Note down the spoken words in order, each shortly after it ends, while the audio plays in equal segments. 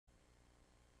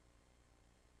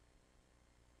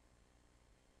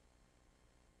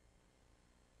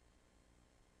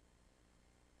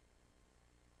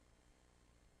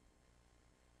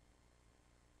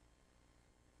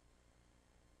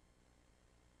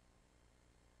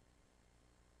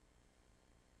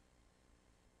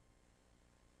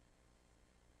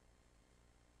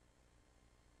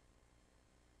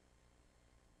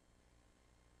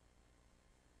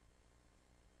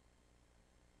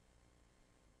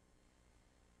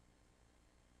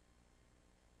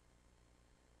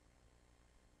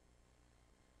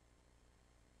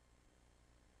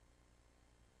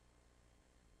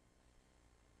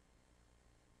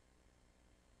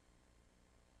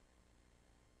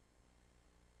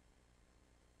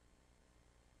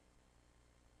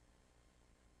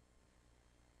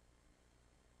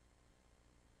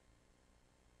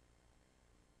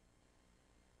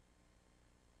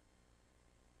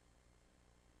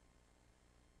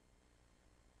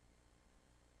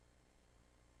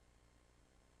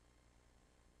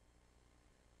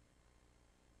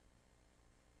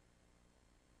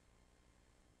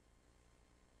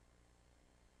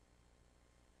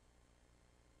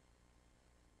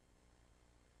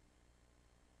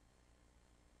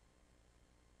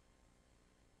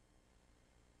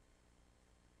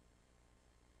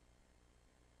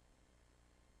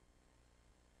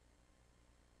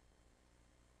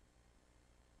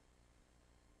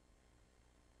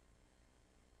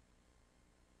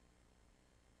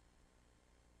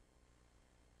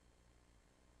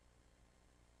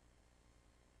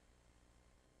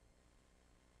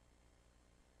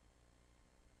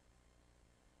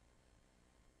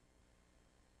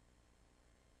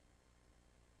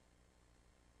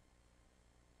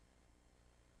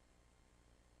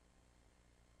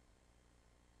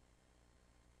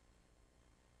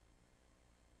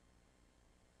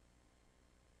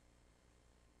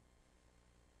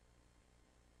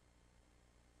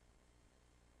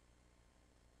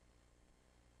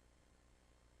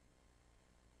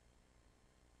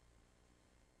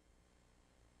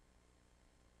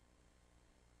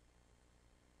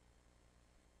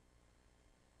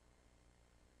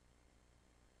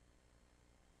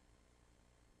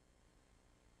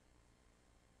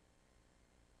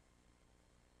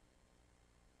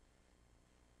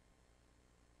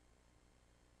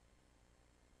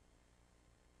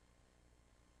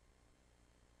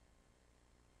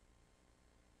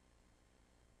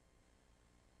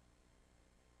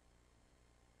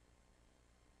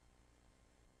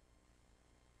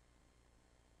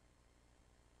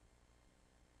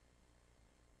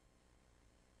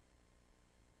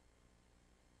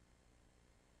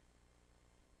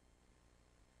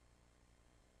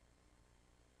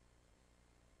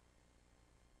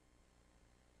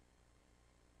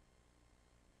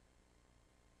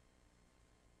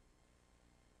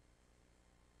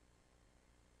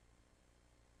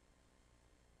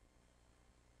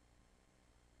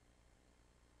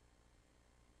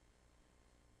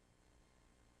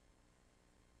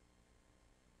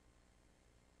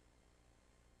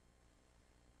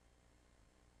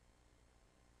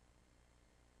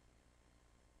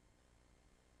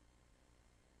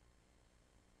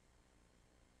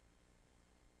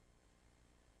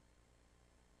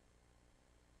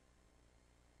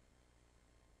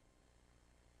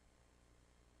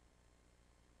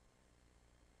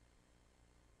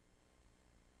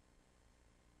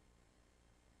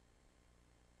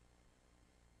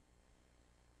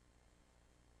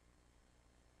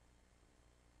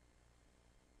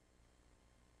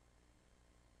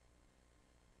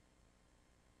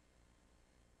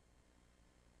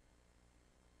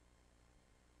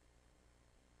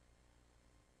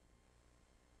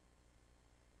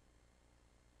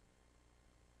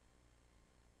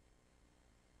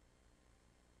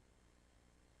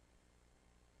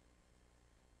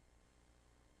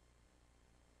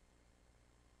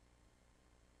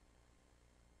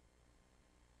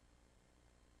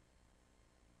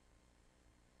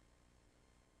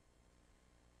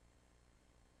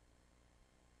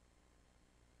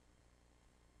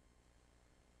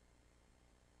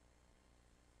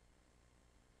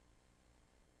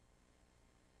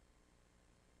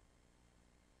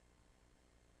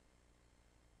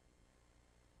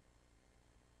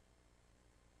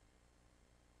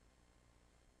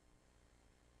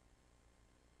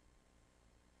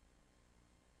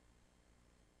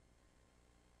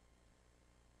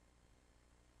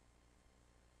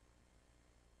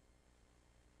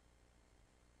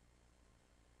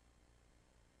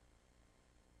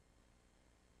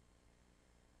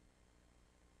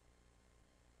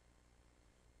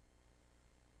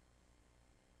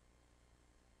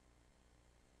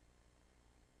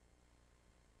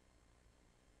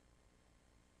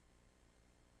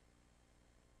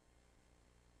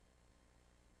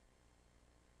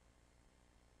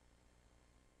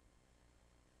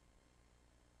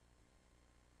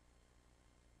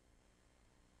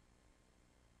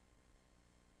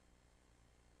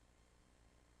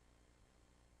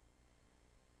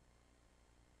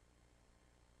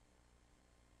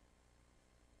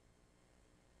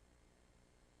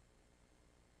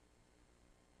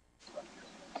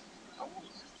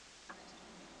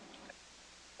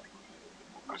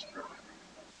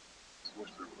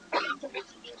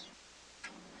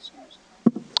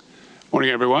Morning,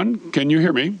 everyone. Can you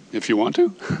hear me if you want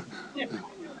to? Yeah.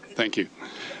 Thank you.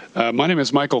 My name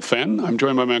is Michael Fenn. I'm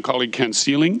joined by my colleague Ken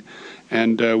Sealing,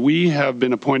 and we have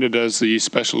been appointed as the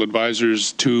special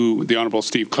advisors to the Honourable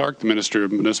Steve Clark, the Minister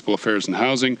of Municipal Affairs and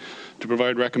Housing, to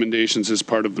provide recommendations as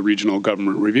part of the Regional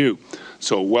Government Review.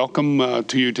 So welcome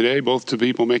to you today, both to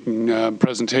people making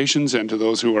presentations and to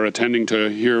those who are attending to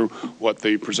hear what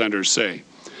the presenters say.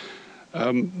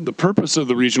 The purpose of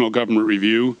the Regional Government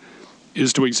Review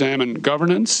is to examine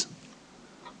governance,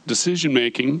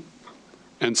 decision-making,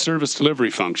 and service delivery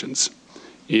functions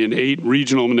in 8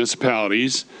 regional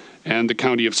municipalities and the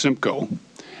county of Simcoe.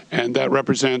 And that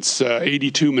represents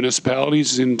 82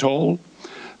 municipalities in total.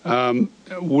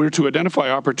 We're to identify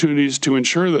opportunities to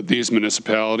ensure that these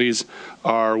municipalities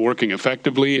are working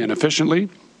effectively and efficiently,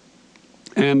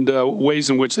 and ways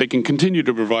in which they can continue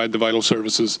to provide the vital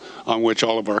services on which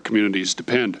all of our communities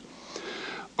depend.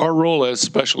 Our role as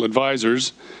special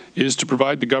advisors is to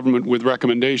provide the government with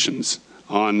recommendations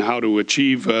on how to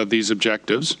achieve these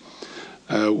objectives.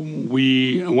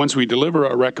 Once we deliver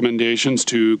our recommendations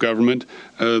to government,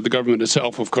 the government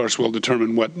itself, of course, will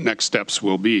determine what next steps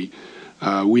will be.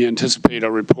 We anticipate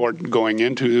a report going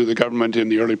into the government in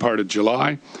the early part of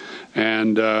July,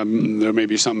 and there may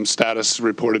be some status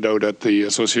reported out at the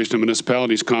Association of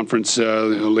Municipalities conference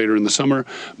later in the summer,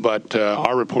 but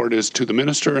our report is to the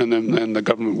minister, and then the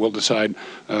government will decide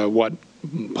what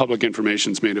public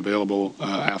information is made available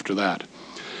after that.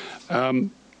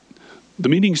 The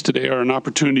meetings today are an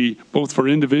opportunity both for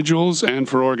individuals and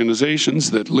for organizations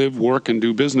that live, work, and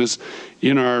do business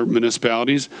in our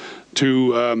municipalities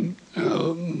to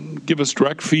give us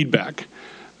direct feedback.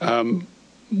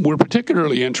 We're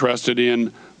particularly interested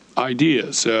in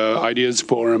ideas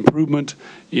for improvement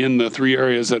in the 3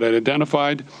 areas that I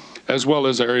identified, as well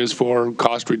as areas for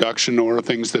cost reduction or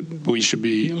things that we should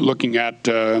be looking at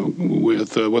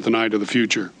with an eye to the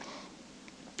future.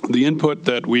 The input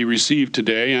that we received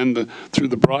today and through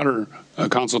the broader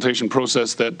consultation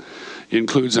process that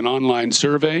includes an online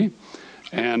survey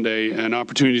and an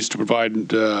opportunities to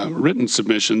provide written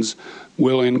submissions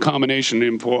will in combination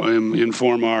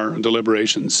inform our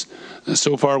deliberations.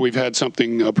 So far we've had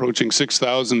something approaching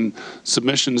 6,000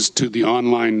 submissions to the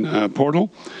online portal,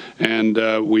 and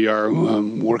we are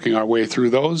working our way through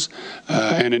those.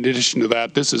 And in addition to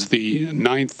that, this is the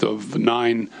 9th of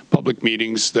 9 public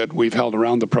meetings that we've held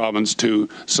around the province to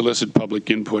solicit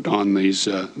public input on these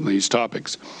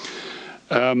topics.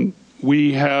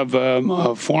 We have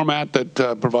a format that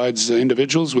provides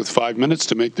individuals with 5 minutes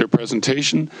to make their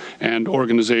presentation, and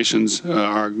organizations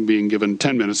are being given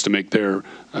 10 minutes to make their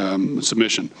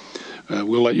submission.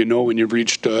 We'll let you know when you've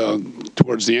reached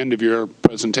towards the end of your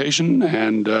presentation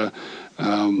and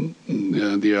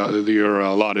your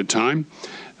allotted time.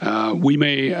 We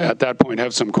may, at that point,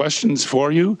 have some questions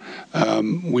for you.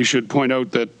 We should point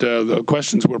out that the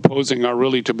questions we're posing are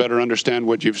really to better understand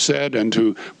what you've said and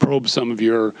to probe some of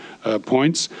your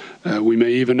points. We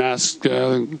may even ask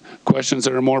questions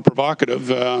that are more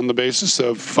provocative on the basis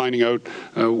of finding out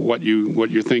what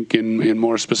you think in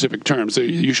more specific terms.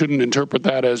 You shouldn't interpret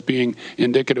that as being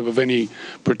indicative of any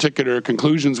particular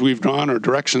conclusions we've drawn or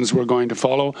directions we're going to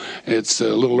follow. It's a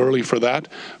little early for that,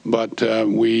 but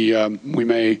we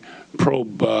may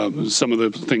probe some of the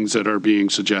things that are being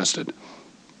suggested.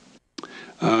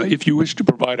 If you wish to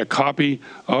provide a copy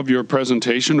of your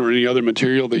presentation or any other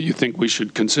material that you think we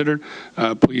should consider,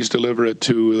 please deliver it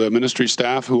to the ministry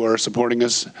staff who are supporting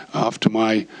us off to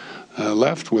my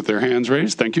left with their hands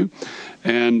raised. Thank you.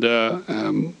 And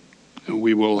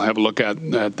we will have a look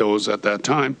at those at that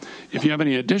time. If you have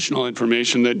any additional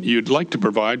information that you'd like to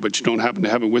provide but you don't happen to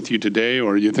have it with you today,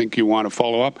 or you think you want to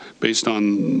follow up based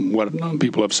on what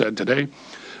people have said today,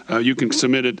 you can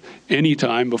submit it any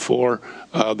time before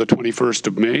the 21st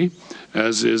of May,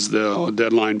 as is the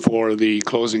deadline for the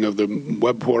closing of the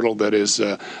web portal that is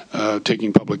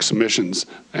taking public submissions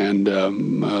and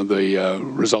the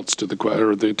results to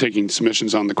taking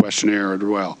submissions on the questionnaire as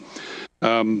well.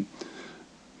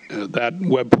 That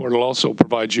web portal also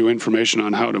provides you information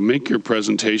on how to make your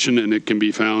presentation, and it can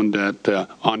be found at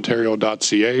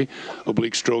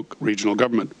ontario.ca/regional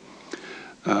government.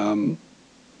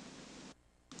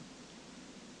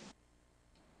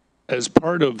 As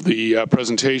part of the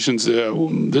presentations,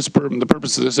 the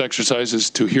purpose of this exercise is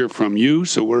to hear from you,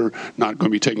 so we're not going to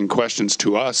be taking questions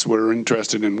to us. We're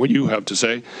interested in what you have to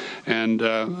say, and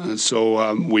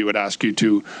so we would ask you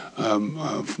to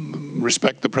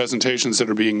respect the presentations that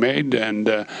are being made and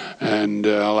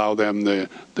allow them the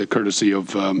courtesy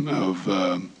of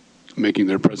making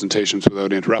their presentations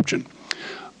without interruption.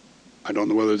 I don't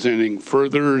know whether there's anything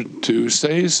further to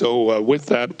say, so with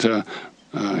that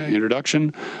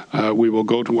introduction, we will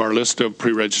go to our list of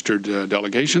pre-registered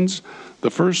delegations. The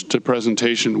first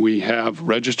presentation we have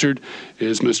registered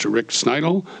is Mr. Rick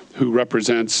Sneidel, who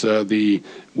represents the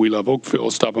We Love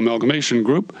Oakville Stop Amalgamation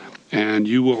Group. And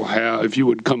you will have, if you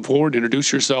would come forward,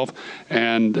 introduce yourself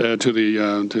and to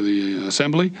the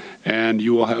assembly, and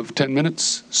you will have 10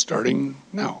 minutes starting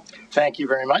now. Thank you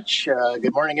very much.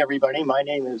 Good morning, everybody. My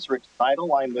name is Rick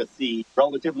Sneidel. I'm with the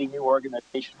relatively new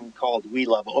organization called We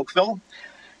Love Oakville.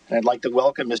 And I'd like to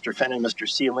welcome Mr. Fenn and Mr.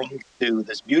 Sealing to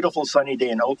this beautiful sunny day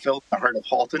in Oakville, the heart of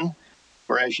Halton,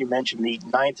 where, as you mentioned, the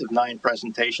 9th of 9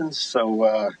 presentations.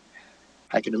 So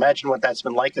I can imagine what that's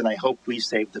been like, and I hope we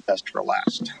saved the best for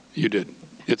last. You did.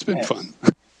 It's been fun.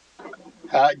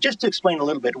 Just to explain a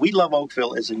little bit, We Love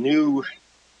Oakville is a new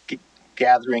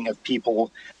gathering of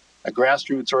people, a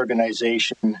grassroots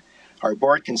organization. Our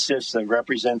board consists of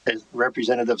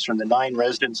representatives from the 9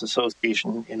 residents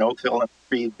association in Oakville and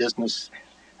 3 business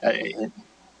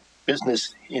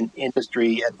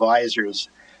industry advisors,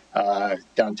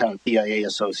 downtown PIA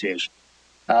association.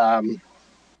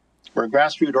 We're a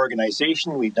grassroots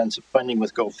organization. We've done some funding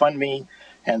with GoFundMe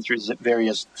and through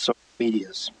various social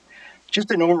medias.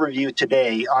 Just an overview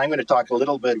today, I'm going to talk a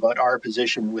little bit about our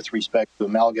position with respect to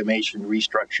amalgamation,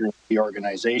 restructuring,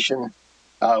 reorganization.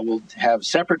 We'll have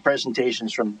separate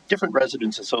presentations from different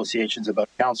residents associations about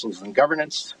councils and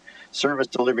governance, service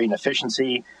delivery and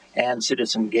efficiency, and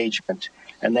citizen engagement,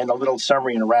 and then a little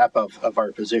summary and wrap of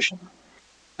our position.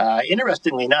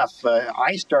 Interestingly enough,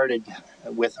 I started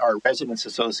with our Residents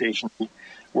Association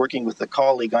working with a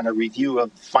colleague on a review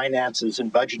of finances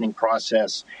and budgeting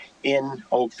process in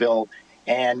Oakville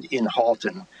and in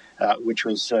Halton, which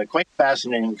was quite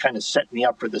fascinating and kind of set me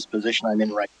up for this position I'm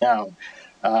in right now.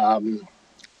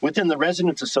 Within the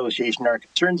Residents Association, our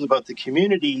concerns about the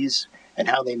communities and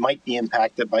how they might be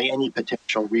impacted by any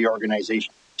potential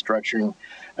reorganization structuring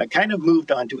kind of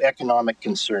moved on to economic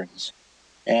concerns.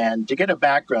 And to get a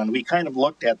background, we kind of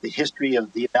looked at the history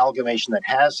of the amalgamation that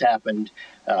has happened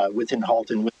within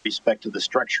Halton with respect to the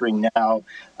structuring now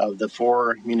of the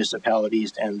 4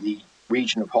 municipalities and the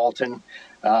region of Halton.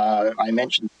 I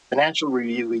mentioned the financial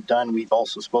review we've done. We've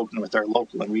also spoken with our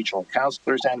local and regional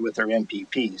councillors and with our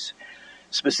MPPs.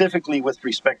 Specifically with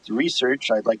respect to research,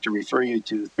 I'd like to refer you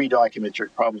to 3 documents you're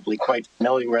probably quite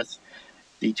familiar with.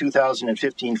 The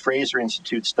 2015 Fraser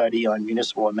Institute study on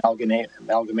municipal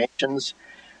amalgamations,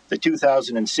 the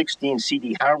 2016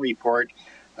 C.D. Howe report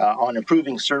on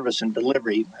improving service and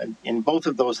delivery. In both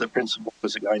of those, the principal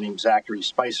was a guy named Zachary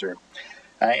Spicer.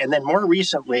 And then more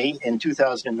recently, in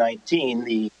 2019,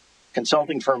 the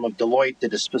consulting firm of Deloitte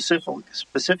did a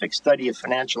specific study of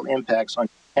financial impacts on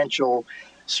potential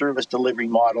service delivery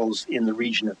models in the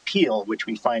region of Peel, which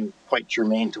we find quite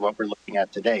germane to what we're looking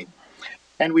at today.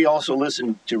 And we also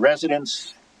listened to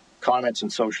residents, comments in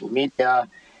social media,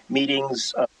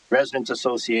 meetings of the Residents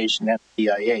Association and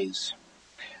PIAs.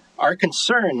 Our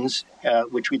concerns,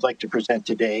 which we'd like to present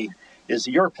today, is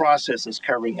that your process is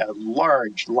covering a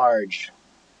large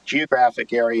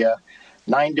geographic area,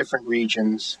 9 different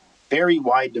regions, very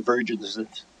wide divergences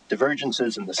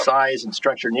in the size and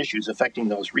structure and issues affecting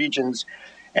those regions,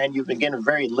 and you've been given a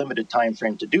very limited time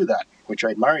frame to do that, which I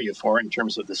admire you for in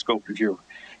terms of the scope of your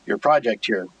project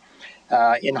here.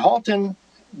 In Halton,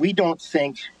 we don't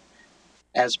think,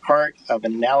 as part of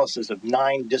an analysis of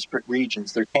 9 disparate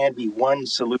regions, there can be one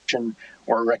solution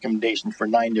or a recommendation for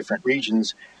 9 different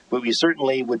regions, but we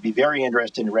certainly would be very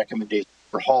interested in recommendations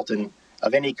for Halton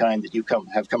of any kind that you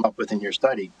have come up with in your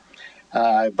study.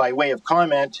 By way of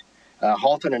comment,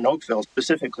 Halton and Oakville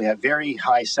specifically have very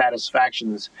high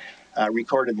satisfactions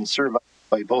recorded and surveyed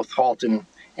by both Halton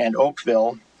and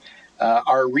Oakville.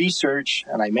 Our research,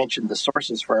 and I mentioned the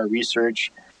sources for our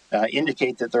research,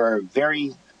 indicate that there are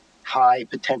very high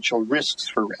potential risks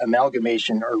for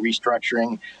amalgamation or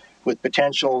restructuring, with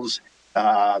potentials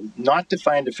not to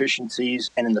find efficiencies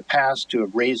and in the past to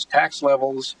have raised tax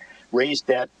levels, raised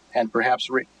debt, and perhaps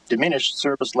diminished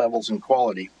service levels and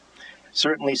quality.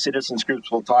 Certainly, citizens groups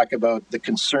will talk about the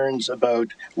concerns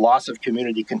about loss of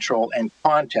community control and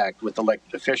contact with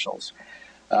elected officials.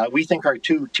 We think our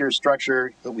 2-tier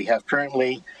structure that we have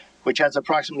currently, which has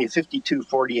approximately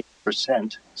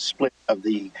 52-48% split of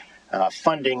the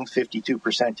funding,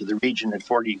 52% to the region and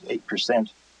 48%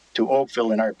 to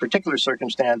Oakville in our particular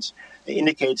circumstance,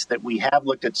 indicates that we have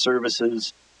looked at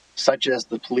services such as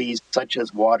the police, such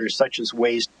as water, such as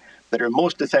waste, that are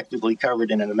most effectively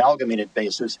covered in an amalgamated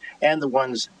basis and the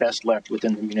ones best left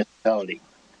within the municipality.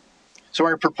 So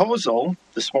our proposal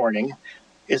this morning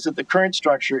is that the current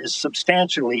structure is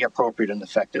substantially appropriate and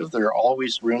effective. There are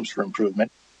always rooms for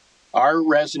improvement. Our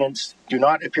residents do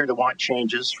not appear to want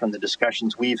changes from the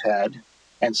discussions we've had,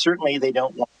 and certainly they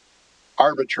don't want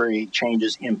arbitrary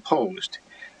changes imposed.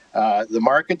 The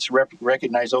markets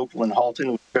recognize Oakville and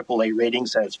Halton with AAA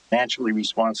ratings as financially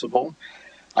responsible.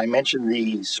 I mentioned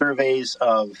the surveys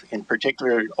of, in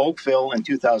particular, Oakville in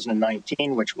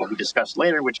 2019, which will be discussed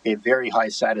later, which gave very high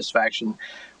satisfaction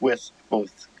with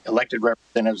both elected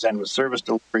representatives and with service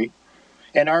delivery.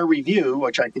 And our review,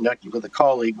 which I conducted with a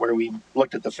colleague, where we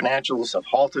looked at the financials of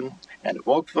Halton and of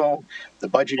Oakville, the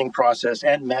budgeting process,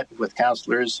 and met with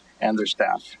councillors and their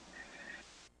staff.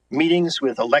 Meetings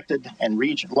with elected and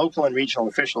local and regional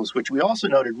officials, which we also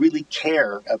noted really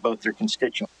care about their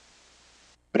constituents.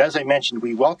 But as I mentioned,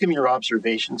 we welcome your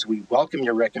observations, we welcome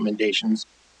your recommendations,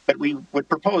 but we would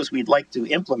propose we'd like to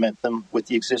implement them with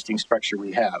the existing structure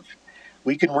we have.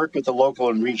 We can work with the local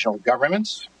and regional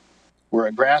governments. We're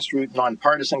a grassroots,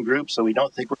 nonpartisan group, so we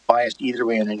don't think we're biased either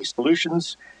way on any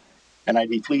solutions. And I'd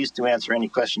be pleased to answer any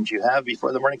questions you have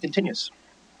before the morning continues.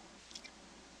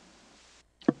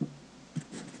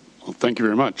 Well, thank you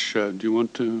very much. Do you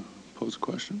want to pose a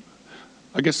question?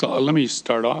 I guess let me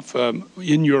start off.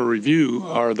 In your review,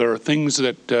 are there things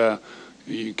that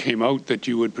you came out that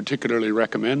you would particularly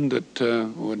recommend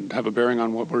that would have a bearing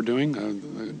on what we're doing?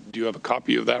 Do you have a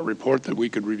copy of that report that we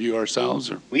could review ourselves?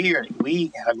 Or?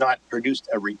 We have not produced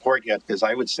a report yet, because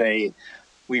I would say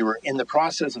we were in the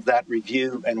process of that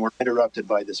review and were interrupted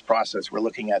by this process we're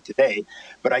looking at today.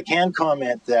 But I can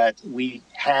comment that we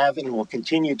have and will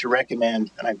continue to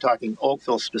recommend, and I'm talking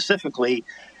Oakville specifically,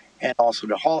 and also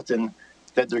to Halton,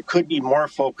 that there could be more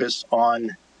focus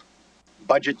on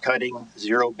budget cutting,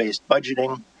 zero-based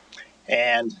budgeting.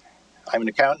 And I'm an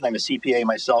accountant, I'm a CPA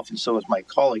myself, and so is my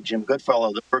colleague, Jim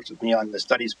Goodfellow, that works with me on the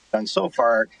studies we've done so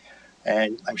far.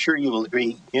 And I'm sure you will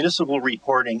agree, municipal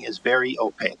reporting is very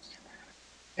opaque.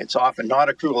 It's often not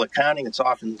accrual accounting. It's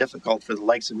often difficult for the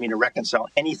likes of me to reconcile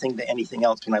anything to anything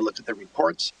else when I look at the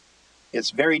reports.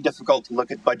 It's very difficult to look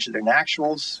at budget and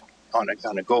actuals on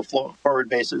a go-forward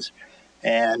basis.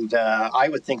 And I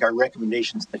would think our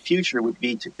recommendations in the future would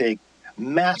be to take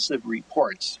massive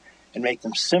reports and make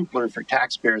them simpler for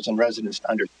taxpayers and residents to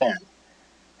understand.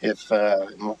 If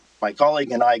my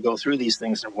colleague and I go through these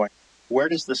things and we're going, where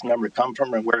does this number come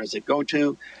from and where does it go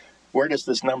to? Where does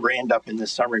this number end up in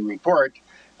this summary report?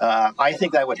 I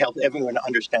think that would help everyone to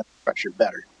understand the structure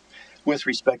better. With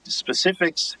respect to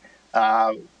specifics,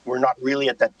 we're not really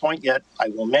at that point yet. I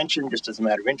will mention, just as a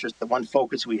matter of interest, the one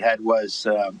focus we had was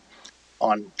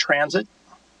on transit,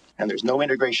 and there's no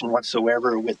integration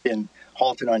whatsoever within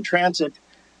Halton on transit.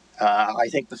 I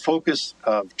think the focus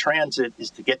of transit is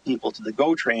to get people to the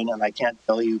GO train, and I can't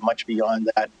tell you much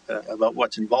beyond that about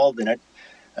what's involved in it.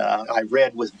 I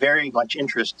read with very much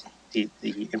interest the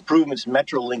improvements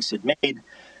Metrolinx had made,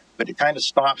 but it kind of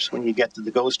stops when you get to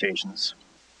the GO stations.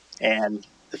 And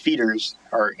the feeders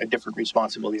are a different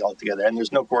responsibility altogether, and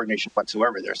there's no coordination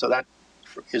whatsoever there. So that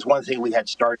is one thing we had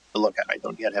started to look at. I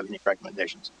don't yet have any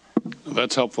recommendations.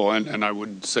 That's helpful, and I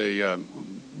would say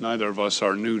neither of us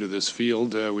are new to this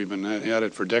field. We've been at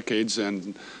it for decades,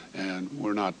 and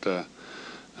we're not,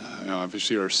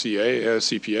 obviously you're a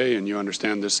CPA, and you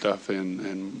understand this stuff.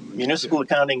 And municipal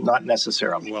accounting, not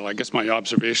necessarily. Well, I guess my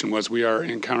observation was we are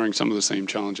encountering some of the same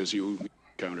challenges you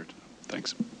encountered.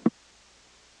 Thanks.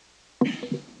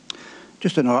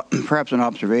 Just perhaps an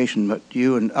observation, but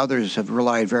you and others have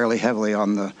relied very heavily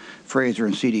on the Fraser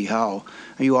and C.D. Howe.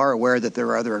 You are aware that there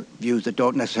are other views that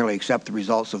don't necessarily accept the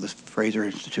results of the Fraser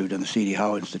Institute and the C.D.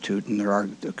 Howe Institute, and there are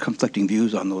conflicting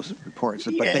views on those reports.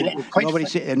 But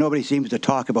nobody seems to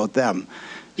talk about them.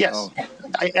 Yes, so.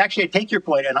 I take your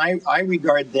point, and I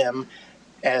regard them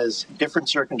as different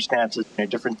circumstances in a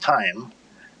different time,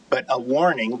 but a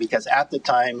warning, because at the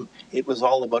time it was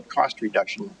all about cost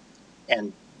reduction,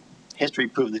 and history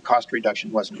proved that cost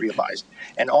reduction wasn't realized.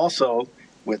 And also,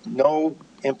 with no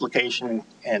implication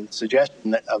and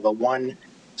suggestion of a one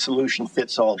solution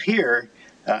fits all here,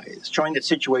 it's showing that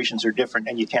situations are different,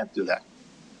 and you can't do that.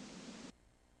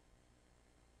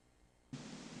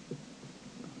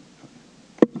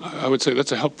 I would say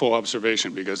that's a helpful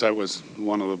observation, because that was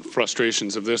one of the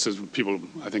frustrations of this, is people,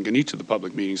 I think, in each of the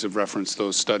public meetings have referenced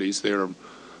those studies. They're,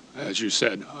 as you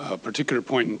said, a particular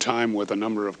point in time with a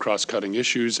number of cross-cutting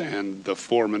issues, and the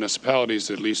 4 municipalities,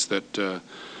 at least that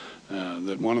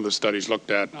that one of the studies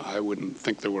looked at, I wouldn't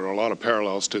think there were a lot of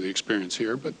parallels to the experience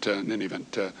here, but in any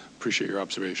event, appreciate your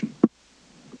observation.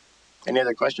 Any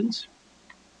other questions?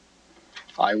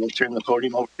 I will turn the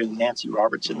podium over to Nancy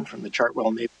Robertson from the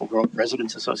Chartwell Maple Grove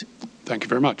Residents Association. Thank you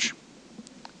very much.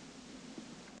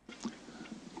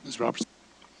 Ms. Robertson.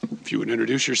 if you would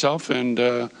introduce yourself and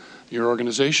your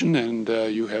organization, and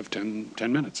you have 10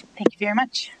 minutes. Thank you very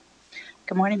much.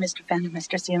 Good morning, Mr. Fenn and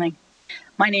Mr. Sealing.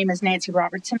 My name is Nancy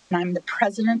Robertson, and I'm the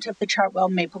president of the Chartwell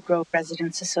Maple Grove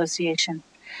Residents Association.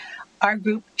 Our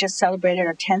group just celebrated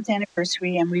our 10th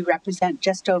anniversary, and we represent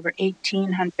just over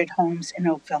 1,800 homes in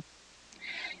Oakville.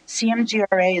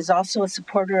 CMGRA is also a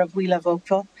supporter of We Love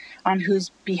Oakville, on whose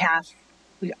behalf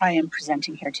I am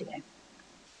presenting here today.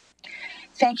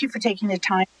 Thank you for taking the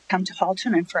time to come to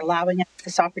Halton and for allowing us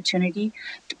this opportunity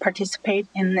to participate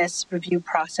in this review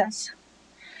process.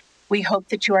 We hope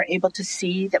that you are able to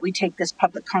see that we take this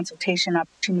public consultation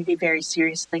opportunity very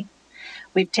seriously.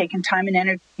 We've taken time and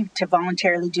energy to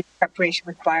voluntarily do the preparation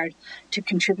required to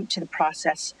contribute to the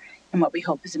process in what we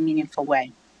hope is a meaningful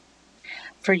way.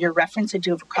 For your reference, I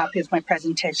do have a copy of my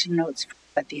presentation notes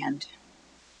at the end.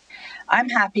 I'm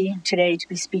happy today to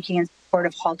be speaking in support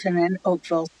of Halton and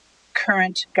Oakville's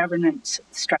current governance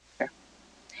structure.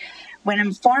 When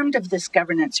informed of this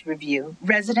governance review,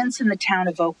 residents in the town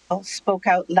of Oakville spoke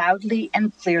out loudly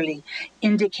and clearly,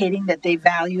 indicating that they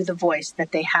value the voice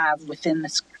that they have within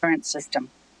this current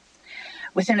system.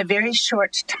 Within a very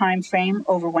short time frame,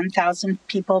 over 1,000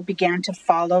 people began to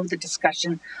follow the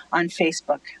discussion on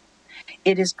Facebook.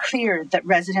 It is clear that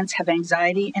residents have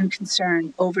anxiety and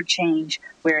concern over change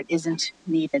where it isn't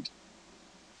needed.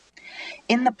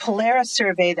 In the Polera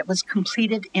survey that was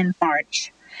completed in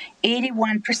March,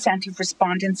 81% of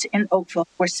respondents in Oakville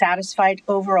were satisfied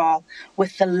overall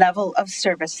with the level of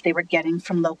service they were getting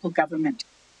from local government.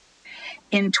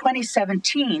 In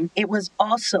 2017, it was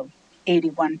also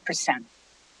 81%.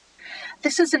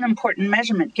 This is an important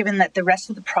measurement given that the rest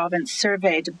of the province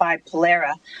surveyed by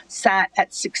Polera sat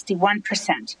at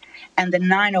 61% and the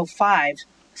 905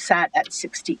 sat at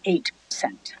 68%.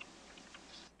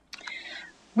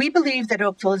 We believe that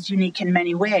Oakville is unique in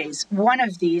many ways. One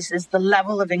of these is the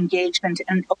level of engagement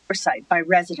and oversight by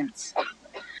residents.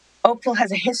 Oakville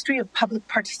has a history of public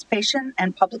participation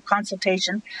and public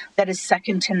consultation that is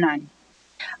second to none.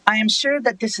 I am sure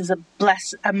that this is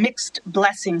a mixed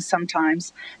blessing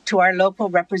sometimes to our local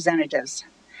representatives,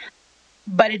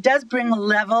 but it does bring a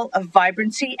level of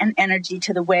vibrancy and energy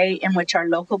to the way in which our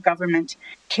local government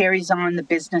carries on the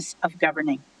business of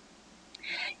governing.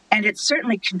 And it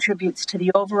certainly contributes to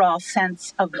the overall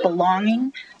sense of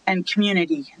belonging and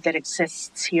community that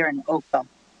exists here in Oakville.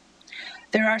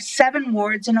 There are 7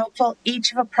 wards in Oakville,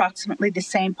 each of approximately the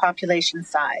same population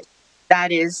size.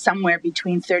 That is somewhere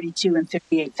between 32 and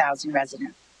 58,000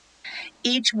 residents.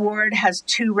 Each ward has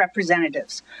 2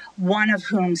 representatives, one of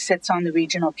whom sits on the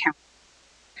regional council.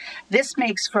 This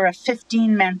makes for a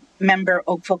 15-member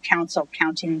Oakville council,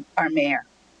 counting our mayor.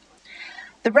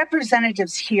 The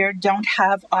representatives here don't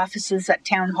have offices at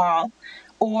Town Hall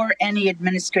or any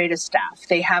administrative staff.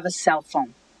 They have a cell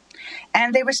phone.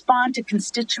 And they respond to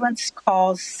constituents'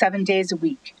 calls 7 days a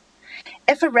week.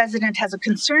 If a resident has a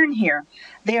concern here,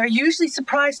 they are usually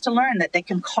surprised to learn that they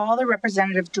can call the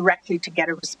representative directly to get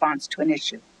a response to an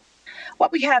issue.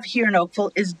 What we have here in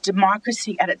Oakville is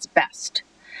democracy at its best.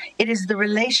 It is the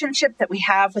relationship that we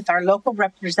have with our local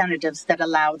representatives that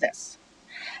allow this.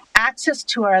 Access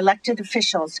to our elected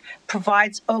officials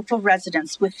provides Oakville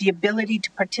residents with the ability to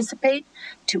participate,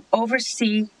 to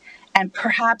oversee, and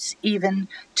perhaps even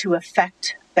to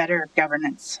affect better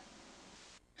governance.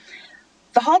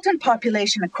 The Halton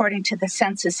population, according to the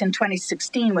census in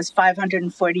 2016, was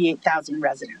 548,000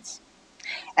 residents.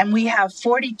 And we have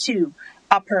 42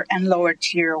 upper and lower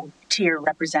tier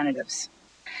representatives.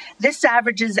 This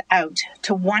averages out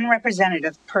to 1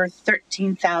 representative per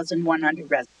 13,100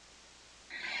 residents.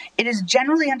 It is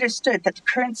generally understood that the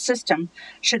current system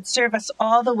should serve us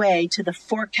all the way to the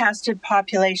forecasted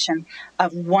population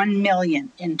of 1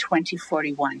 million in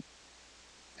 2041.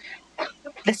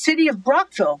 The city of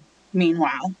Brockville,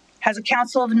 meanwhile, has a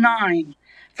council of 9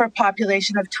 for a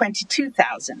population of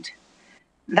 22,000.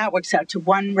 That works out to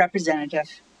 1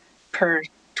 representative per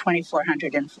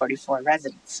 2,444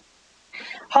 residents.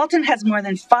 Halton has more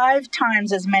than 5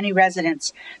 times as many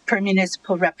residents per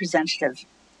municipal representative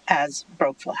as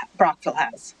Brockville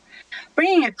has.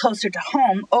 Bringing it closer to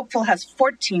home, Oakville has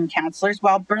 14 councillors,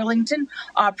 while Burlington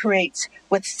operates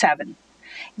with 7.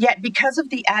 Yet because of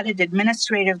the added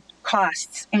administrative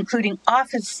costs, including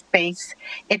office space,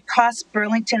 it costs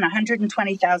Burlington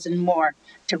 $120,000 more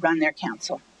to run their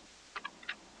council.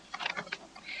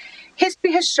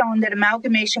 History has shown that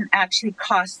amalgamation actually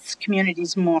costs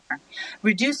communities more.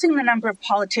 Reducing the number of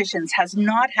politicians has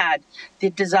not had the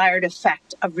desired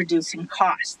effect of reducing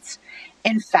costs.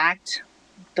 In fact,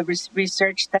 the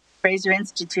research that the Fraser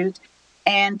Institute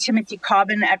and Timothy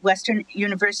Cobbin at Western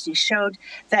University showed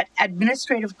that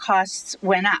administrative costs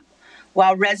went up,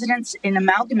 while residents in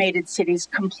amalgamated cities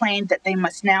complained that they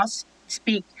must now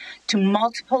speak to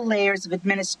multiple layers of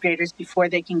administrators before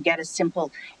they can get a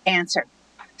simple answer.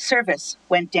 Service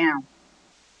went down.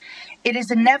 It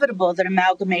is inevitable that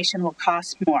amalgamation will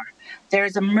cost more. There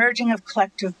is a merging of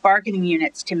collective bargaining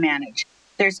units to manage.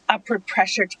 There's upward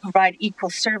pressure to provide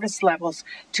equal service levels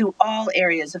to all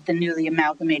areas of the newly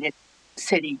amalgamated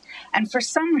city. And for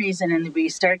some reason in the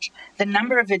research, the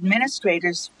number of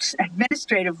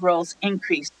administrative roles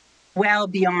increased well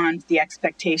beyond the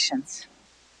expectations.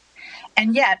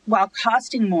 And yet, while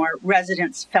costing more,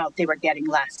 residents felt they were getting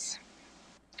less.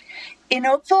 In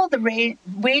Oakville, the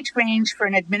wage range for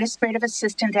an administrative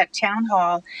assistant at Town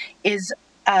Hall is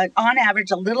on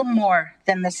average a little more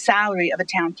than the salary of a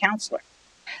town councillor.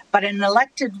 But an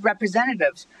elected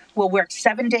representative will work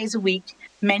 7 days a week,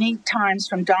 many times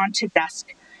from dawn to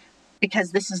dusk,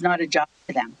 because this is not a job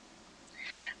for them.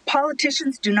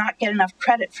 Politicians do not get enough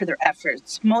credit for their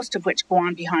efforts, most of which go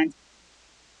on behind.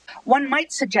 One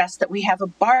might suggest that we have a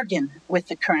bargain with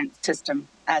the current system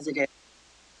as it is.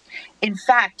 In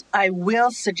fact, I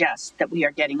will suggest that we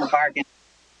are getting a bargain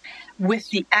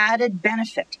with the added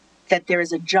benefit that there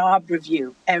is a job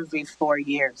review every 4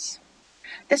 years.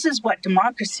 This is what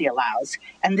democracy allows,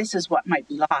 and this is what might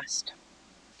be lost.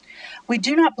 We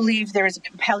do not believe there is a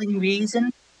compelling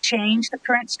reason to change the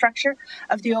current structure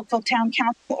of the Oakville Town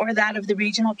Council or that of the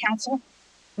Regional Council.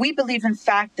 We believe, in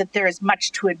fact, that there is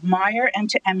much to admire and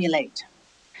to emulate.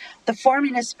 The 4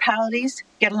 municipalities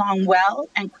get along well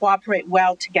and cooperate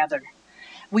well together.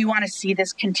 We want to see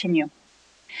this continue.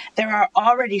 There are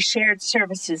already shared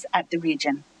services at the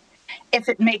region. If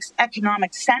it makes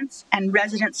economic sense and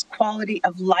residents' quality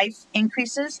of life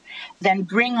increases, then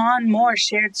bring on more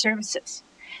shared services.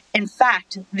 In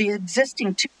fact, the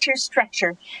existing two-tier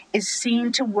structure is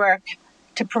seen to work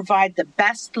to provide the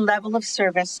best level of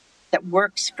service that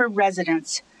works for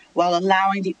residents while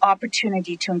allowing the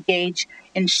opportunity to engage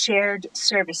in shared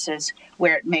services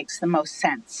where it makes the most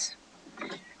sense.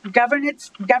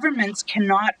 Governments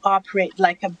cannot operate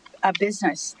like a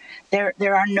business.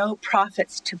 There are no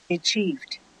profits to be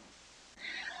achieved.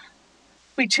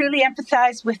 We truly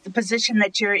empathize with the position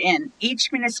that you're in.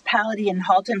 Each municipality in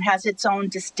Halton has its own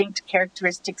distinct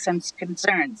characteristics and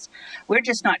concerns. We're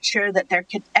just not sure that there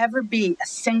could ever be a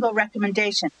single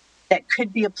recommendation that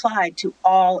could be applied to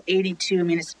all 82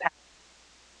 municipalities.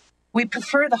 We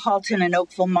prefer the Halton and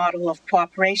Oakville model of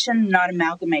cooperation, not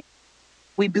amalgamation.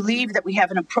 We believe that we have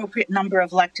an appropriate number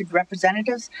of elected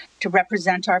representatives to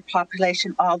represent our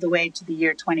population all the way to the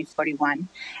year 2041,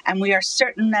 and we are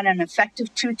certain that an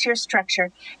effective two-tier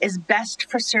structure is best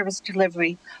for service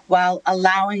delivery while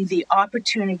allowing the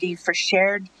opportunity for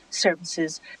shared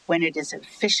services when it is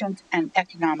efficient and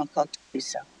economical to do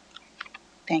so.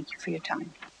 Thank you for your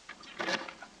time.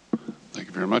 Thank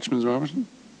you very much, Ms. Robertson.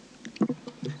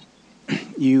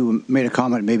 You made a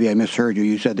comment, maybe I misheard you.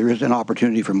 You said there is an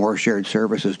opportunity for more shared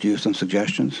services. Do you have some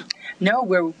suggestions? No,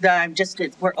 we're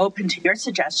open to your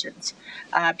suggestions.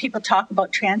 People talk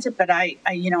about transit, but I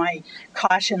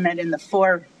caution that in the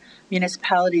 4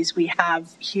 municipalities we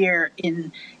have here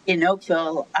in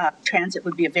Oakville, transit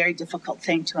would be a very difficult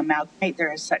thing to amalgamate.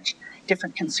 There are such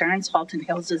different concerns. Halton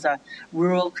Hills is a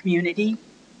rural community,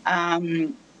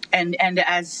 and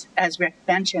as Rick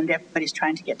mentioned, everybody's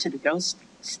trying to get to the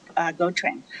GO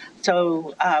train.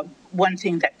 So one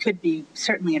thing that could be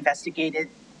certainly investigated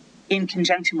in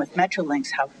conjunction with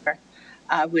Metrolinx, however,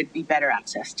 would be better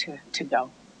access to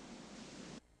GO.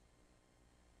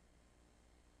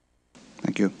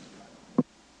 Thank you.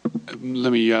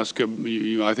 Let me ask,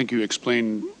 I think you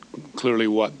explained clearly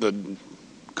what the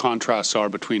contrasts are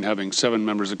between having 7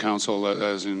 members of council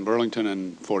as in Burlington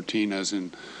and 14 as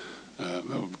in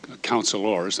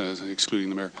councillors, excluding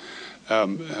the mayor.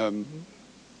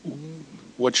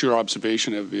 What's your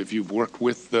observation if you've worked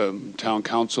with the town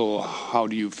council? How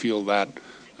do you feel that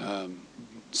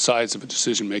size of a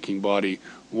decision-making body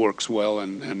works well,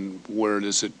 and where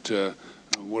does it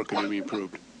where can it be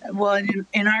improved? Well,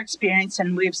 in our experience,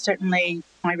 and we've certainly,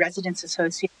 my residents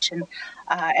association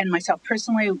and myself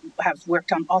personally have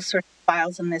worked on all sorts of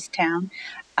files in this town.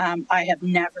 I have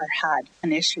never had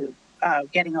an issue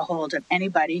getting a hold of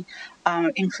anybody,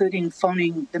 including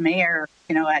phoning the mayor,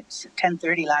 at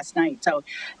 10:30 last night. So,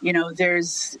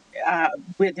 there's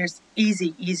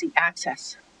easy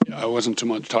access. I wasn't too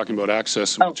much talking about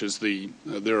access, which is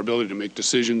their ability to make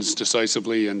decisions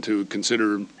decisively and to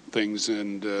consider things.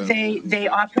 And they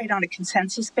operate on a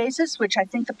consensus basis, which I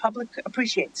think the public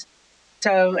appreciates.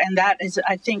 So, and that is,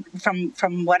 I think,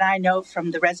 from what I know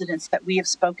from the residents that we have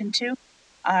spoken to,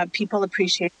 people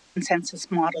appreciate the consensus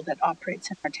model that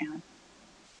operates in our town.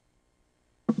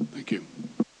 Thank you.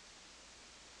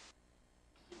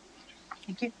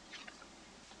 Thank you.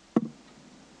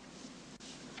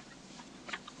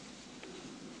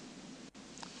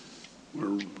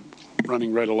 We're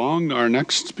running right along. Our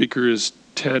next speaker is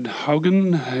Ted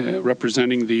Haugen,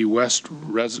 representing the West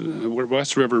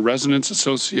River Residents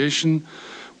Association.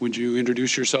 Would you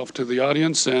introduce yourself to the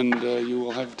audience, and you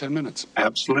will have 10 minutes.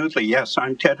 Absolutely, yes.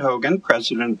 I'm Ted Hogan,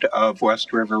 president of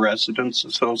West River Residents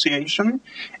Association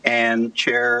and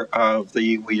chair of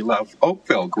the We Love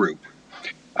Oakville group.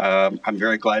 I'm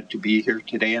very glad to be here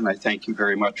today, and I thank you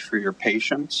very much for your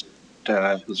patience.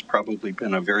 It has probably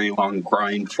been a very long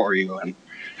grind for you, and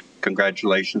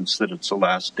congratulations that it's the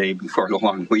last day before the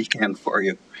long weekend for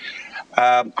you.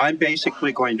 I'm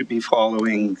basically going to be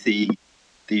following the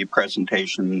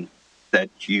presentation that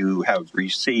you have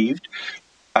received.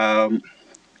 So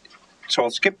I'll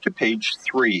skip to page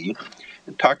 3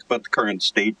 and talk about the current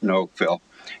state in Oakville.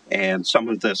 And some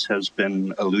of this has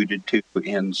been alluded to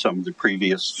in some of the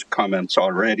previous comments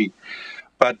already.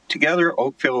 But together,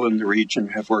 Oakville and the region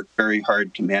have worked very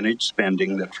hard to manage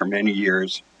spending that for many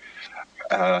years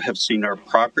have seen our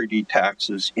property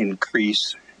taxes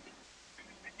increases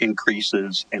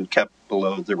and kept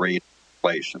below the rate of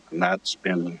inflation. And that's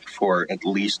been for at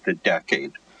least a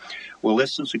decade. Well,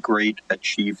 this is a great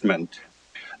achievement.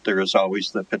 There is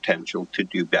always the potential to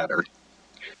do better.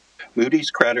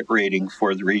 Moody's credit rating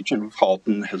for the region of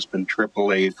Halton has been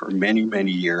AAA for many,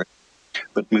 many years,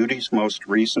 but Moody's most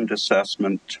recent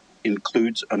assessment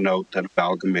includes a note that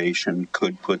amalgamation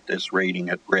could put this rating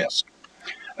at risk.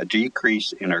 A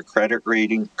decrease in our credit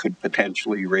rating could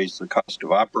potentially raise the cost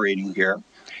of operating here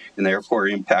and therefore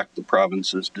impact the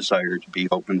province's desire to be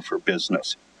open for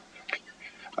business.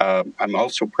 I'm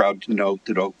also proud to note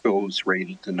that Oakville was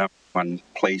rated the #1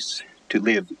 place to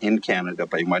live in Canada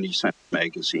by Money Sense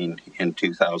magazine in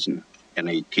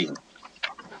 2018.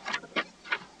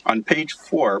 On page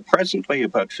 4, presently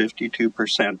about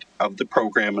 52% of the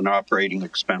program and operating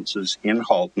expenses in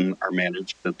Halton are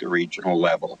managed at the regional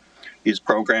level. These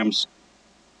programs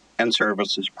and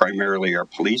services primarily are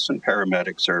police and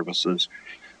paramedic services,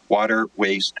 water,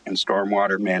 waste, and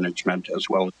stormwater management, as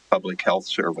well as public health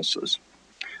services.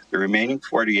 The remaining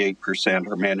 48%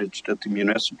 are managed at the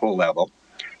municipal level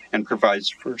and provides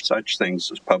for such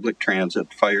things as public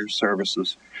transit, fire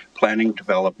services, planning,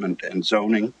 development, and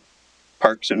zoning,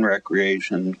 parks and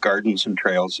recreation, gardens and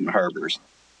trails, and harbors.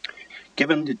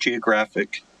 Given the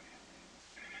geographic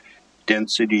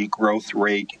density, growth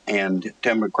rate, and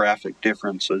demographic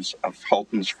differences of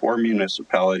Halton's 4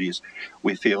 municipalities,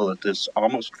 we feel that this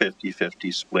almost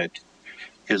 50-50 split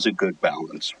is a good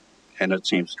balance, and it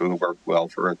seems to have worked well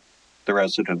for the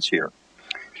residents here.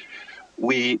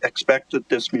 We expect that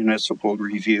this municipal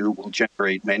review will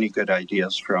generate many good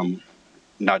ideas from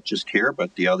not just here,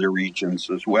 but the other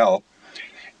regions as well.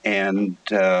 And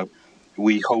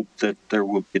we hope that there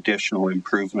will be additional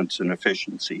improvements and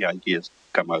efficiency ideas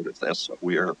come out of this. So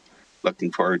we are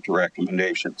looking forward to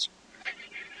recommendations.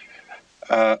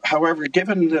 However,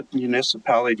 given that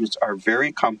municipalities are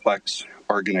very complex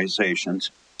organizations,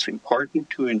 it's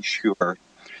important to ensure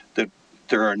that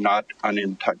there are not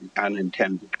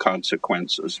unintended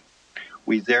consequences.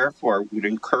 We therefore would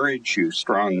encourage you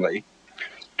strongly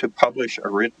to publish a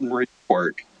written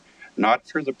report, not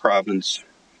for the province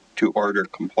to order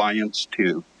compliance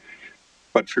to,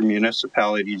 but for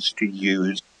municipalities to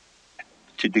use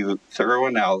to do thorough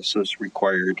analysis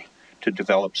required to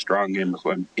develop strong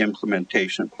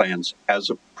implementation plans as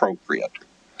appropriate.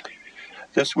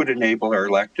 This would enable our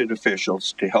elected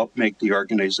officials to help make the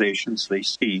organizations they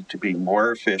see to be more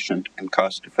efficient and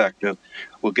cost-effective,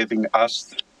 while giving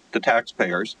us, the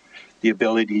taxpayers, the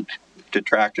ability to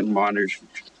track and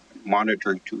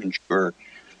monitor to ensure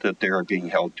that they are being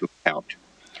held to account.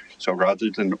 So rather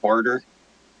than order,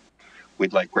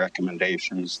 we'd like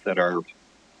recommendations that our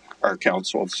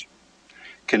councils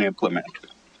can implement.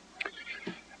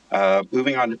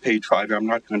 Moving on to page 5, I'm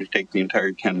not going to take the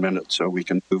entire 10 minutes, so we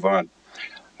can move on.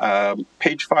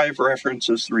 Page 5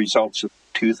 references the results of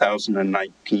the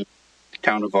 2019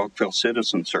 Town of Oakville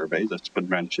Citizen Survey that's been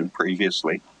mentioned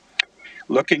previously.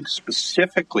 Looking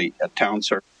specifically at town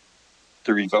survey,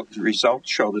 the results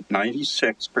show that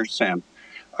 96%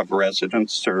 of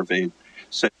residents surveyed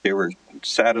said they were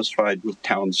satisfied with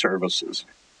town services.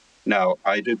 Now,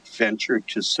 I'd venture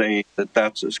to say that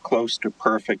that's as close to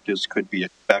perfect as could be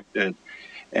expected,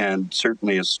 and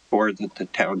certainly a score that the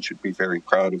town should be very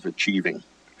proud of achieving.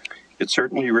 It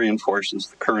certainly reinforces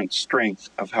the current strength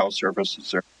of how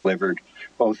services are delivered,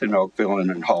 both in Oakville and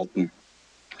in Halton.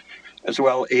 As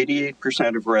well,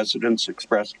 88% of residents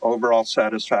expressed overall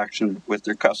satisfaction with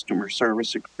their customer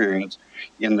service experience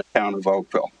in the town of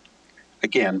Oakville.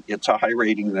 again, it's a high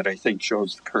rating that I think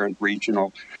shows the current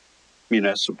regional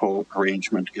municipal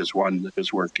arrangement is one that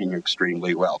is working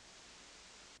extremely well.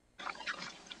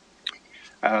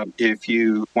 If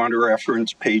you want to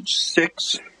reference page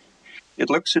 6, it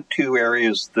looks at two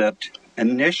areas that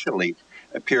initially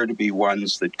appear to be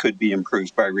ones that could be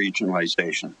improved by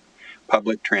regionalization: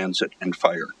 public transit and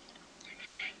fire.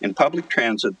 In public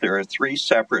transit, there are 3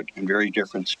 separate and very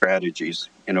different strategies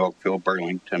in Oakville,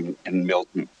 Burlington, and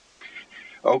Milton.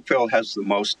 Oakville has the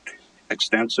most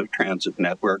extensive transit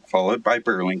network, followed by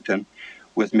Burlington,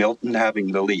 with Milton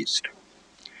having the least.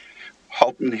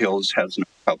 Halton Hills has no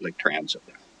public transit.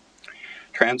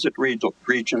 Transit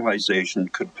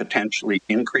regionalization could potentially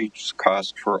increase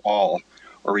cost for all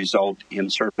or result in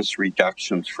service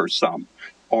reductions for some,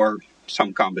 or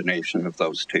some combination of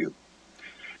those two.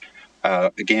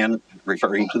 Again,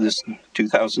 referring to this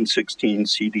 2016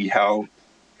 CD Howe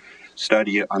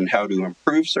study on how to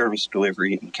improve service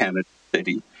delivery in Canada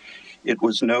City, it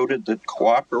was noted that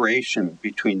cooperation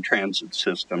between transit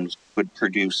systems would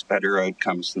produce better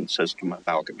outcomes than system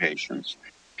amalgamations.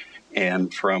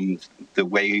 And from the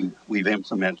way we've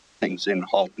implemented things in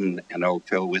Halton and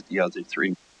Oakville with the other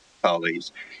 3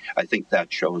 municipalities, I think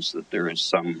that shows that there is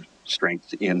some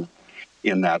strength in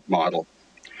that model.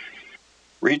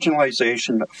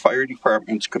 Regionalization of fire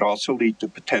departments could also lead to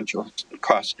potential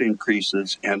cost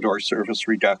increases and or service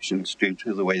reductions due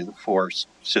to the way the 4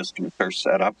 systems are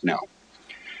set up now.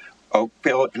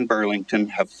 Oakville and Burlington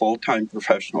have full-time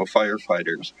professional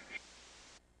firefighters.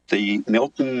 The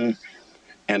Milton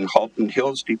and Halton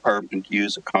Hills Department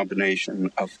use a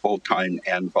combination of full-time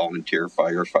and volunteer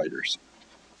firefighters.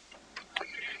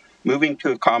 Moving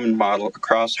to a common model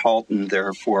across Halton,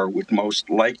 therefore, would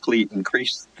most likely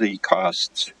increase the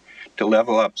costs to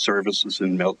level up services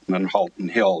in Milton and Halton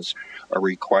Hills, or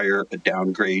require a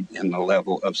downgrade in the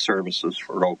level of services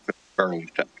for Oakville and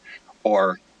Burlington,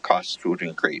 or costs would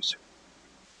increase.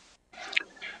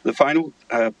 The final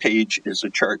page is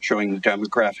a chart showing the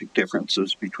demographic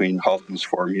differences between Halton's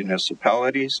 4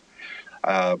 municipalities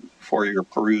for your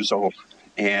perusal,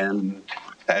 and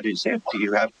that is it. Do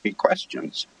you have any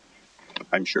questions?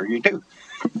 I'm sure you do.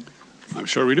 I'm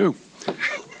sure we do.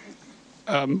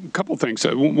 A couple things.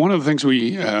 One of the things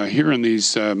we hear in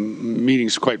these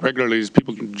meetings quite regularly is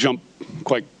people jump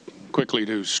quite quickly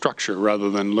to structure rather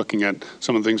than looking at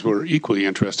some of the things we're equally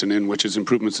interested in, which is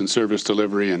improvements in service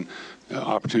delivery and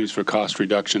opportunities for cost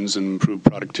reductions and improved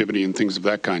productivity and things of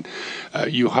that kind.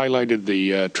 You highlighted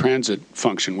the transit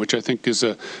function, which I think is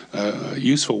a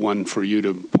useful one for you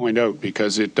to point out,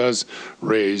 because it does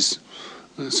raise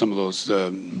some of those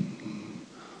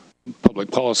public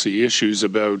policy issues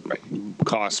about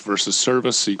cost versus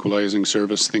service, equalizing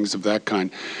service, things of that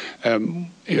kind.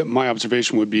 My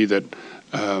observation would be that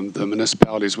the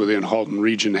municipalities within Halton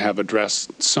Region have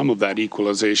addressed some of that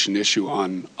equalization issue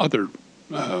on other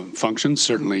functions.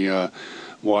 Certainly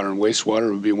water and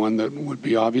wastewater would be one that would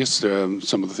be obvious,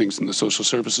 some of the things in the social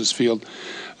services field.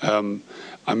 I'm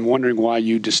wondering why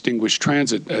you distinguish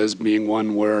transit as being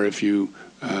one where if you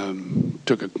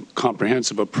took a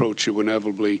comprehensive approach, it would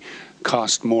inevitably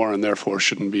cost more and therefore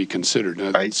shouldn't be considered.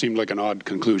 It seemed like an odd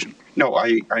conclusion. No,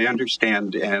 I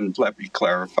understand, and let me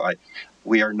clarify.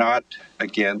 We are not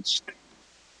against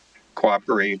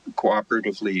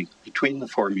cooperatively between the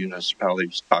 4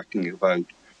 municipalities talking about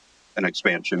an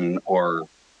expansion or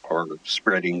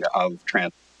spreading of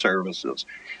transit services.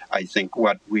 I think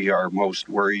what we are most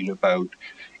worried about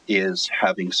is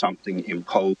having something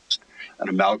imposed, an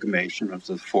amalgamation of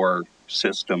the 4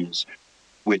 systems,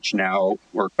 which now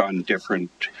work on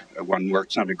different, one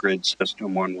works on a grid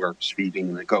system, one works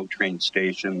feeding the GO train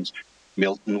stations.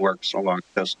 Milton works along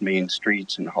just main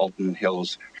streets, and Halton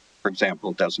Hills, for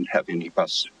example, doesn't have any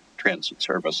bus transit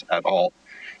service at all.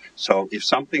 So if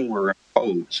something were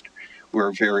imposed,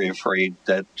 we're very afraid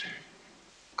that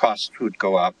costs would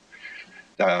go up.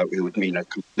 It would mean a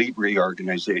complete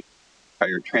reorganization of the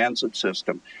entire transit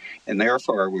system. And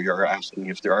therefore, we are asking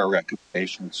if there are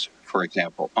recommendations, for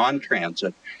example, on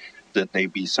transit, that they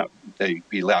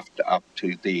be left up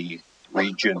to the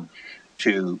region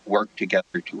to work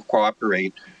together to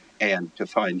cooperate and to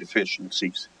find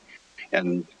efficiencies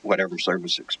and whatever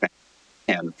service expansion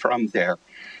can from there,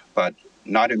 but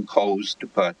not imposed,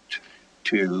 but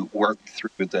to work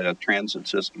through the transit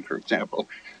system, for example,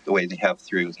 the way they have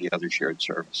through the other shared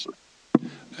services.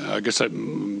 I guess I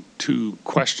have 2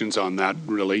 questions on that,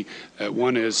 really.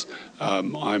 One is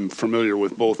I'm familiar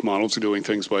with both models of doing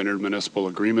things by intermunicipal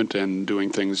agreement and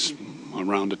doing things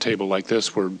around a table like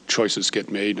this where choices get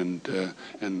made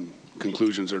and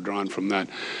conclusions are drawn from that.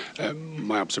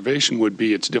 My observation would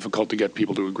be it's difficult to get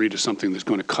people to agree to something that's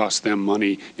going to cost them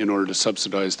money in order to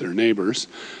subsidize their neighbors,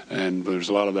 and there's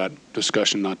a lot of that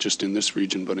discussion, not just in this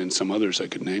region, but in some others I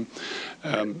could name.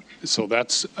 So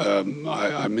that's,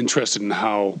 I'm interested in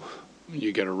how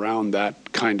you get around that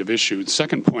kind of issue. The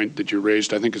second point that you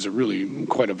raised, I think, is a really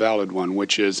quite a valid one,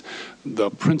 which is the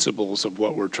principles of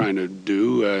what we're trying to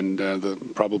do, and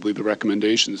probably the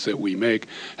recommendations that we make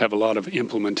have a lot of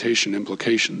implementation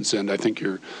implications. And I think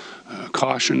your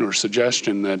caution or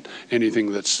suggestion that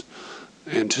anything that's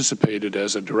anticipated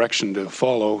as a direction to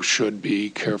follow should be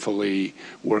carefully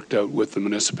worked out with the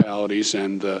municipalities,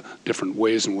 and the different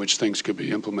ways in which things could be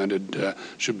implemented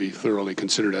should be thoroughly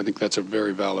considered. I think that's a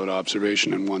very valid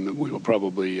observation, and one that we will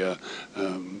probably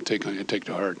take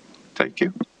to heart. Thank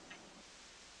you.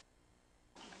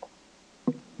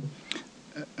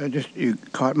 You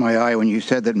caught my eye when you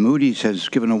said that Moody's has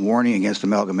given a warning against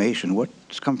amalgamation.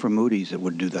 What's come from Moody's that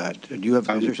would do that? Do you have?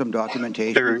 Is there some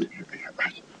documentation?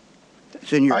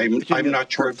 I'm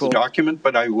not sure of the document,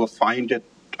 but I will find it.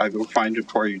 I will find it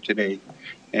for you today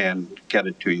and get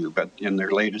it to you. But in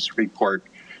their latest report,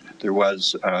 there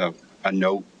was a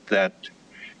note that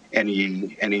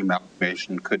any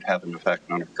amalgamation could have an effect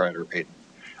on a credit rating.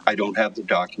 I don't have the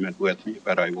document with me,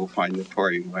 but I will find it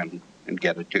for you and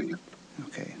get it to you.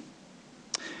 Okay.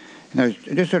 And I was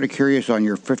just sort of curious on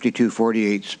your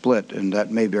 52-48 split, and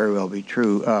that may very well be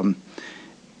true.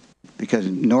 Because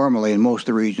normally in most of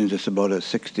the regions it's about a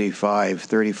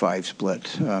 65-35 split,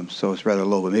 so it's rather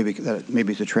low. But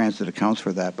maybe it's a transit that accounts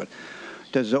for that. But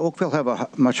does Oakville have a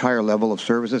much higher level of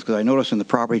services? Because I noticed in the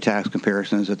property tax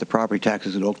comparisons that the property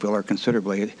taxes in Oakville are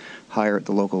considerably higher at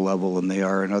the local level than they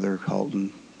are in other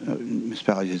Halton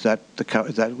municipalities. Is that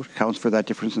what accounts for that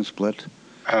difference in split?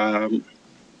 I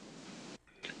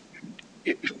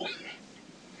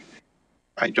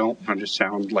don't want to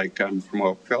sound like I'm from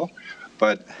Oakville,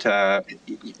 but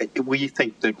we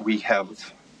think that we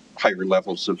have higher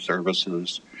levels of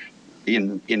services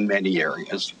in many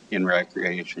areas, in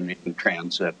recreation, in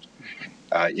transit,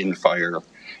 in fire,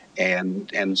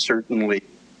 and certainly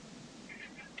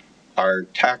our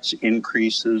tax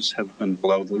increases have been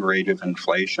below the rate of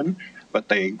inflation, but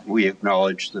we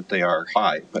acknowledge that they are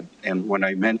high. And when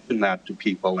I mention that to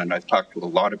people, and I've talked to a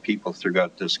lot of people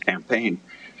throughout this campaign,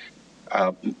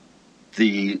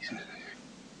 the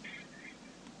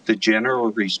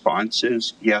general response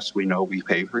is, yes, we know we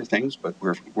pay for things, but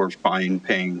we're fine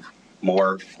paying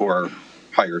more for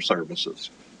higher services.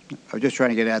 I was just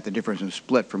trying to get at the difference in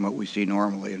split from what we see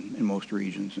normally in most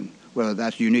regions, and whether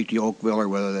that's unique to Oakville or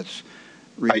whether that's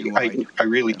region-wide. I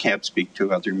really can't speak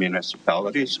to other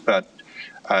municipalities, but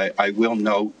I will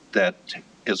note that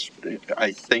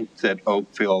I think that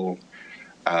Oakville,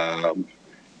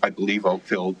 I believe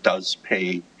Oakville does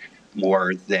pay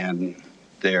more than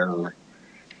their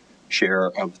share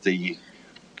of the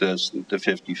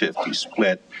 50-50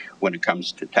 split when it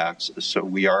comes to taxes. So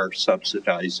we are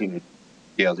subsidizing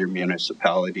the other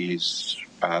municipalities.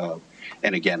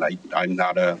 And again, I'm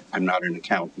not an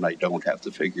accountant. I don't have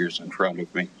the figures in front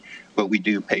of me, but we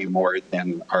do pay more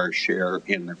than our share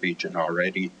in the region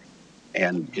already,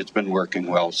 and it's been working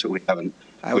well. So we haven't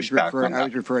pushed back on that. I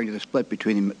was referring to the split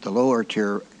between the lower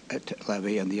tier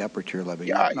levy and the upper tier levy,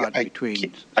 not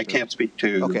between. I can't speak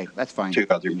to. Okay, that's fine. To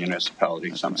other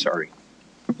municipalities. I'm sorry.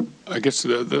 I guess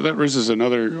that raises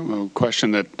another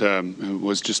question that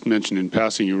was just mentioned in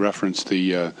passing. You referenced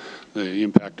the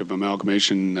impact of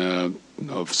amalgamation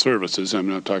of services. I'm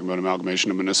not talking about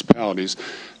amalgamation of municipalities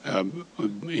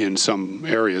in some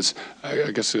areas.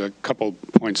 I guess a couple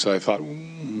points I thought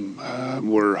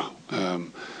were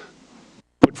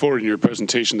put forward in your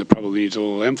presentation that probably needs a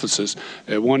little emphasis.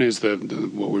 One is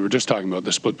what we were just talking about,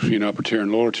 the split between upper tier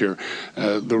and lower tier.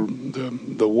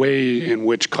 The way in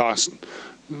which costs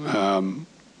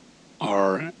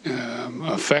are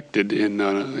affected in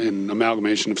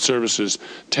amalgamation of services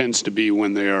tends to be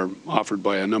when they are offered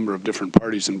by a number of different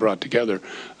parties and brought together.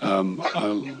 A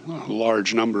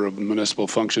large number of municipal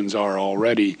functions are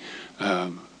already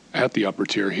at the upper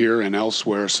tier here and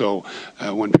elsewhere. So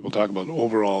when people talk about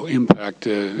overall impact,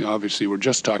 obviously we're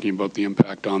just talking about the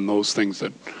impact on those things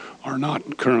that are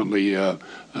not currently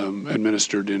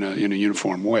administered in a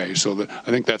uniform way. So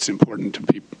I think that's important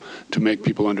to make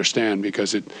people understand,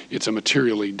 because it's a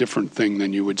materially different thing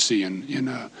than you would see in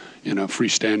a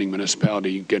freestanding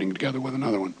municipality getting together with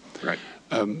another one. Right.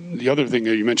 The other thing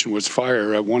that you mentioned was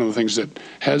fire. One of the things that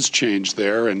has changed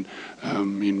there, and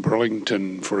in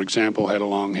Burlington, for example, had a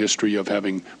long history of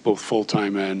having both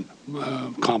full-time and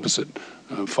composite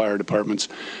fire departments.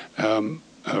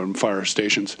 fire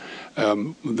stations.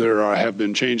 Have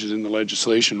been changes in the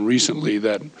legislation recently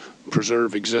that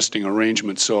preserve existing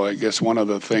arrangements. So I guess one of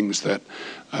the things that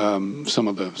some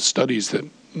of the studies that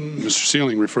Mr.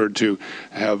 Sealing referred to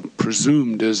have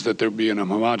presumed is that there be an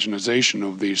homogenization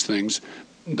of these things.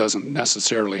 Doesn't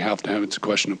necessarily have to have, it's a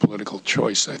question of political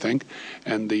choice, I think.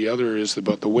 And the other is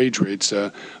about the wage rates.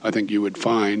 I think you would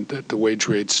find that the wage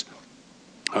rates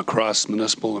across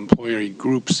municipal employee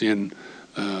groups in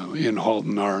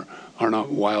Halton are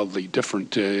not wildly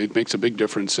different. It makes a big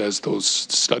difference, as those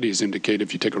studies indicate.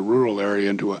 If you take a rural area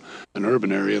into an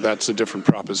urban area, that's a different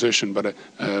proposition. But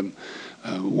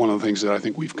one of the things that I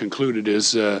think we've concluded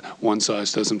is one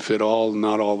size doesn't fit all.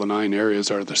 Not all the 9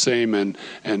 areas are the same,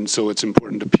 and so it's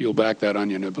important to peel back that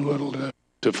onion a little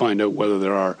to find out whether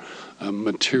there are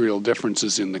material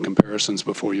differences in the comparisons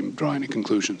before you draw any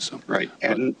conclusions. So, right,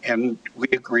 and we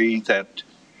agree that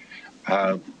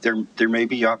there may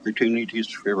be opportunities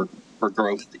for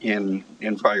growth in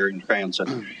fire and transit,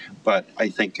 but I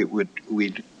think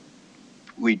we'd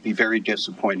be very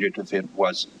disappointed if it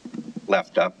was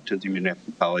left up to the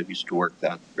municipalities to work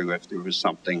that through. If there was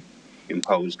something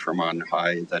imposed from on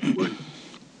high that would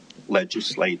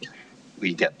legislate,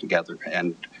 we get together.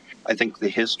 And I think the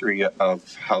history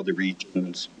of how the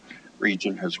region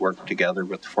has worked together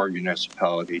with 4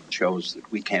 municipalities shows that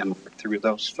we can work through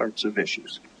those sorts of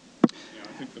issues.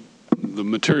 The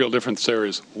material difference there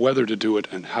is whether to do it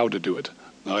and how to do it.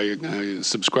 I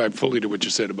subscribe fully to what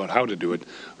you said about how to do it.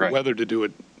 Right. Whether to do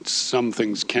it, some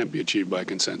things can't be achieved by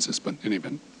consensus. But in any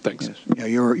event, thanks. Yes. Yeah,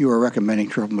 you were recommending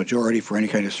triple majority for any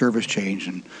kind of service change,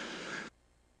 and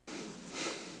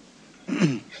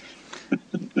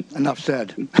enough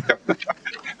said.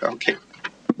 Okay.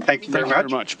 Thank you very much. Thank you very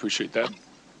much. Appreciate that.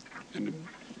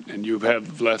 And you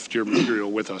have left your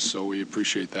material with us, so we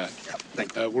appreciate that.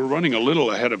 Thank you. We're running a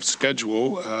little ahead of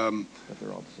schedule. But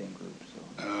they're all the same group.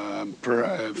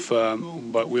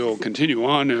 But we'll continue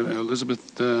on.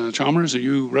 Elizabeth Chalmers, are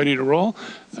you ready to roll?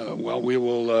 Well, we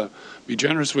will be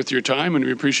generous with your time, and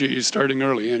we appreciate you starting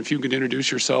early. And if you could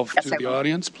introduce yourself to the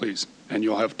audience, please, and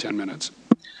you'll have 10 minutes.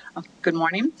 Good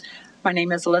morning. My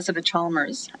name is Elizabeth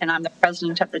Chalmers, and I'm the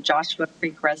president of the Joshua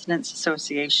Creek Residents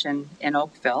Association in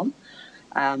Oakville,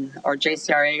 or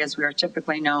JCRA as we are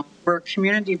typically known. We're a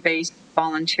community-based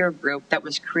volunteer group that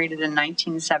was created in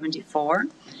 1974,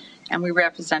 and we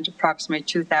represent approximately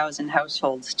 2,000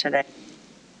 households today.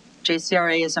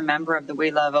 JCRA is a member of the We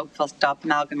Love Oakville Stop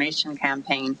Amalgamation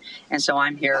campaign, and so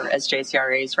I'm here as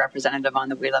JCRA's representative on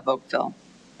the We Love Oakville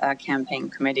campaign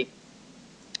committee.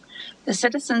 The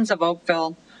citizens of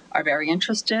Oakville are very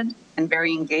interested and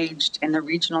very engaged in the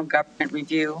regional government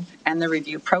review and the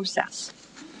review process.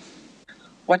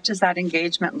 What does that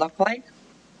engagement look like?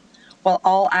 Well,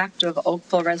 all active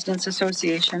Oakville Residents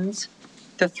Associations,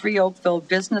 the 3 Oakville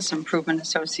Business Improvement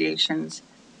Associations,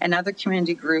 and other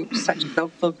community groups such as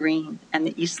Oakville Green and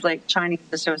the East Lake Chinese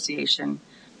Association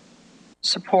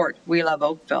support We Love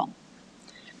Oakville.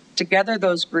 Together,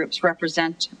 those groups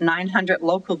represent 900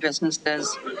 local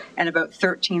businesses and about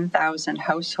 13,000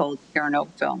 households here in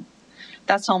Oakville.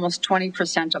 That's almost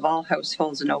 20% of all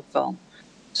households in Oakville.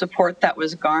 Support that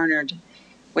was garnered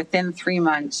within 3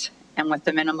 months and with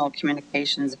the minimal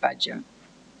communications budget.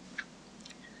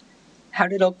 How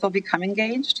did Oakville become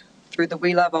engaged? Through the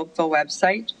We Love Oakville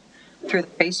website, through the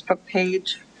Facebook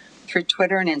page, through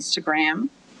Twitter and Instagram,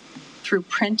 through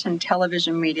print and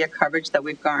television media coverage that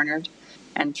we've garnered,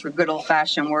 and through good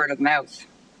old-fashioned word of mouth.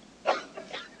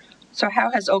 So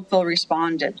how has Oakville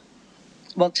responded?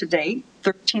 Well, to date,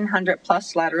 1,300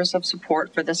 plus letters of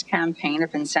support for this campaign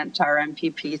have been sent to our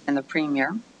MPPs and the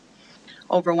Premier.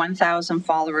 Over 1,000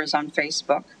 followers on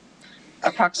Facebook,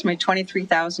 approximately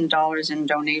 $23,000 in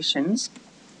donations.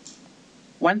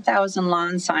 1,000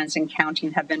 lawn signs and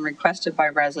counting have been requested by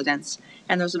residents,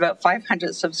 and there's about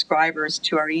 500 subscribers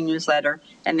to our e-newsletter,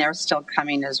 and they're still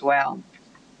coming as well.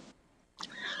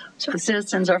 So the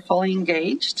citizens are fully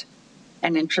engaged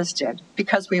and interested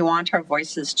because we want our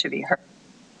voices to be heard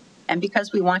and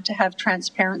because we want to have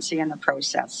transparency in the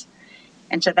process.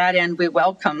 And to that end, we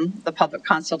welcome the public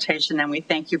consultation and we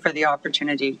thank you for the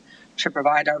opportunity to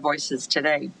provide our voices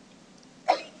today.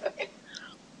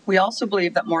 We also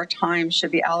believe that more time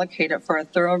should be allocated for a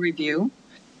thorough review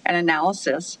and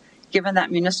analysis, given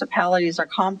that municipalities are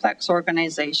complex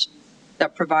organizations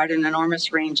that provide an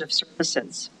enormous range of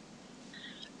services.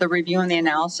 The review and the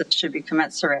analysis should be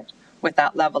commensurate with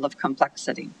that level of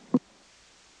complexity.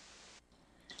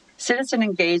 Citizen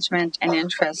engagement and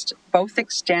interest both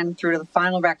extend through to the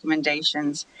final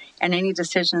recommendations and any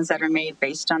decisions that are made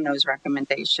based on those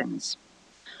recommendations.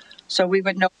 So we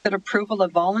would note that approval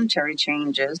of voluntary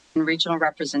changes in regional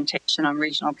representation on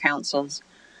regional councils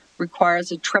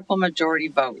requires a triple majority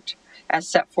vote as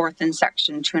set forth in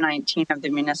Section 219 of the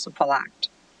Municipal Act.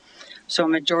 So a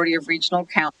majority of regional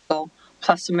council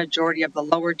plus a majority of the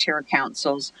lower tier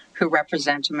councils who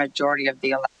represent a majority of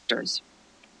the electors.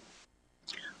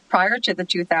 Prior to the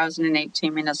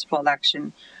 2018 municipal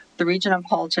election, the region of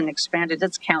Halton expanded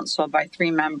its council by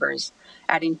 3 members,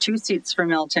 adding 2 seats for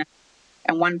Milton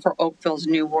and 1 for Oakville's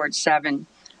new Ward 7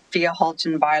 via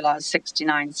Halton Bylaws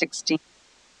 6916.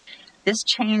 This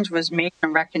change was made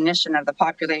in recognition of the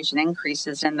population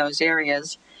increases in those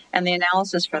areas, and the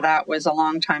analysis for that was a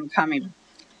long time coming.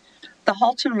 The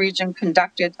Halton region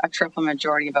conducted a triple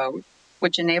majority vote,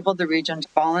 which enabled the region to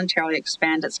voluntarily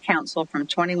expand its council from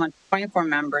 21 to 24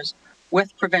 members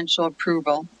with provincial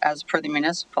approval as per the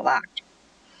Municipal Act.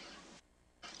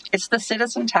 It's the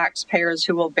citizen taxpayers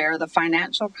who will bear the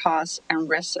financial costs and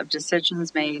risks of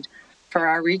decisions made for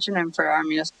our region and for our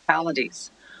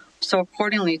municipalities. So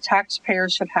accordingly,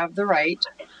 taxpayers should have the right,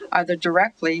 either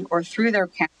directly or through their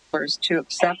councillors, to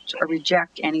accept or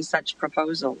reject any such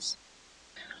proposals.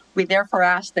 We therefore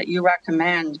ask that you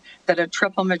recommend that a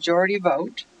triple majority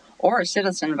vote or a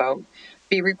citizen vote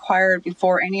be required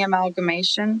before any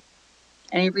amalgamation,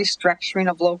 any restructuring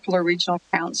of local or regional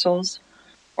councils,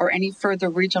 or any further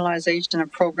regionalization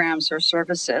of programs or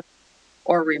services,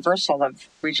 or reversal of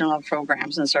regional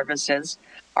programs and services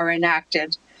are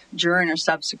enacted during or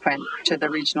subsequent to the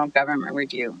regional government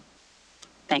review.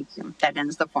 Thank you. That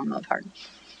ends the formal part.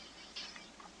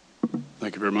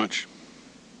 Thank you very much.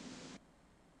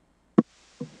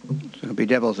 So I'll be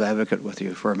devil's advocate with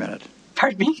you for a minute.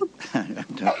 Pardon me?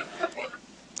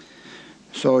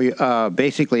 So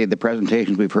basically, the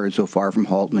presentations we've heard so far from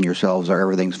Halton and yourselves are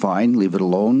everything's fine, leave it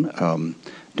alone,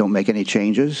 don't make any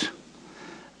changes.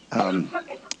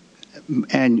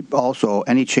 And also,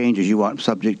 any changes you want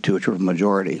subject to a triple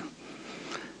majority.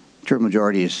 Triple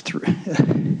majority is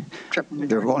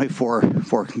there are only four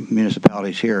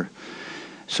municipalities here.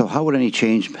 So how would any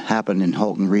change happen in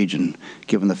Halton region,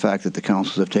 given the fact that the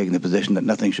councils have taken the position that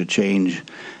nothing should change,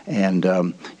 and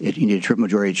you need a triple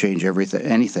majority to change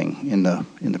anything in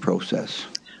the process?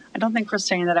 I don't think we're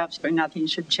saying that absolutely nothing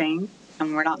should change,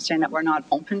 and we're not saying that we're not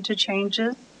open to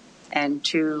changes and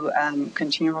to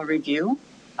continual review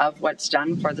of what's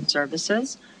done for the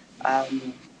services.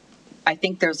 I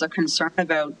think there's a concern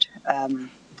about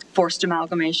forced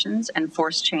amalgamations and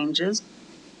forced changes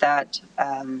that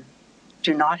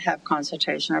do not have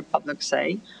consultation or public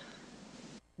say.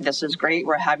 This is great.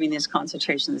 We're having these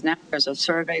consultations now. There's a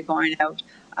survey going out.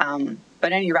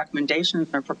 But any recommendations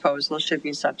or proposals should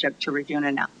be subject to review and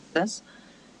analysis.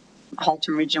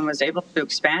 Halton Region was able to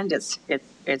expand its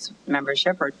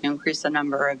membership or increase the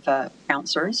number of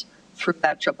councillors through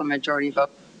that triple majority vote.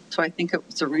 So I think it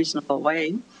was a reasonable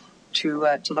way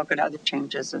to look at other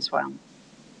changes as well.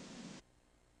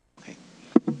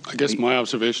 I guess my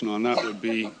observation on that would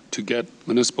be to get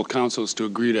municipal councils to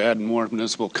agree to add more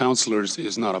municipal councillors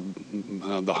is not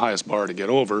the highest bar to get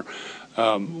over,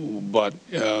 but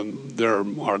there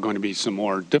are going to be some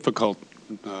more difficult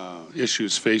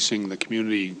issues facing the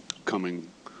community coming,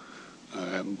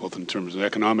 both in terms of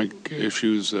economic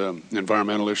issues,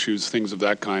 environmental issues, things of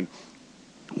that kind,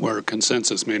 where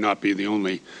consensus may not be the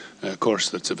only course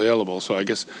that's available. So I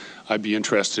guess I'd be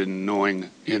interested in knowing,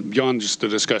 beyond just the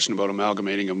discussion about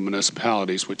amalgamating of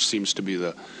municipalities, which seems to be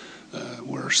the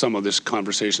where some of this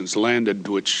conversation's landed,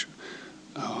 which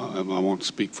I won't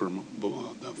speak from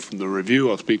the review,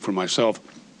 I'll speak for myself.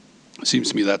 It seems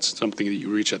to me that's something that you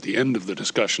reach at the end of the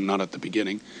discussion, not at the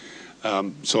beginning.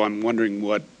 So I'm wondering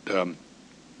what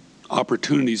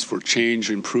opportunities for change,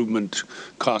 improvement,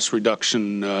 cost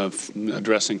reduction,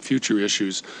 addressing future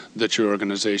issues that your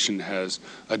organization has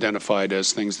identified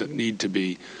as things that need to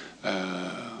be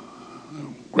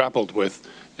grappled with,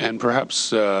 and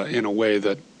perhaps in a way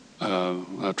that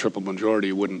a triple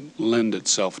majority wouldn't lend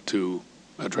itself to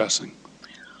addressing.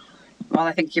 Well,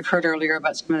 I think you've heard earlier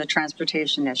about some of the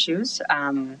transportation issues.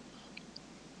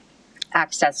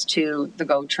 Access to the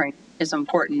GO train is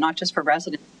important, not just for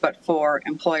residents, but for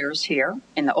employers here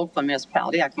in the Oakville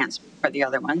municipality. I can't speak for the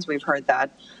other ones. We've heard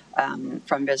that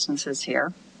from businesses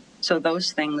here. So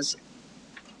those things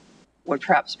would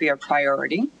perhaps be a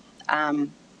priority. I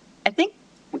think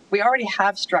we already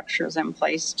have structures in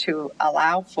place to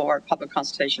allow for public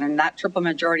consultation, and that triple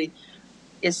majority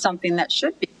is something that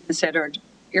should be considered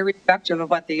irrespective of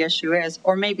what the issue is,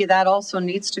 or maybe that also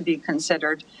needs to be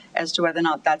considered as to whether or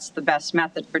not that's the best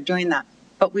method for doing that.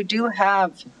 But we do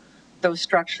have those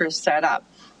structures set up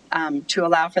to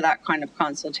allow for that kind of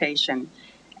consultation.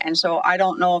 And so I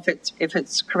don't know if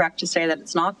it's correct to say that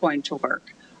it's not going to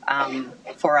work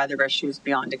for other issues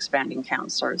beyond expanding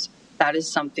counselors. That is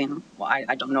something,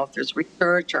 I don't know if there's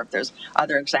research or if there's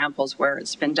other examples where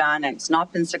it's been done and it's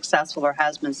not been successful or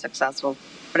has been successful,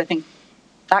 but I think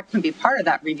that can be part of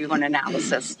that review and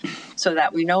analysis so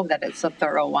that we know that it's a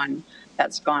thorough one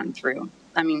that's gone through.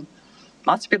 I mean,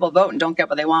 lots of people vote and don't get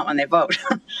what they want when they vote.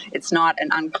 It's not an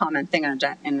uncommon thing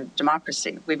in a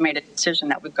democracy. We've made a decision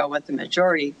that we go with the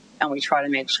majority, and we try to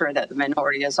make sure that the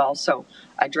minority is also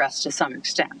addressed to some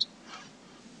extent.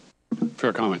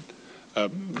 Fair comment.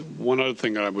 One other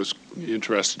thing I was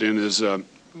interested in is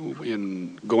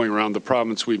in going around the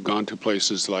province, we've gone to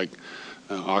places like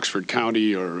Oxford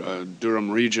County or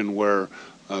Durham region where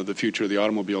the future of the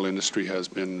automobile industry has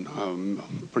been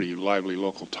a pretty lively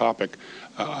local topic.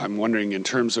 I'm wondering, in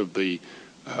terms of the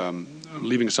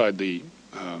leaving aside the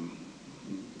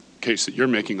case that you're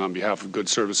making on behalf of good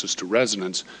services to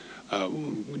residents,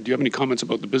 do you have any comments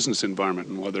about the business environment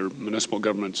and whether municipal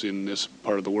governments in this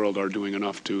part of the world are doing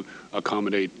enough to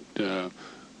accommodate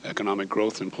economic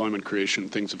growth, employment creation,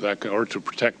 things of that, or to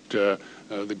protect the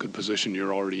good position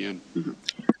you're already in? Mm-hmm.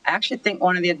 I actually think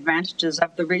one of the advantages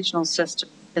of the regional system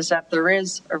is that there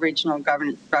is a regional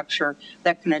governance structure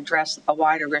that can address a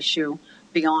wider issue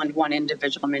beyond one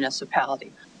individual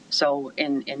municipality. So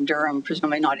in Durham,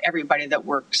 presumably not everybody that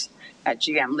works at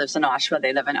GM lives in Oshawa,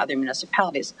 they live in other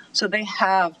municipalities. So they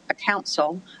have a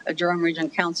council, a Durham Region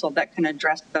Council, that can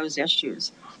address those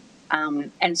issues.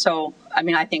 And so, I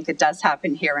mean, I think it does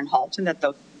happen here in Halton that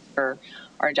those are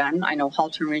done. I know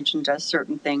Halton Region does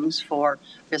certain things for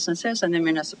businesses and the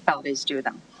municipalities do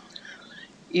them.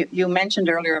 You mentioned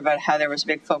earlier about how there was a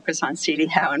big focus on C.D.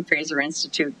 Howe and Fraser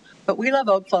Institute, but We Love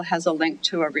Oakville has a link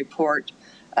to a report,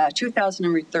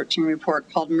 2013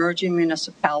 report called Merging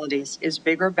Municipalities is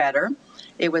Bigger Better.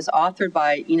 It was authored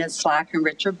by Enid Slack and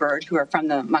Richard Bird, who are from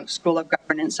the Monk School of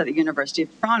Governance at the University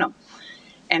of Toronto.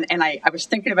 And I was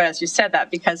thinking about it as you said that,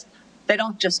 because they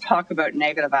don't just talk about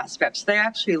negative aspects. They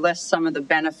actually list some of the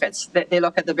benefits. They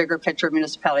look at the bigger picture of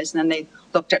municipalities, and then they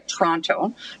looked at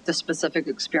Toronto, the specific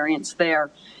experience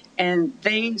there. And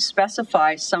they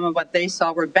specify some of what they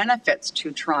saw were benefits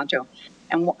to Toronto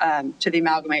and to the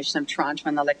amalgamation of Toronto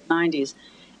in the late 90s.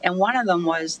 And one of them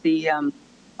was the,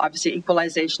 obviously,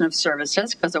 equalization of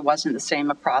services, because it wasn't the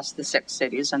same across the 6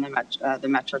 cities and the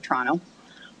Metro Toronto.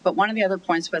 But one of the other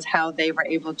points was how they were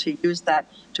able to use that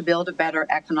to build a better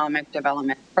economic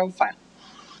development profile.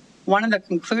 One of the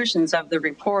conclusions of the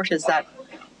report is that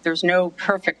there's no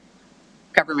perfect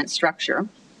government structure,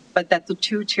 but that the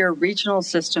 2-tier regional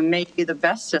system may be the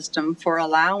best system for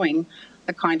allowing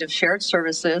the kind of shared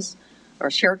services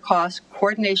or shared cost,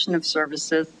 coordination of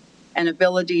services, and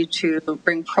ability to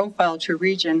bring profile to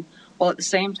region, while at the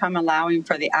same time allowing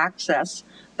for the access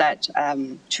that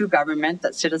to government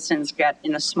that citizens get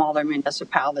in a smaller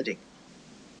municipality.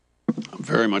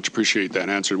 Very much appreciate that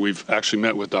answer. We've actually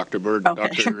met with Dr. Bird, okay.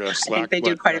 Dr. Slack. I think they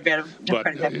do quite a bit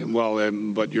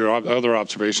of. But your other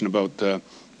observation about the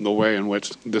way in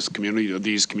which this community or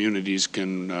these communities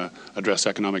can address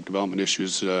economic development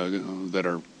issues that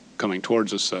are coming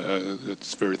towards us,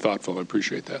 it's very thoughtful. I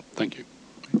appreciate that. Thank you.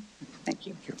 Thank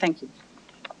you. Thank you.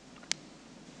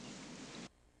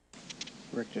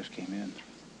 Rick just came in.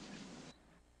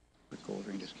 Rick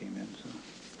Goldring just came in.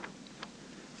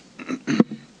 So.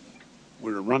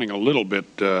 We're running a little bit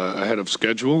ahead of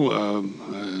schedule.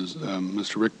 Is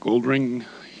Mr. Rick Goldring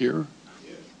here?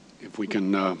 Yes. If we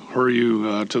can hurry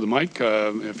you to the mic,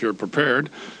 if you're prepared,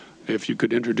 if you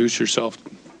could introduce yourself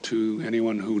to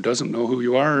anyone who doesn't know who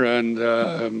you are, and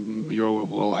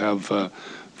we'll have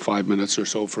 5 minutes or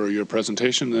so for your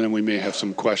presentation, and then we may have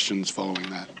some questions following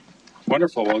that.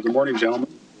 Wonderful. Well, good morning, gentlemen.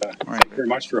 Thank you very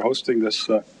much for hosting this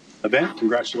event.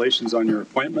 Congratulations on your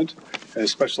appointment as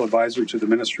Special Advisor to the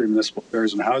Ministry of Municipal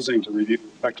Affairs and Housing to review the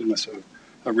effectiveness of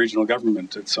regional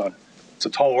government. It's a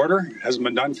tall order. It hasn't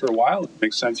been done for a while. It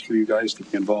makes sense for you guys to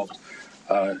be involved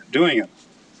doing it.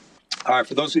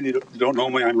 For those of you who don't know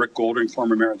me, I'm Rick Goldring,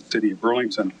 former mayor of the city of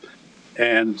Burlington.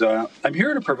 And I'm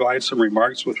here to provide some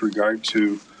remarks with regard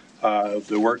to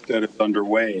the work that is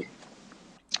underway.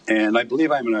 And I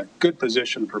believe I'm in a good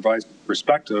position to provide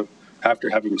perspective after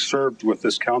having served with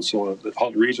this council of the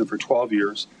Halton region for 12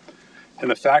 years.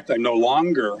 And the fact I'm no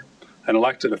longer an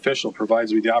elected official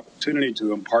provides me the opportunity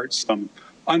to impart some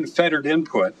unfettered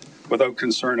input without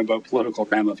concern about political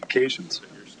ramifications.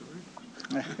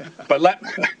 But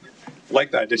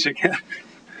like that, did you get?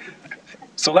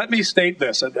 So let me state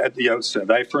this at the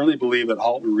outset. I firmly believe that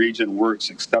Halton region works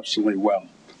exceptionally well.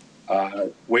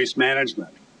 Waste management,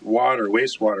 water,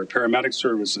 wastewater, paramedic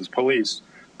services, police,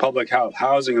 public health,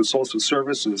 housing, and social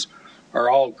services are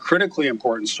all critically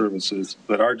important services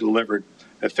that are delivered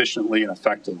efficiently and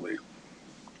effectively.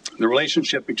 The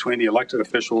relationship between the elected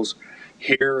officials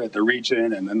here at the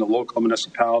region and then the local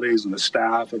municipalities and the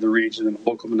staff of the region and the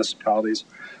local municipalities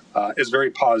is very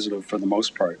positive for the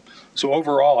most part. So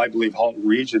overall, I believe Halton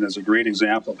Region is a great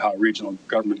example of how regional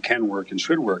government can work and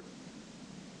should work.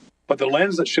 But the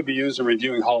lens that should be used in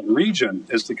reviewing Halton Region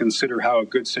is to consider how a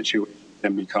good situation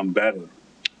can become better.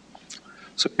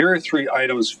 So here are 3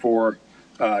 items for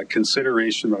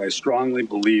consideration that I strongly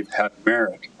believe have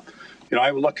merit. You know,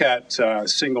 I look at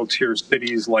single-tier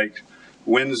cities like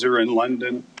Windsor and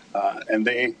London, and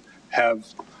they have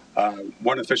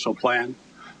one official plan.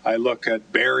 I look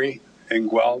at Barrie and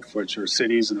Guelph, which are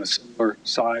cities in a similar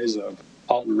size of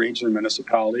Halton Region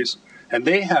municipalities, and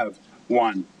they have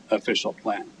one official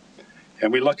plan.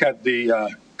 And we look at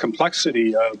the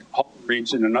complexity of Halton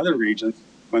Region and other regions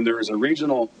when there is a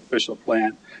regional official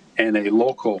plan and a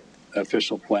local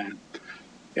official plan.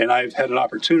 And I've had an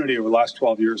opportunity over the last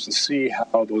 12 years to see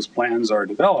how those plans are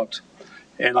developed.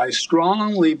 And I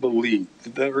strongly believe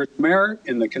that there is merit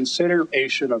in the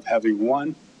consideration of having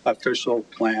one official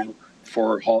plan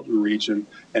for Halton Region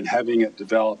and having it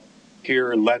developed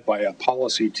here led by a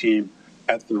policy team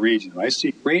at the region. I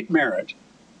see great merit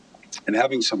in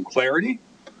having some clarity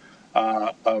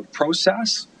of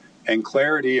process and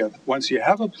clarity of once you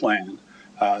have a plan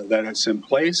that it's in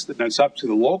place, then it's up to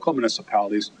the local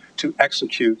municipalities to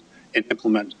execute and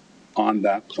implement on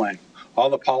that plan.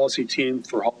 All the policy team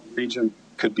for Halton Region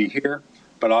could be here,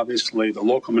 but obviously the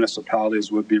local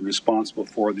municipalities would be responsible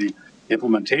for the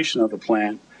implementation of the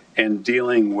plan and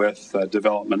dealing with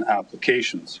development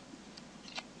applications.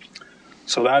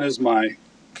 So that is my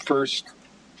first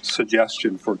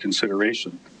suggestion for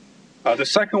consideration. The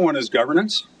second one is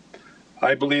governance.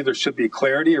 I believe there should be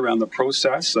clarity around the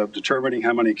process of determining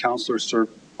how many councillors serve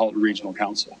Halton Regional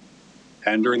Council.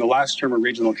 And during the last term of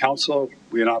Regional Council,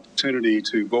 we had an opportunity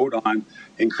to vote on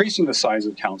increasing the size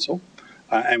of council.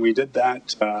 And we did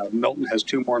that. Milton has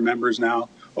 2 more members now.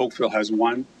 Oakville has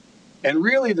 1. And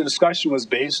really the discussion was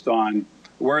based on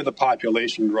where the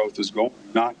population growth is going,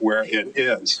 not where it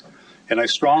is. And I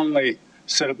strongly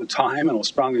said at the time, and I'll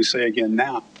strongly say again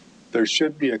now, there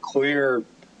should be a clear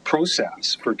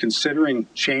process for considering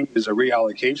changes or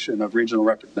reallocation of regional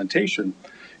representation,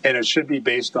 and it should be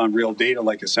based on real data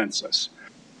like a census.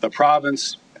 The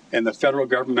province and the federal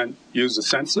government use the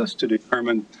census to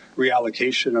determine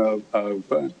reallocation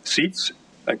of seats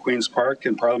at Queen's Park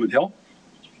and Parliament Hill,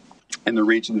 and the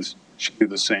regions should do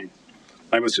the same.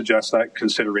 I would suggest that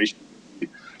consideration be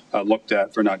looked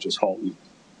at for not just Halton.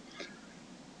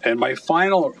 And my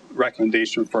final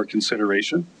recommendation for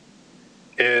consideration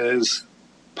is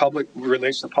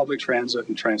relation to public transit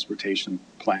and transportation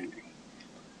planning.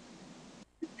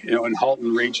 You know, in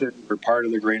Halton Region, we're part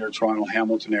of the Greater Toronto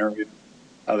Hamilton area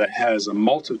that has a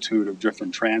multitude of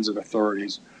different transit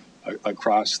authorities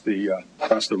across the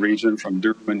region, from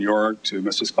Durham, York to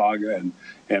Mississauga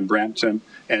and Brampton,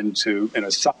 and to in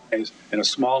a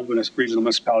small regional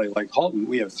municipality like Halton,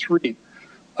 we have 3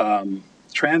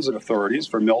 transit authorities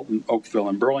for Milton, Oakville,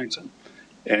 and Burlington.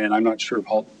 And I'm not sure if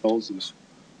Halton Hills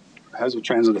has a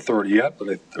transit authority yet, but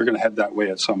they're going to head that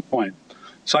way at some point.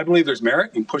 So I believe there's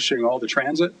merit in pushing all the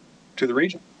transit to the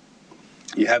region.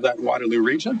 You have that in Waterloo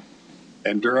Region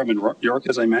and Durham and York,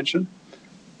 as I mentioned,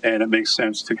 and it makes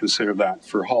sense to consider that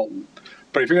for Halton.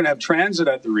 But if you're going to have transit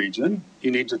at the region,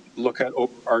 you need to look at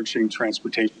overarching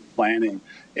transportation planning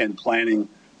and planning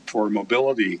for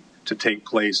mobility to take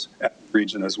place at the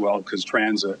region as well, because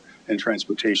transit and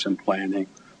transportation planning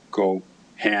go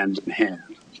hand in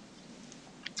hand.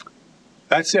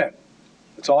 That's it.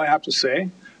 That's all I have to say.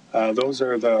 Those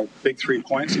are the big 3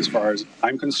 points as far as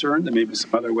I'm concerned. There may be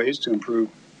some other ways to improve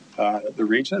the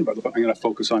region, but I'm going to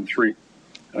focus on 3.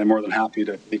 And I'm more than happy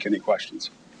to take any questions.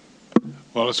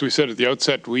 Well, as we said at the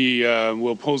outset, we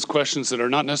will pose questions that are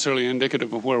not necessarily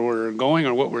indicative of where we're going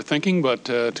or what we're thinking, but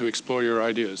to explore your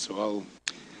ideas. Although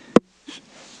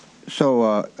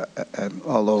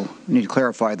we need to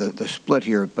clarify the split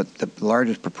here, but the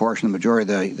largest proportion, the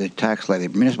majority of the tax levy,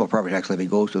 municipal property tax levy,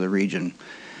 goes to the region.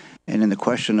 And in the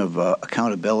question of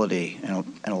accountability and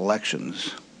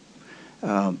elections,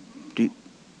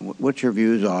 what's your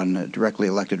views on directly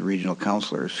elected regional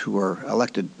councillors who are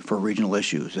elected for regional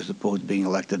issues as opposed to being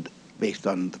elected based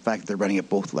on the fact that they're running at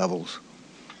both levels?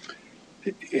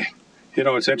 You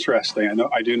know, it's interesting.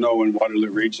 I do know in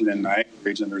Waterloo Region and Niagara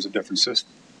Region there's a different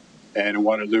system. And in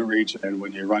Waterloo Region,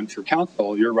 when you run for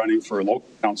council, you're running for a local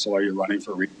council or you're running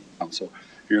for regional council.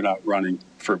 You're not running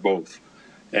for both.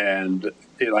 And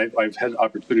I've had the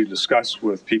opportunity to discuss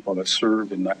with people that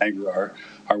serve in Niagara,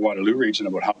 our Waterloo Region,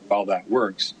 about how well that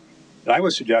works. And I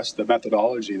would suggest the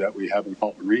methodology that we have in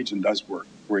Halton Region does work,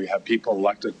 where you have people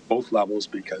elected at both levels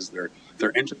because they're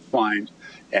intertwined.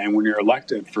 And when you're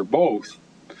elected for both,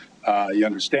 you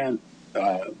understand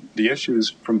the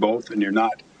issues from both, and you're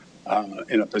not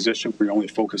in a position where you're only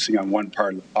focusing on one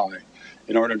part of the pie.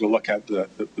 In order to look at the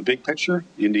big picture,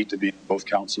 you need to be in both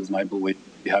councils, and I believe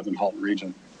you have in Halton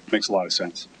Region. It makes a lot of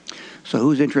sense. So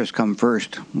whose interests come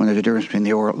first when there's a difference between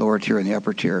the lower tier and the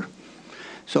upper tier?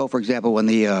 So, for example, when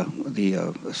the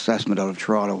assessment out of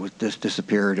Toronto was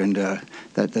disappeared, and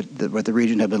that what the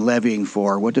region had been levying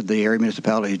for, what did the area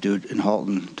municipalities do in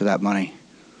Halton to that money?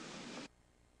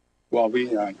 Well, we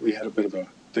had a bit of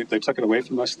they took it away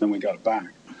from us, then we got it back.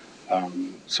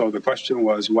 So the question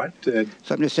was, what did...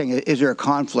 So I'm just saying, is there a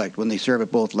conflict when they serve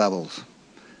at both levels?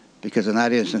 Because in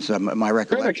that instance, my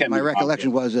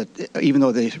recollection was that even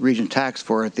though the region taxed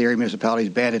for it, the area municipalities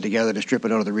banded together to strip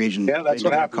it out of the region. Yeah, that's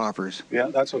what happened. Coffers. Yeah,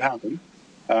 that's what happened.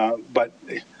 But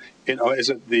is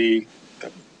it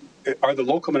are the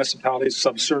local municipalities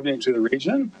subservient to the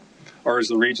region, or is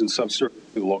the region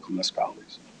subservient to the local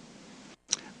municipalities?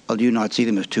 Well, do you not see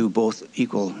them as both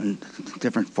equal and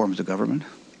different forms of government?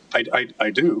 I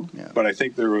do, yeah. But I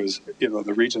think there was,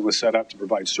 the region was set up to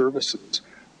provide services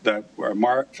that were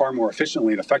far more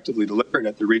efficiently and effectively delivered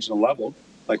at the regional level,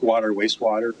 like water,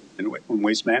 wastewater, and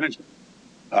waste management,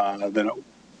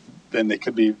 than they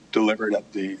could be delivered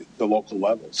at the local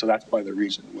level. So that's why the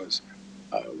region was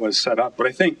set up. But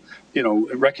I think,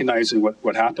 recognizing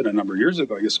what happened a number of years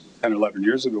ago, I guess 10 or 11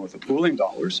 years ago with the pooling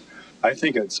dollars, I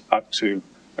think it's up to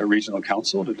a regional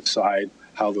council to decide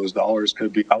how those dollars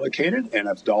could be allocated, and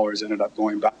if dollars ended up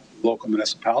going back to local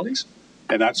municipalities.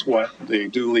 And that's what the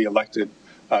duly elected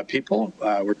people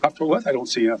were comfortable with. I don't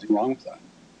see anything wrong with that.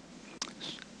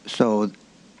 So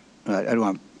I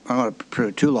don't want to prove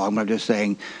it too long, but I'm just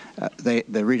saying the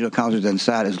regional councillors then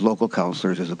sat as local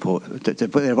councillors as opposed to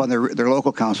put it on their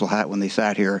local council hat when they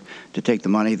sat here to take the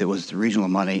money that was the regional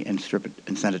money and strip it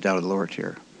and send it down to the lower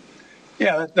tier.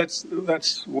 Yeah, that's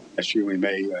one issue we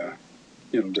may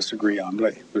disagree on, but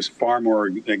I think there's far more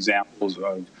examples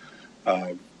of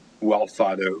well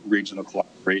thought out regional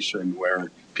collaboration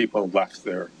where people left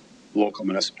their local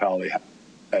municipality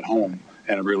at home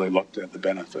and really looked at the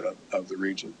benefit of the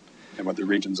region and what the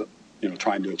region's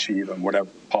trying to achieve and whatever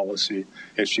policy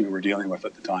issue we're dealing with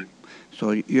at the time.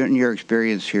 So in your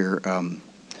experience here,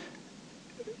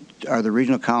 are the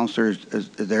regional councillors,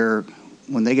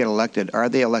 when they get elected, are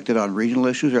they elected on regional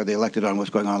issues, or are they elected on what's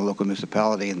going on in the local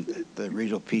municipality and the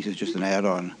regional piece is just an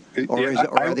add-on?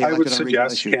 I would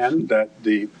suggest, Ken, that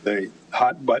the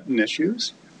hot button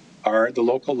issues are at the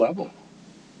local level.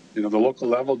 The local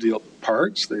level deals with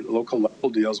parks, the local level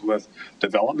deals with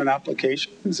development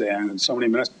applications, and in so many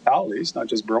municipalities, not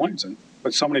just Burlington,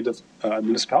 but so many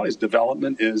municipalities,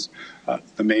 development is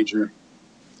the major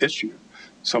issue.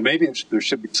 So maybe there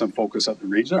should be some focus at the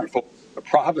region or the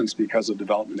province because of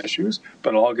development issues,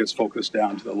 but it all gets focused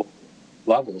down to the local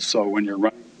level. So when you're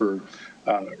running for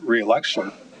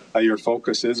re-election, your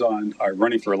focus is on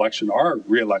running for election or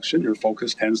re-election. Your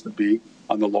focus tends to be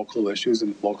on the local issues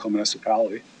in the local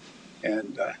municipality.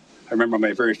 And I remember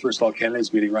my very first all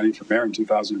candidates meeting running for mayor in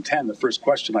 2010. The first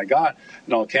question I got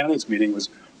in all candidates meeting was,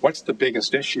 "What's the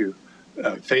biggest issue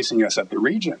facing us at the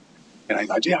region?" And I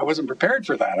thought, I wasn't prepared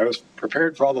for that. I was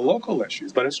prepared for all the local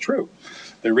issues, but it's true.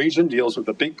 The region deals with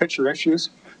the big picture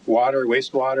issues: water,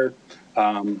 wastewater,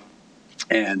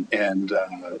 and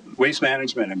waste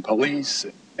management, and police,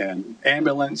 and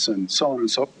ambulance, and so on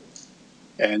and so forth.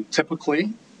 And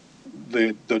typically,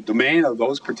 the domain of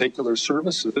those particular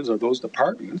services or those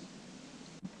departments,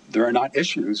 there are not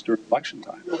issues during election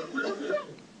time.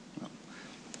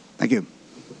 Thank you.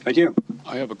 Thank you.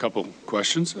 I have a couple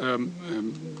questions.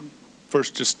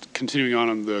 First, just continuing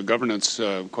on the governance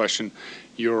question,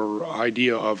 your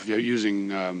idea of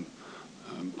using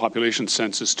population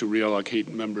census to reallocate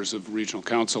members of regional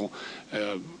council,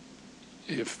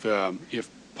 if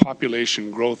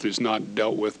population growth is not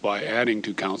dealt with by adding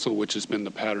to council, which has been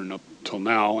the pattern up till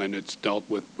now, and it's dealt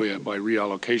with by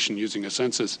reallocation using a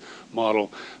census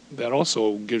model, that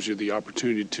also gives you the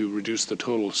opportunity to reduce the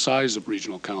total size of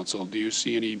regional council. Do you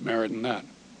see any merit in that?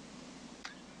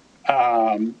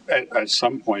 At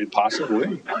some point,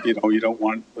 possibly. You don't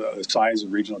want the size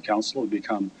of regional council to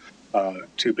become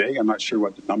too big. I'm not sure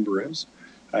what the number is.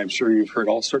 I'm sure you've heard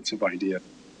all sorts of ideas,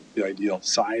 the ideal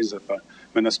size of a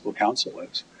municipal council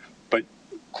is. But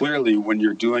clearly, when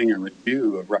you're doing a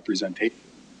review of representation,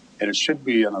 and it should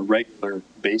be on a regular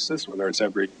basis, whether it's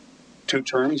every 2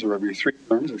 terms or every 3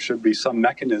 terms, there should be some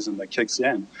mechanism that kicks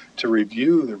in to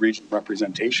review the regional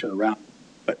representation around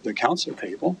the council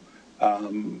table.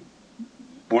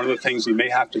 one of the things we may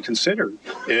have to consider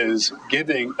is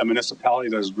giving a municipality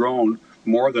that has grown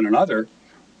more than another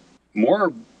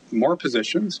more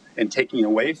positions and taking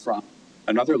away from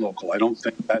another local. I don't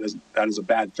think that is a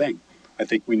bad thing. I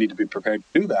think we need to be prepared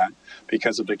to do that,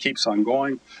 because if it keeps on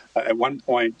going, at one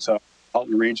point,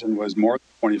 Halton Region was more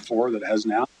than 24 that it has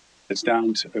now.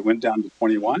 It went down to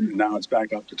 21, and now it's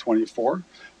back up to 24.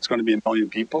 It's going to be 1 million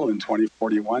people in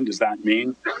 2041. Does that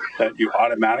mean that you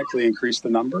automatically increase the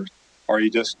numbers, or you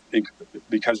just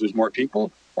because there's more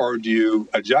people, or do you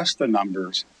adjust the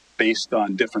numbers based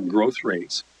on different growth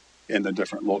rates in the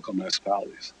different local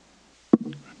municipalities?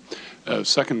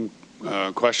 Second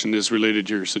question is related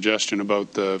to your suggestion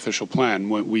about the official plan.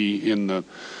 What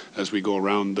as we go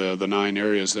around the 9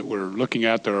 areas that we're looking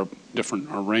at, there are different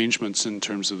arrangements in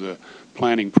terms of the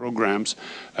planning programs.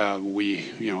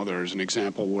 There's an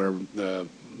example where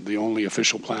the only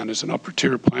official plan is an upper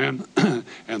tier plan,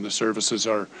 and the services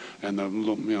and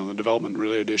the development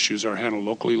related issues are handled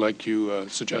locally, like you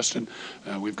suggested.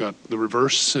 We've got the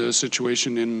reverse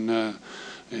situation in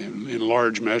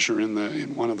large measure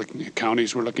in one of the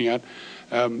counties we're looking at.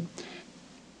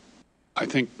 I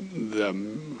think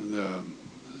the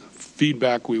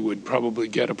feedback we would probably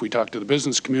get if we talk to the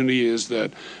business community is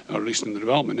that, or at least in the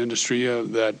development industry,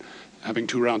 that having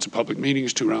 2 rounds of public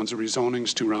meetings, 2 rounds of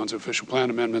rezonings, 2 rounds of official plan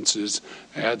amendments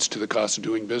adds to the cost of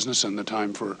doing business and the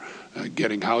time for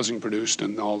getting housing produced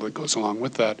and all that goes along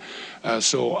with that.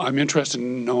 So I'm interested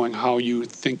in knowing how you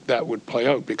think that would play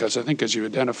out, because I think, as you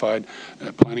identified,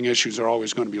 planning issues are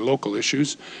always going to be local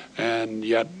issues, and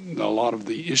yet a lot of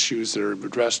the issues that are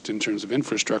addressed in terms of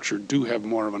infrastructure do have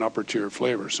more of an upper tier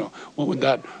flavor. So what would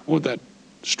that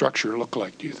structure look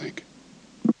like, do you think?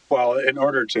 Well, in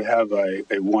order to have a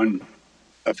one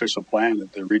official plan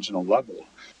at the regional level,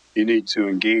 you need to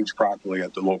engage properly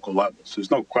at the local level. So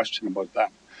there's no question about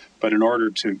that. But in order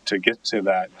to get to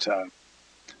that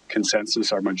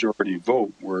consensus or majority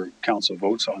vote where council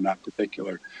votes on that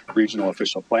particular regional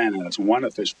official plan, and it's one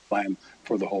official plan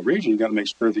for the whole region, you got to make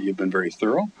sure that you've been very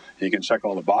thorough. And you can check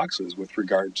all the boxes with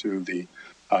regard to the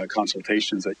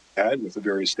consultations that you had with the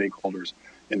various stakeholders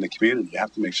in the community. You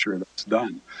have to make sure that's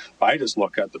done. I just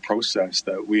look at the process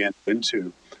that we entered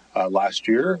into last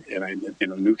year, and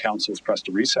new council has pressed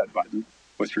a reset button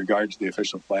with regard to the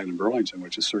official plan in Burlington,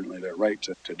 which is certainly their right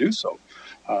to do so.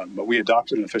 But we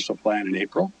adopted an official plan in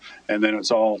April, and then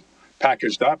it's all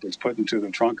packaged up. It's put into the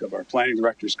trunk of our planning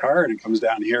director's car, and it comes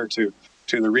down here to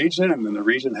the region, and then the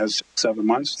region has 7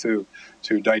 months to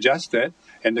digest it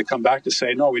and to come back to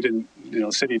say, no, we didn't,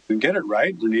 the city didn't get it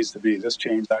right. There needs to be this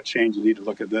change, that change. You need to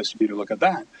look at this. You need to look at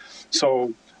that.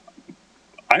 So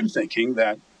I'm thinking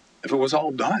that if it was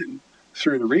all done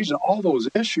through the region, all those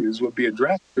issues would be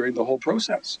addressed during the whole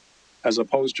process, as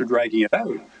opposed to dragging it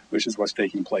out, which is what's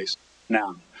taking place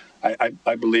now.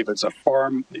 I believe it's a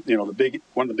one of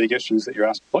the big issues that you're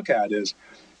asked to look at is,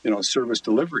 service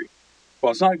delivery.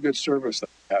 Well, it's not a good service that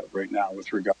we have right now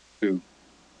with regard to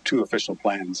 2 official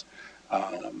plans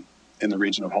in the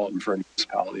region of Halton for a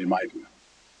municipality, in my view.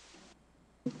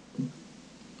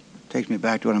 Takes me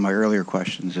back to one of my earlier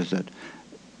questions, is that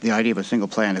the idea of a single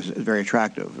plan is very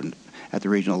attractive at the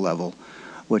regional level,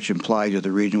 which implies that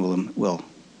the region will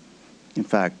in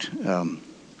fact,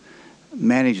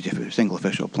 manage the single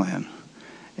official plan.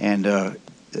 And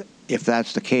if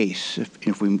that's the case,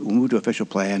 if we move to official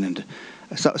plan, and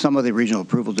some of the regional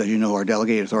approvals, as you know, are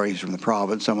delegated authorities from the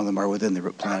province, some of them are within the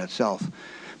plan itself.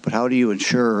 But how do you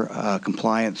ensure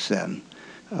compliance then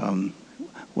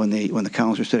when the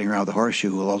councillors sitting around the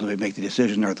horseshoe will ultimately make the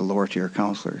decision, are the lower tier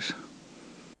councillors?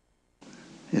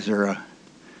 Is there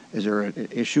an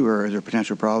issue, or is there a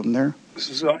potential problem there? This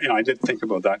is, I did think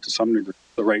about that to some degree.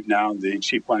 So right now, the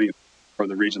chief planning for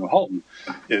the region of Halton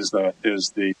is the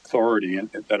authority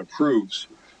that approves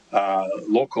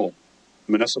local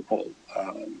municipal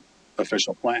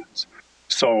official plans.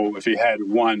 So if you had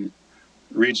one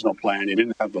regional plan, you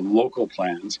didn't have the local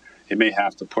plans, you may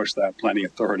have to push that planning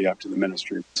authority up to the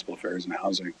Ministry of Municipal Affairs and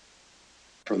Housing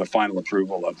for the final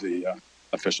approval of the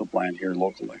official plan here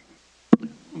locally.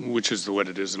 Which is what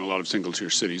it is in a lot of single-tier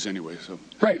cities anyway. So,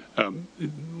 right.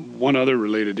 One other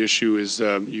related issue is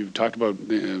you've talked about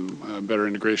better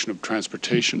integration of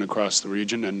transportation across the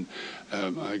region, and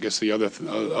I guess the other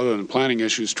than planning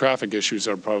issues, traffic issues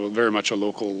are probably very much a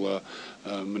local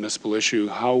municipal issue.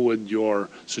 How would your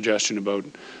suggestion about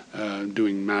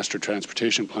doing master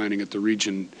transportation planning at the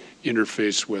region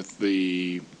interface with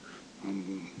the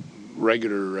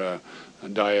regular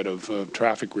diet of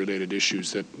traffic-related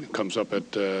issues that comes up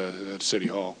at City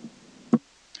Hall?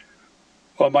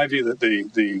 Well, in my view,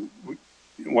 that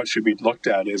what should be looked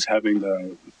at is having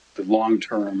the the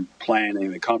long-term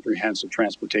planning, the comprehensive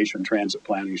transportation transit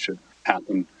planning should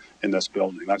happen in this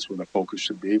building. That's where the focus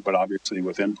should be, but obviously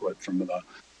with input from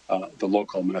the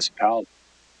local municipality.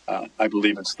 I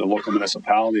believe it's the local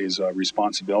municipality's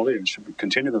responsibility and should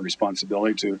continue the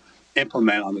responsibility to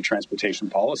implement on the transportation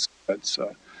policy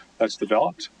that's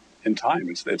developed in time.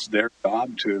 It's their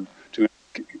job to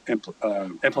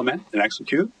implement and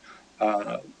execute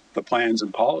the plans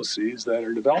and policies that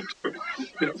are developed.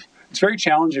 It's very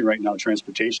challenging right now,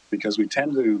 transportation, because we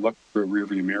tend to look for a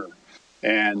rearview mirror.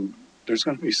 And there's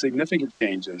going to be significant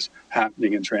changes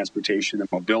happening in transportation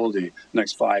and mobility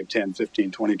next 5, 10,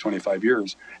 15, 20, 25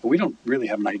 years. And we don't really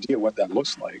have an idea what that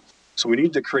looks like. So we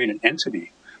need to create an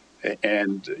entity.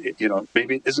 And,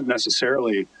 maybe it isn't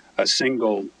necessarily a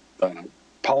single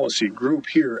policy group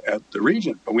here at the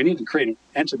region, but we need to create an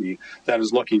entity that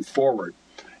is looking forward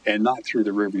and not through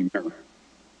the rearview mirror.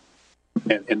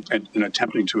 And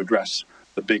attempting to address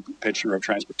the big picture of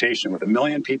transportation with 1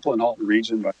 million people in Halton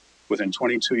Region within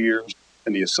 22 years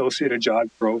and the associated job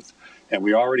growth. And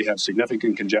we already have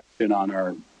significant congestion on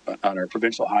our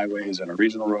provincial highways and our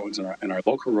regional roads and our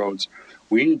local roads.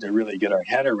 We need to really get our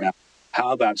head around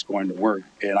how that's going to work.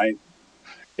 And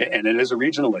it is a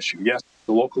regional issue. Yes,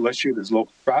 the local issue, there's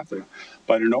local traffic,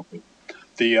 but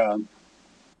we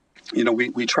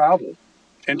travel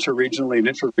interregionally and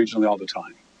interregionally all the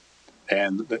time.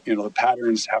 And the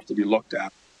patterns have to be looked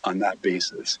at on that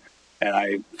basis. And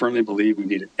I firmly believe we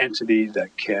need an entity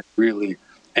that can really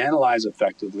analyze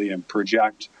effectively and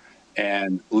project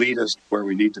and lead us where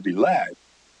we need to be led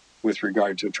with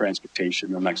regard to transportation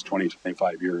in the next 20,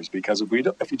 25 years. Because if we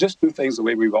just do things the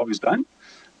way we've always done,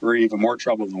 we're in even more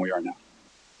trouble than we are now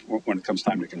when it comes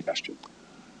time to congestion.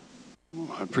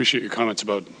 I appreciate your comments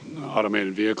about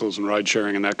automated vehicles and ride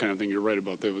sharing and that kind of thing. You're right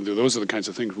about that. Those are the kinds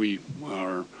of things we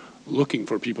are looking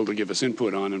for people to give us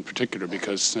input on in particular,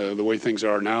 because the way things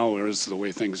are now is the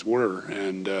way things were,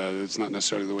 and it's not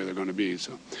necessarily the way they're going to be.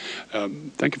 So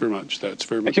thank you very much. That's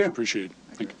very much appreciated.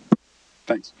 Thank you.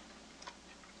 Thanks.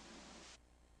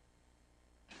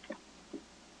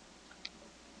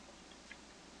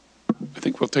 I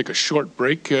think we'll take a short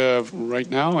break right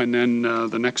now, and then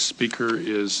the next speaker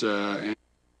is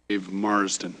Dave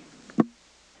Marsden.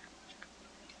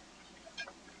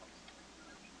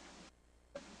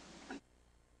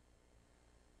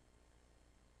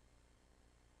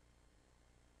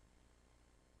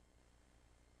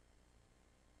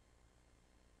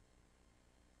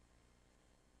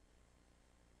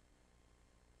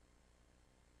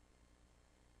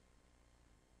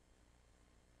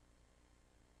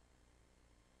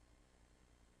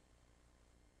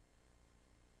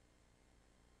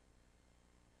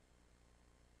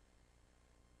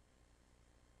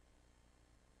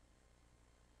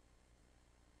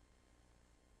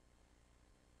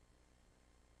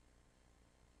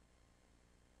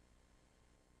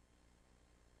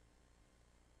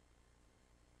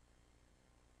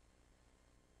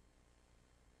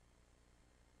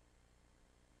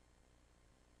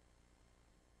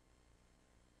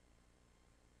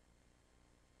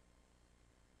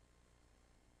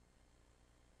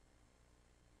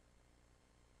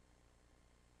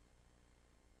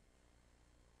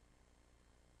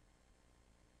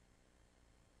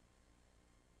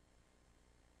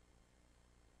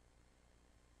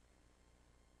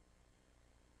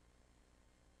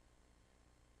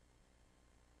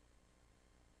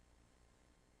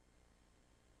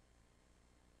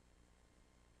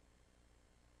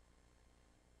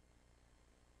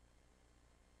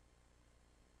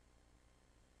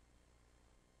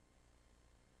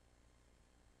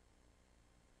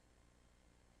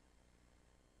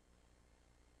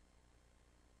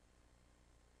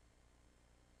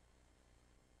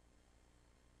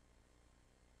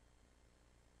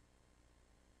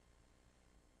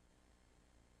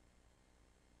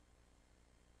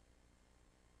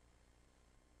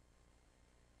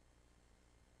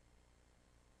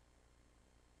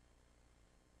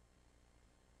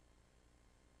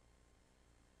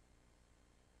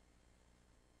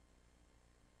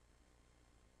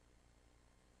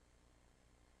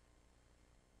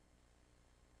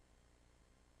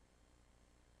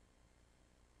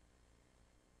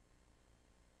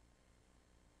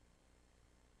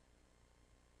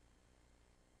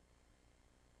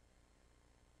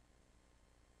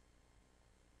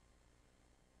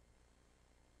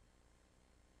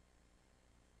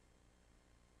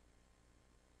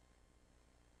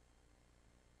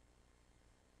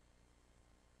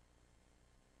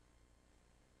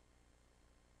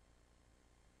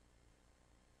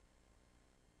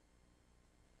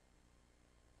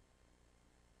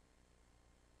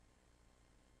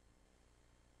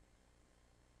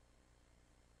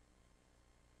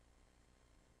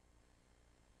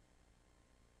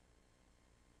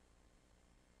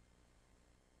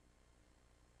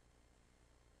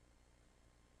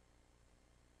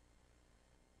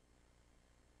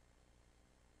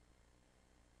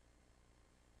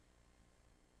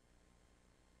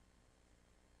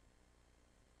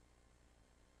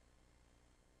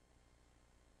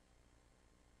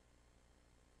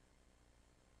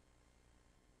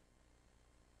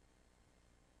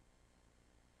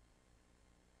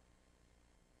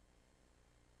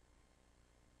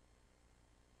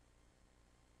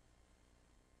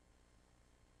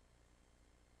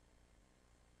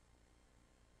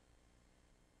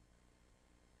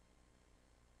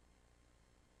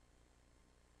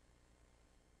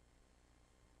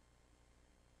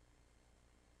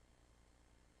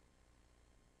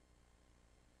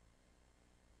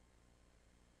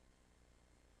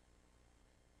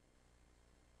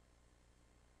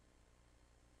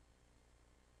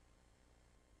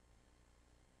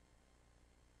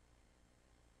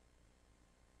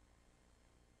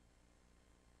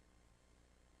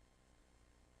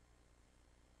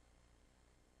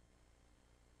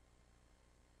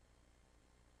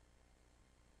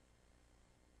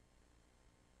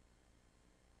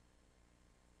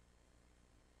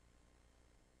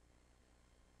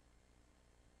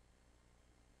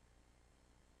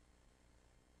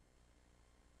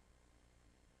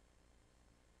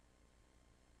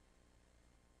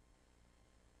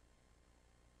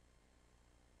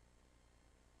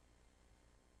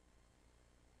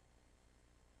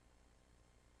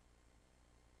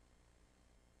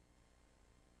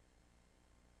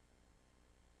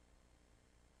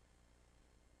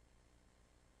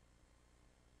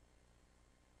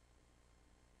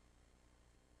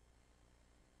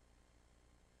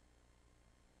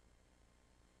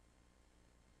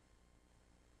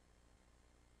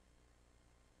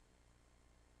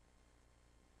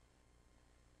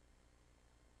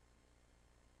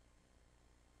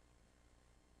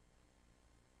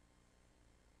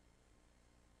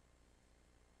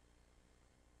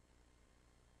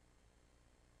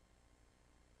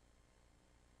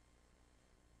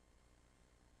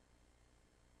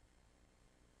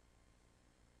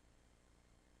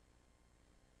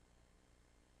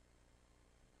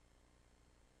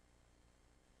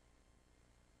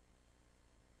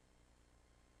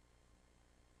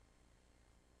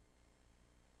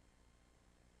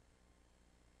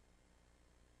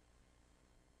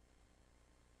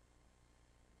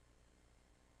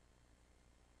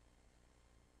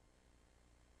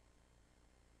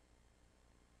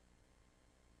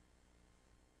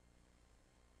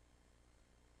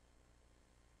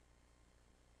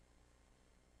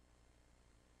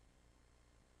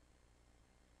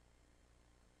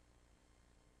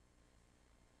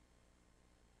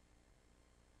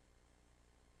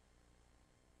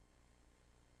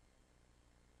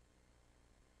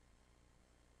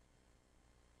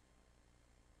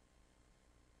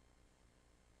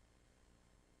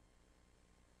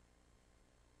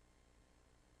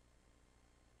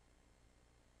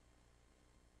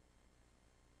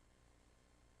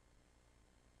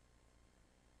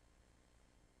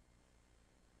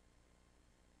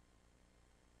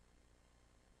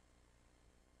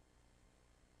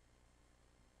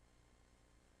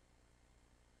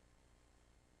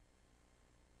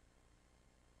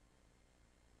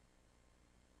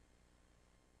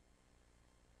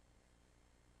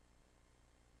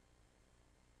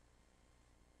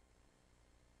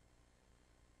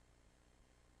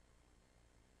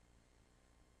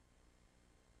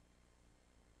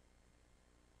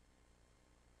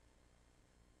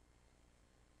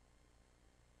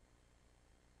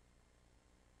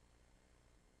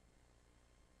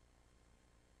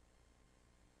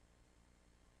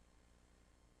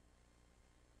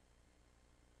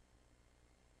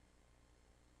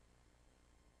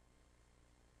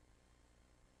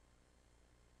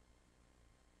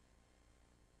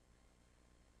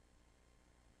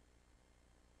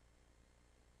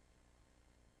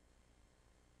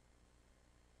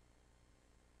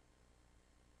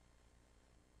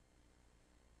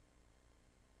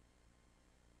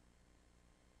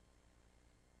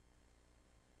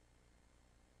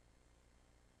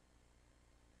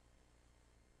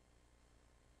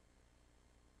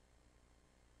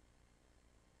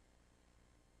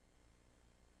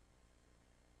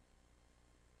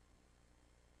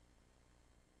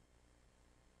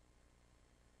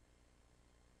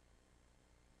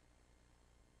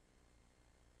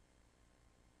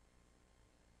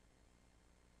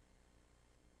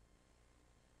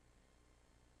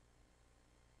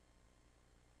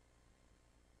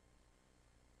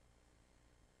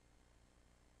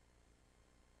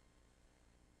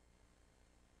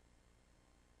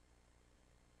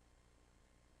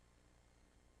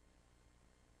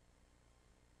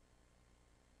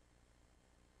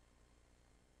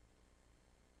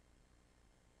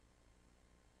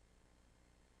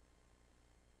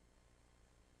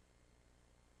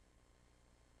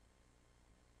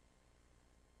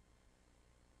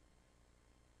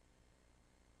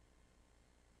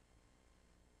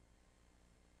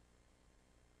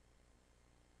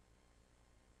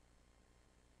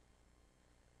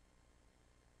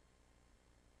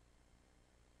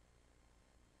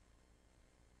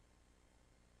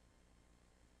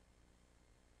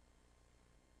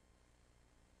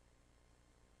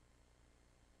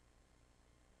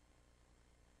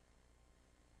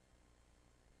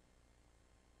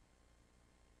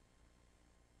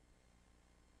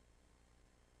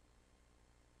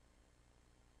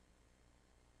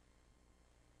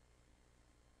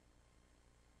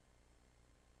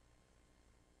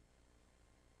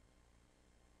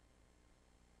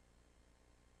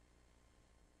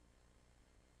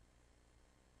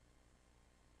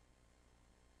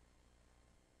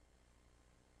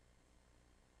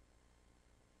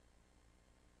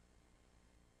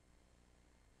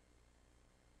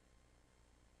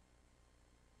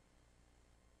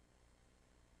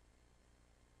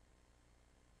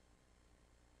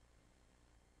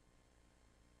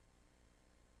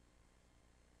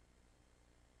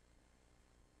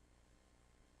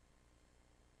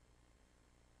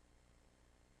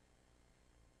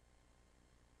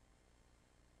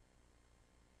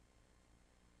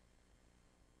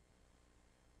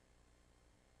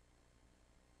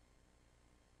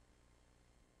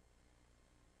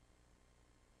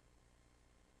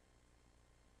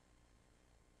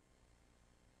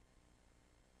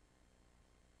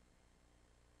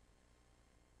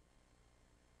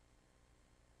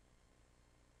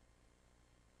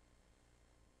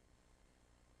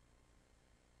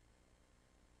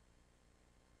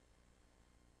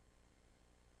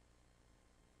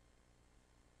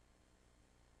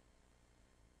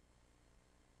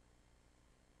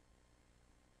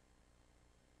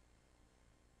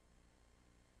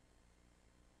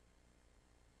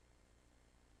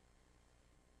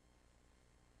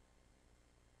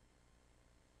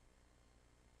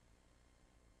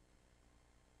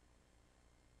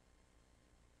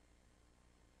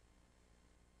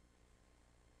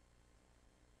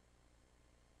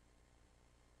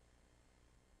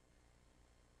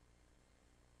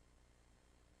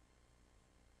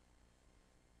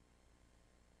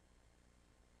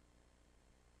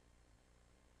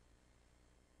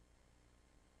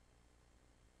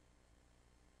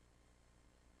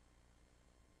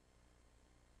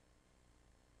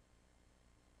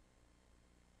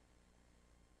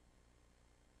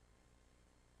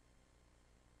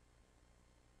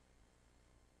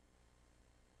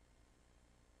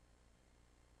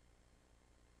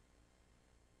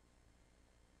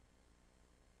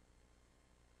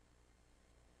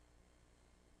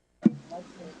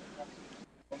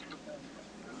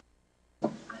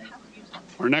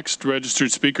 Our next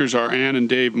registered speakers are Ann and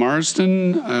Dave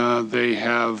Marsden. They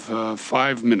have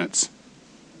 5 minutes.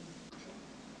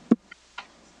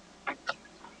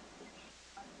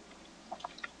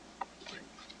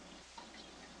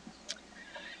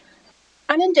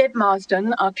 Ann and Dave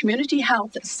Marsden are community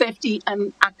health, safety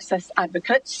and access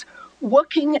advocates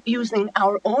working using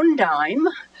our own dime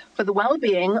for the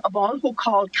well-being of all who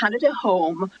call Canada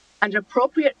home and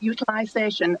appropriate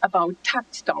utilisation of our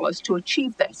tax dollars to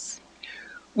achieve this.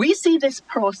 We see this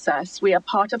process we are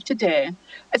part of today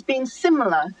as being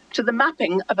similar to the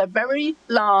mapping of a very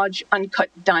large uncut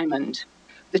diamond.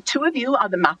 The two of you are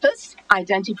the mappers,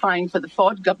 identifying for the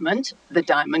Ford government the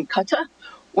diamond cutter,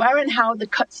 where and how the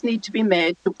cuts need to be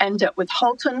made to end up with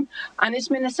Halton and its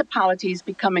municipalities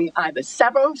becoming either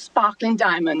several sparkling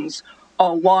diamonds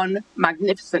or one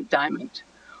magnificent diamond.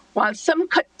 While some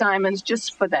cut diamonds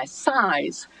just for their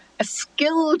size, a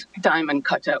skilled diamond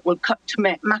cutter will cut to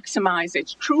maximize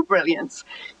its true brilliance.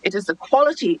 It is the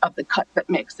quality of the cut that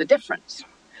makes the difference.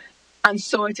 And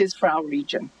so it is for our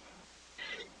region.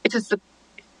 It is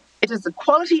the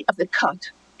quality of the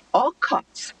cut or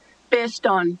cuts based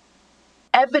on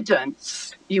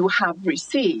evidence you have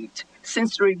received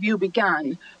since the review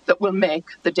began that will make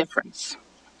the difference.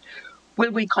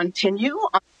 Will we continue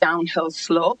on the downhill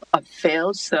slope of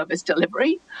failed service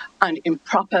delivery and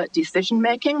improper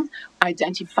decision-making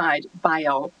identified by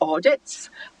our audits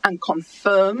and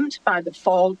confirmed by the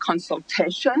fall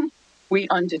consultation we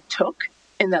undertook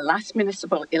in the last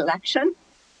municipal election?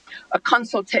 A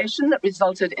consultation that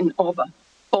resulted in over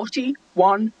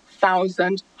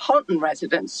 41,000 Halton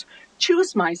residents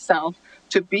choose myself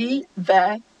to be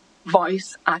their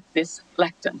voice at this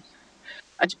lectern.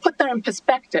 And to put that in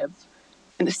perspective,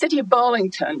 in the city of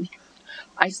Burlington,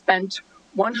 I spent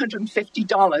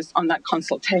 $150 on that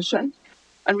consultation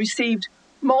and received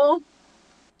more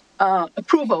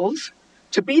approvals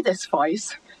to be this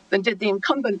voice than did the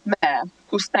incumbent mayor,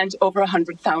 who spent over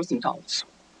 $100,000.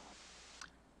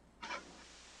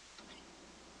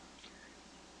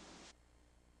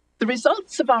 The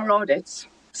results of our audits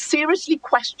seriously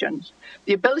question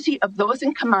the ability of those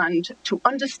in command to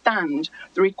understand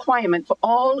the requirement for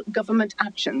all government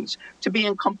actions to be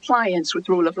in compliance with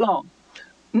rule of law.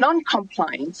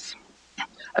 Non-compliance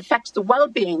affects the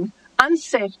well-being and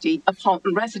safety of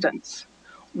Halton residents.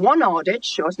 One audit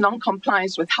shows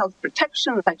non-compliance with health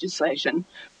protection legislation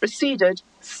preceded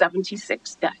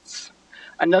 76 deaths.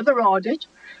 Another audit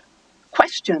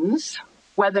questions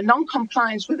whether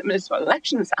non-compliance with the Municipal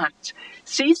Elections Act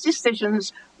sees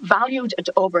decisions valued at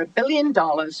over $1 billion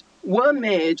were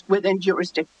made within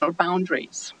jurisdictional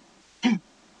boundaries.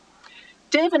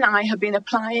 Dave and I have been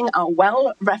applying our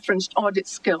well-referenced audit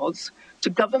skills to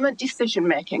government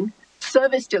decision-making,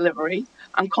 service delivery,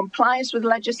 and compliance with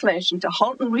legislation to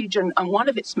Halton Region and one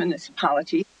of its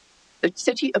municipalities, the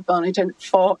City of Burlington,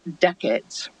 for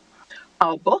decades.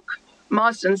 Our book,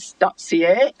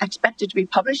 Marsdens.ca, expected to be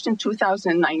published in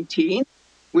 2019.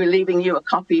 We're leaving you a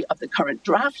copy of the current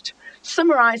draft,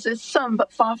 summarizes some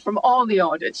but far from all the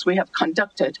audits we have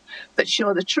conducted that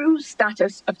show the true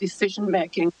status of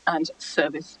decision-making and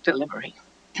service delivery.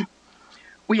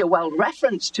 We are well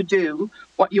referenced to do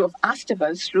what you have asked of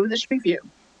us through this review.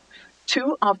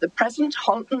 Two of the present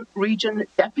Halton Region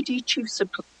Deputy Chiefs of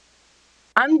Police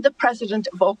and the President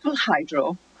of Oakville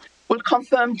Hydro will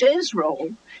confirm Dave's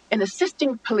role in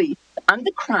assisting police and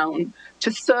the Crown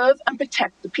to serve and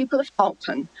protect the people of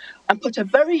Halton and put a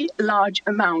very large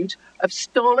amount of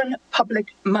stolen public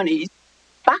money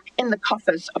back in the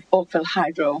coffers of Oakville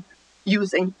Hydro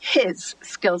using his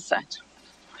skill set.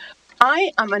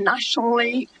 I am a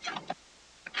nationally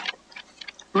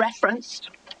referenced,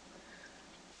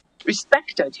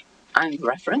 respected and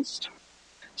referenced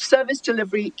service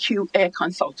delivery QA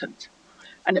consultant.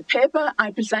 And a paper I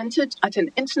presented at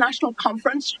an international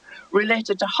conference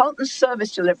related to Halton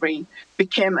service delivery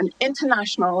became an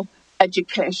international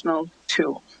educational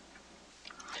tool.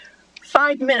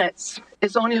 5 minutes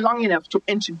is only long enough to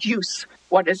introduce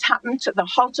what has happened to the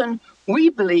Halton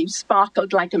we believe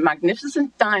sparkled like a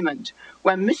magnificent diamond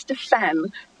when Mr.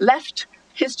 Fenn left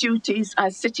his duties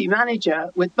as city manager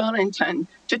with Burlington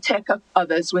to take up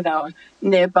others with our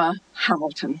neighbour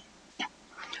Hamilton.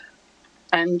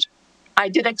 And I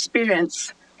did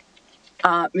experience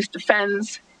Mr.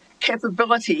 Fenn's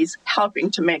capabilities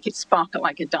helping to make it sparkle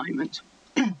like a diamond.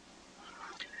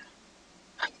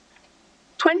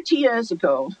 20 years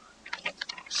ago,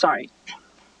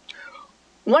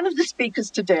 one of the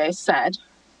speakers today said,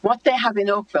 what they have in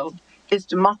Oakville is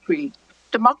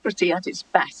democracy at its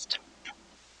best.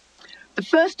 The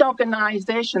first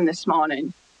organisation this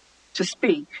morning to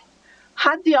speak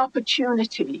had the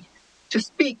opportunity to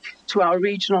speak to our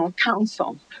regional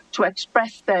council to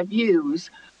express their views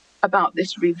about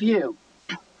this review.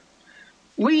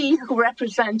 We, who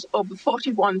represent over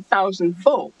 41,000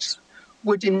 votes,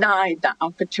 were denied that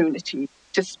opportunity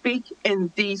to speak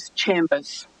in these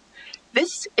chambers.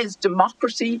 This is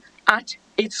democracy at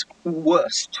its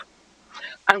worst.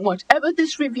 And whatever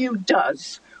this review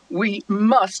does, we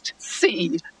must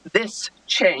see this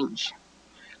change.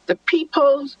 The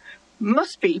people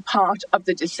must be part of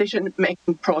the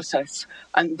decision-making process,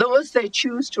 and those they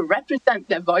choose to represent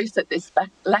their voice at this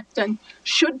lectern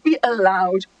should be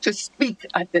allowed to speak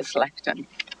at this lectern,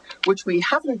 which we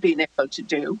haven't been able to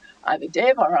do, either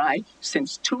Dave or I,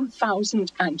 since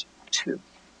 2002.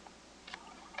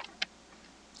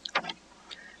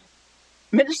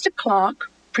 Minister Clark,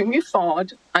 Premier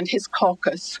Ford and his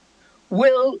caucus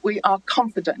will, we are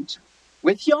confident,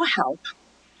 with your help,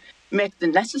 make the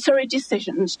necessary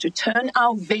decisions to turn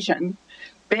our vision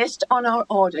based on our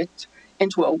audit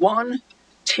into a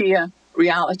one-tier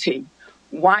reality.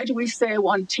 Why do we say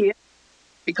one tier?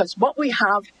 Because what we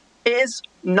have is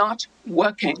not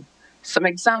working. Some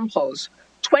examples.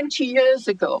 20 years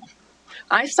ago,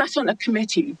 I sat on a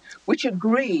committee which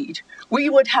agreed we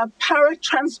would have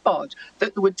paratransport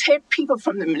that would take people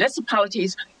from the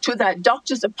municipalities to their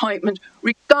doctor's appointment,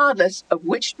 regardless of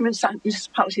which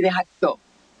municipality they had to go.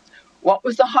 What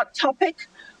was the hot topic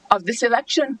of this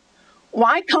election?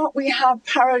 Why can't we have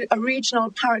a regional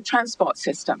paratransport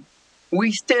system?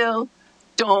 We still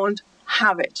don't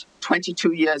have it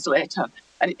 22 years later.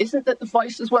 And it isn't that the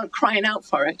voices weren't crying out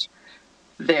for it.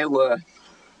 They were.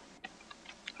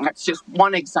 That's just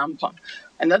one example.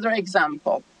 Another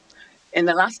example, in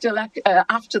the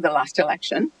after the last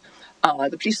election,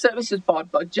 the Police Services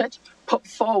Board budget put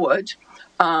forward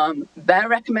their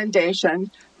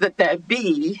recommendation that there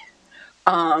be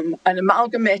an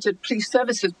amalgamated police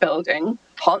services building.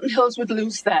 Halton Hills would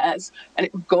lose theirs, and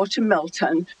it would go to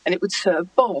Milton, and it would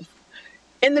serve both.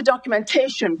 In the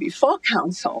documentation before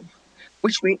council,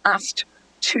 which we asked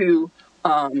to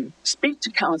speak to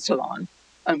council on,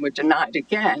 and were denied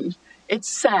again, it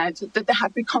said that there had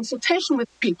to be consultation with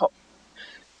people.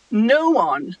 No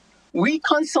one we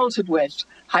consulted with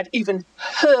had even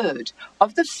heard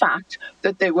of the fact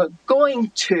that they were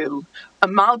going to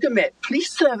amalgamate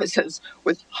police services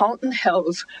with Halton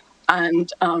Hills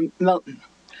and Milton.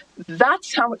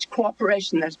 That's how much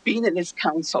cooperation there's been in this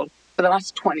council for the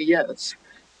last 20 years.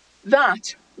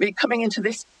 That, me coming into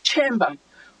this chamber,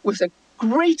 was a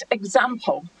great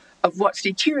example of what's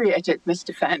deteriorated,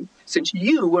 Mr. Fenn, since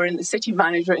you were in the city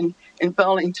manager in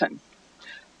Burlington.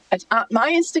 At my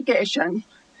instigation,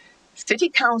 City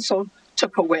Council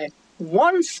took away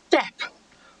one step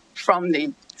from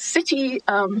the city,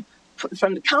 from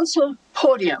the council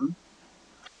podium,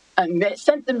 and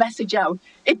sent the message out.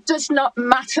 It does not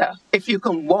matter if you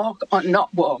can walk or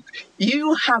not walk.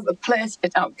 You have a place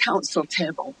at our council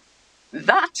table.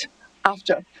 That,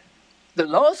 after the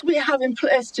laws we have in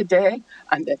place today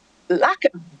and the lack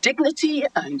of dignity,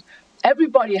 and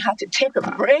everybody had to take a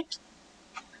break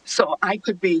so I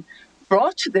could be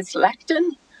brought to this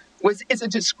lectern, is a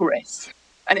disgrace.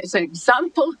 And it's an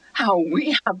example how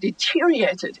we have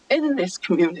deteriorated in this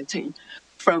community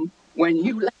from when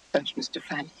you left us, Mr.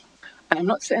 Fenn. And I'm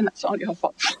not saying that's all your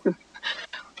fault.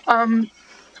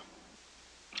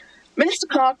 Minister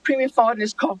Clark, Premier Ford and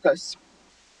his caucus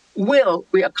will,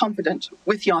 we are confident,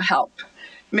 with your help,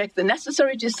 make the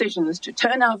necessary decisions to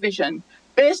turn our vision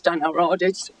based on our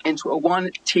audits into a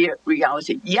one-tier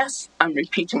reality. Yes, I'm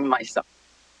repeating myself.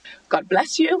 God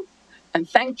bless you, and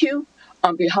thank you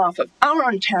on behalf of our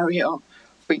Ontario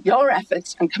for your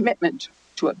efforts and commitment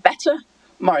to a better,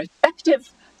 more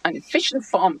effective and efficient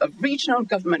form of regional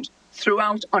government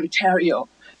throughout Ontario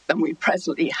than we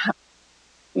presently have.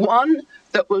 One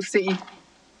that will see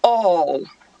all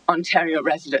Ontario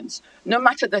residents, no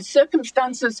matter their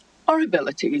circumstances or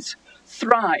abilities,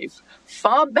 thrive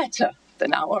far better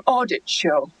than our audits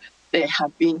show they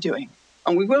have been doing.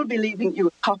 And we will be leaving you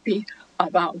a copy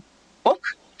of our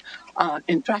book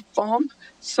in draft form.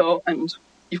 So, and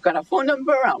you've got our phone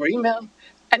number, our email,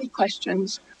 any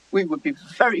questions, we would be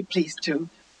very pleased to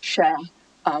share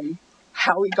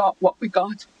how we got, what we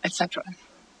got, etc.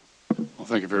 Well,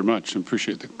 thank you very much. I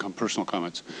appreciate the personal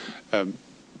comments. Do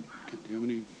you have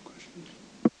any questions?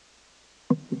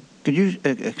 Could you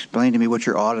explain to me what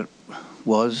your audit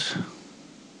was?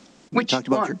 Which talked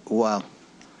about one? Well,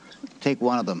 take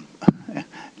one of them.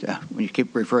 When you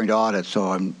keep referring to audits, so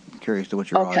I'm curious to what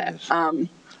your audit is.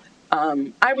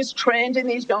 I was trained in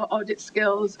these audit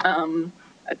skills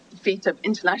at the feet of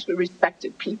internationally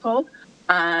respected people.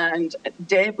 And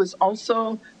Dave was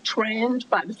also trained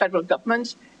by the federal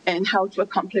government in how to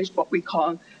accomplish what we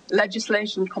call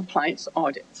legislation compliance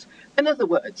audits. In other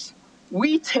words,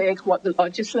 we take what the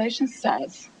legislation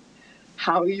says,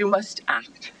 how you must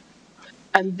act,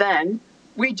 and then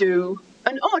we do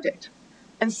an audit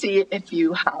and see if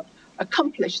you have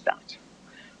accomplished that.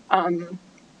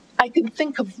 I can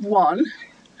think of one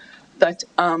that,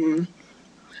 for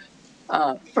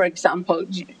example,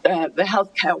 the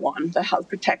healthcare one, the health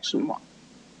protection one.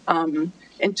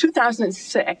 In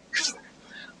 2006,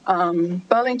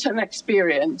 Burlington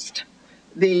experienced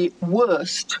the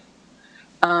worst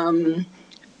number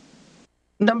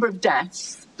of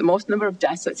deaths, the most number of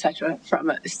deaths, etc., from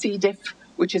a C. diff,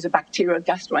 which is a bacterial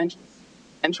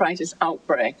gastroenteritis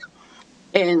outbreak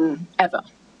in ever.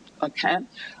 Okay,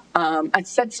 I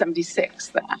said 76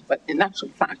 there, but in actual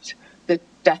fact, the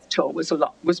death toll was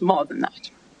more than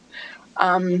that.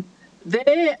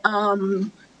 They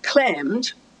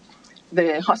claimed,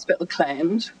 the hospital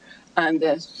claimed, and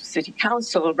the city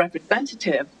council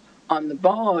representative on the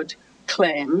board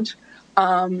claimed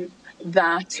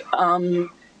that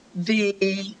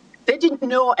they didn't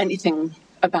know anything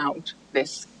about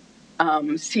this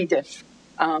C. diff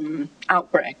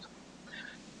outbreak.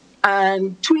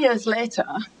 And 2 years later,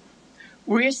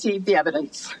 we received the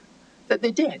evidence that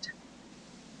they did.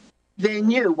 They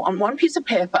knew on one piece of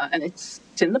paper, and it's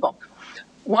in the book,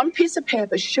 one piece of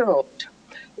paper showed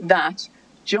that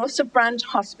Joseph Brand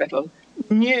Hospital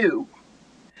knew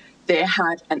they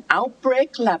had an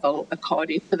outbreak level,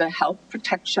 according to the health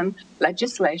protection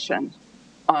legislation,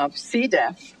 of C.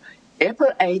 diff,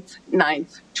 April 8th,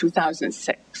 9th,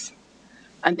 2006.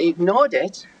 And they ignored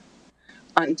it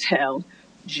until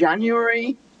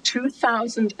January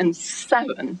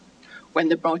 2007, when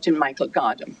they brought in Michael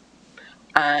Gardam.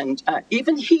 And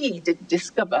even he did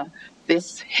discover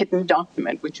this hidden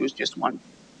document, which was just one.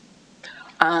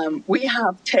 We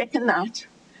have taken that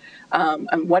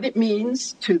and what it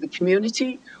means to the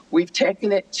community. We've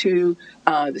taken it to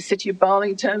the City of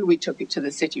Burlington. We took it to the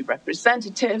city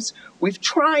representatives. We've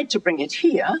tried to bring it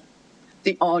here,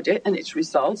 the audit and its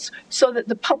results, so that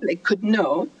the public could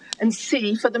know and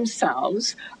see for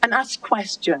themselves and ask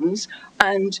questions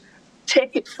and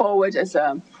take it forward as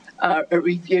a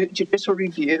review, judicial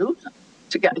review,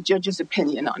 to get a judge's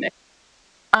opinion on it.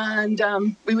 And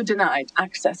we were denied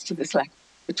access to this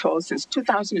lecture since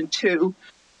 2002.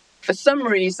 For some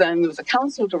reason, there was a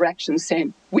council direction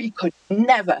saying we could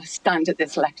never stand at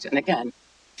this lectern again.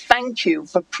 Thank you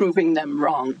for proving them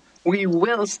wrong. We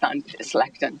will stand at this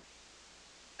lectern.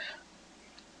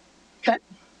 Okay?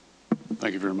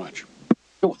 Thank you very much.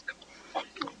 You're welcome.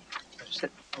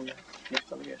 Yeah.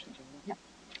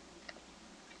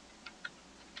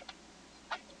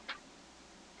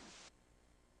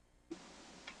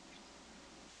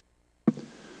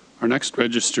 Our next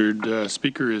registered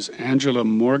speaker is Angela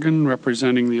Morgan,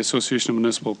 representing the Association of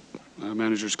Municipal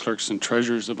Managers, Clerks and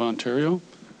Treasurers of Ontario.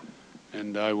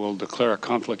 And I will declare a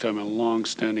conflict. I'm a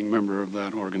long-standing member of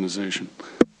that organization.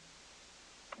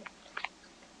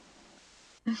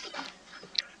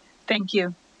 Thank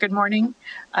you. Good morning.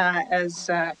 As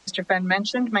Mr. Fenn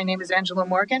mentioned, my name is Angela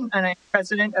Morgan, and I'm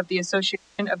president of the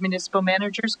Association of Municipal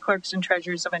Managers, Clerks and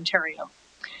Treasurers of Ontario.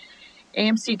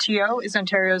 AMCTO is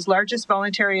Ontario's largest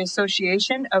voluntary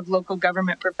association of local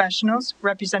government professionals,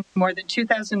 representing more than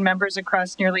 2,000 members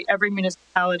across nearly every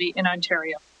municipality in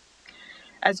Ontario.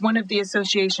 As one of the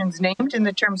associations named in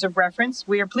the terms of reference,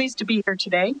 we are pleased to be here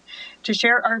today to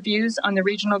share our views on the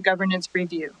Regional Governance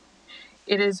Review.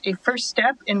 It is a first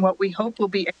step in what we hope will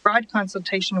be a broad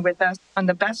consultation with us on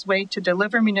the best way to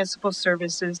deliver municipal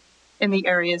services in the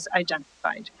areas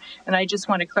identified. And I just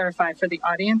want to clarify for the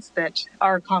audience that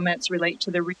our comments relate to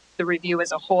the review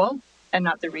as a whole and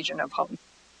not the region of Halton.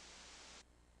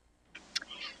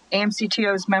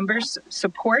 AMCTO's members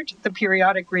support the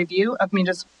periodic review of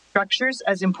municipal structures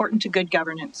as important to good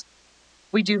governance.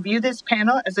 We do view this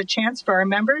panel as a chance for our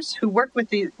members who work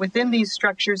within these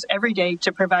structures every day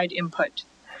to provide input.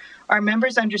 Our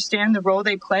members understand the role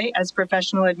they play as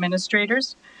professional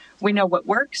administrators. We know what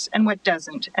works and what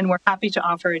doesn't, and we're happy to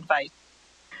offer advice.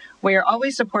 We are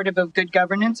always supportive of good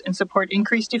governance and support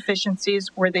increased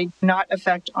efficiencies where they do not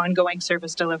affect ongoing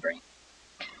service delivery.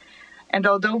 And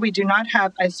although we do not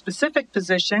have a specific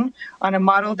position on a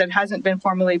model that hasn't been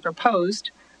formally proposed,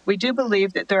 we do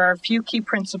believe that there are a few key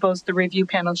principles the review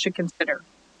panel should consider.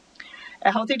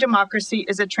 A healthy democracy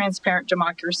is a transparent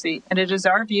democracy, and it is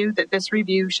our view that this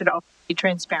review should also be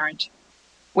transparent.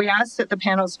 We ask that the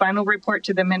panel's final report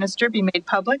to the minister be made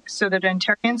public so that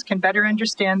Ontarians can better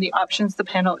understand the options the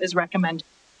panel is recommending.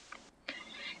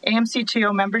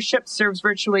 AMCTO membership serves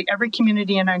virtually every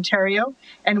community in Ontario,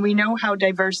 and we know how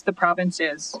diverse the province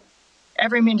is.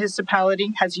 Every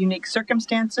municipality has unique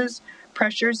circumstances,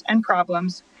 pressures, and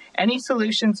problems. Any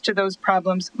solutions to those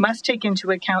problems must take into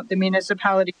account the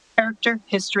municipality's character,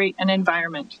 history, and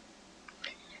environment.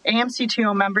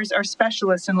 AMCTO members are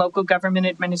specialists in local government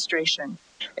administration.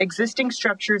 Existing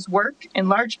structures work in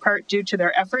large part due to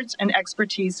their efforts and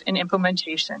expertise in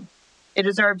implementation. It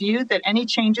is our view that any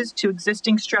changes to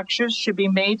existing structures should be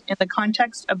made in the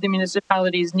context of the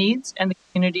municipality's needs and the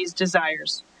community's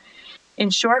desires. In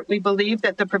short, we believe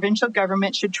that the provincial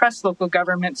government should trust local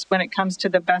governments when it comes to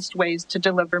the best ways to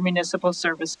deliver municipal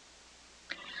services.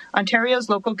 Ontario's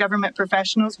local government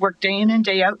professionals work day in and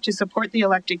day out to support the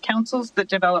elected councils that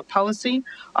develop policy,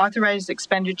 authorize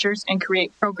expenditures, and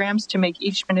create programs to make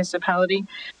each municipality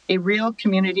a real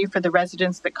community for the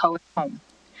residents that call it home.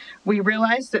 We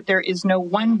realize that there is no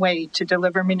one way to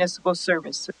deliver municipal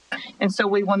services, and so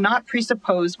we will not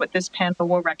presuppose what this panel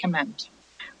will recommend.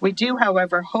 We do,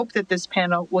 however, hope that this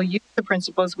panel will use the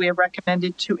principles we have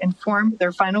recommended to inform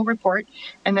their final report,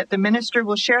 and that the minister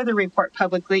will share the report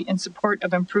publicly in support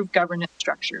of improved governance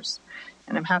structures.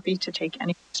 And I'm happy to take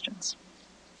any questions.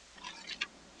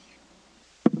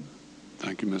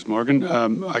 Thank you, Ms.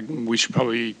 Morgan. We should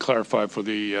probably clarify for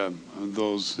the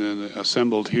those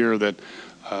assembled here that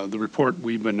the report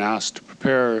we've been asked to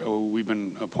prepare, we've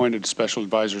been appointed special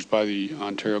advisors by the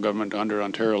Ontario government under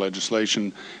Ontario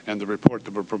legislation, and the report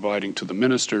that we're providing to the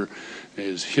minister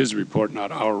is his report,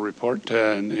 not our report.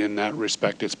 And in that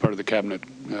respect, it's part of the cabinet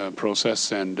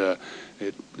process, and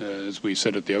as we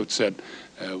said at the outset,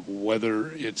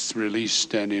 whether it's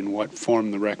released and in what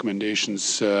form the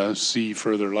recommendations see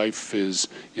further life is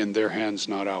in their hands,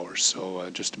 not ours. So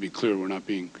just to be clear, we're not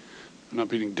being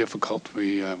difficult.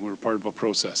 We're part of a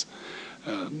process.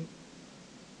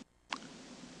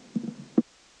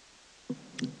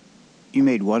 You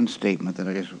made one statement that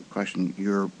I guess question.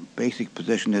 Your basic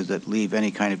position is that leave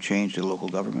any kind of change to local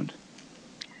government?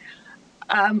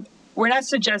 We're not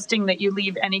suggesting that you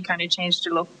leave any kind of change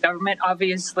to local government.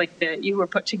 Obviously, you were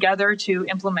put together to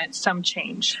implement some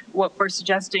change. What we're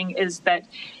suggesting is that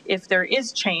if there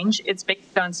is change, it's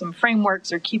based on some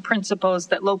frameworks or key principles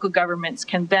that local governments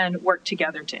can then work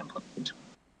together to implement.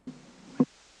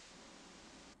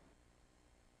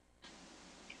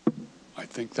 I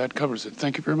think that covers it.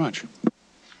 Thank you very much.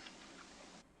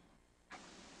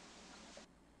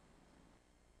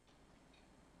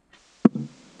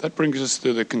 That brings us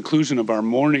to the conclusion of our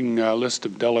morning list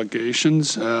of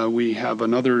delegations. We have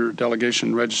another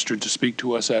delegation registered to speak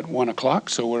to us at 1 o'clock,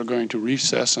 so we're going to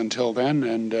recess until then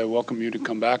and welcome you to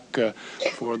come back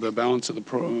for the balance of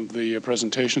the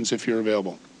presentations if you're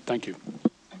available. Thank you.